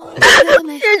再恨我。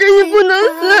言辰，你不能死，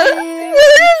你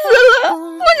死了，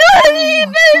我就恨你一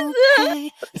辈子。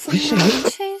不行，陪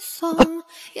我，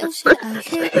言辰，你醒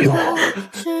醒！言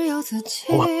辰，你醒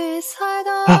醒！我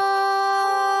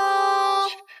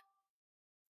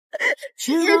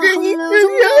求你了，我没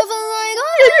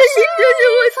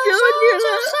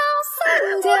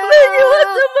你我怎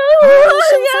么活？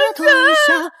言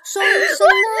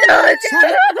辰，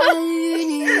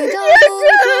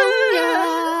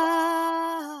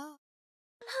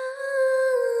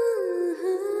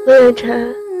陆言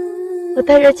辰，我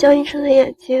带着江医生的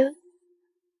眼睛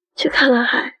去看了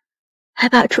海，还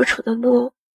把楚楚的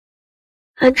墓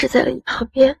安置在了你旁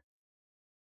边。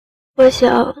我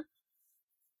想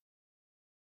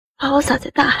把我撒在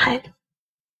大海里。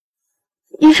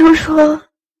医生说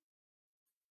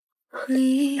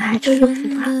海这种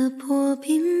可怕。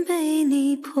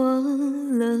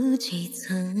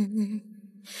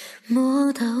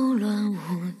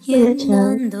叶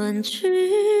辰，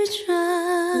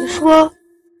你说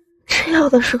吃药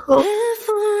的时候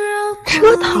吃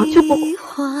了糖就不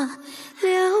苦，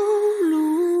为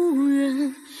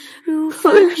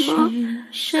什么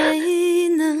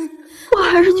我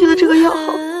还是觉得这个药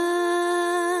好？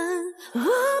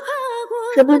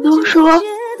人们都说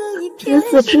人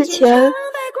死之前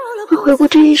会回顾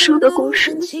这一生的故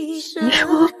事，你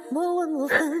说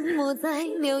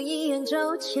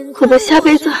我们下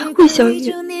辈子还会相遇？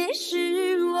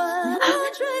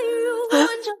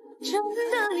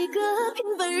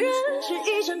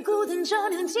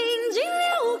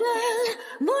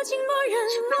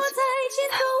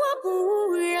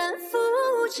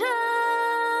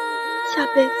下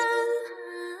辈子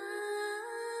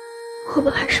我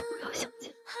们还是不要相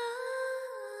见。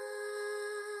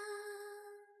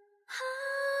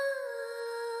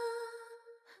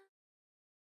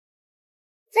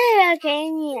这个给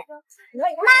你。妈妈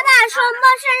说陌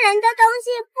生人的东西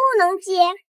不能接。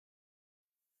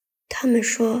他们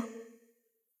说，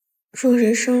若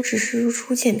人生只是如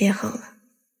初见便好了。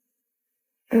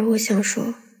而我想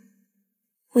说，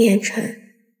顾言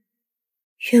辰，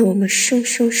愿我们生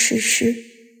生世世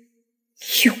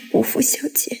永不复相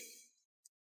见。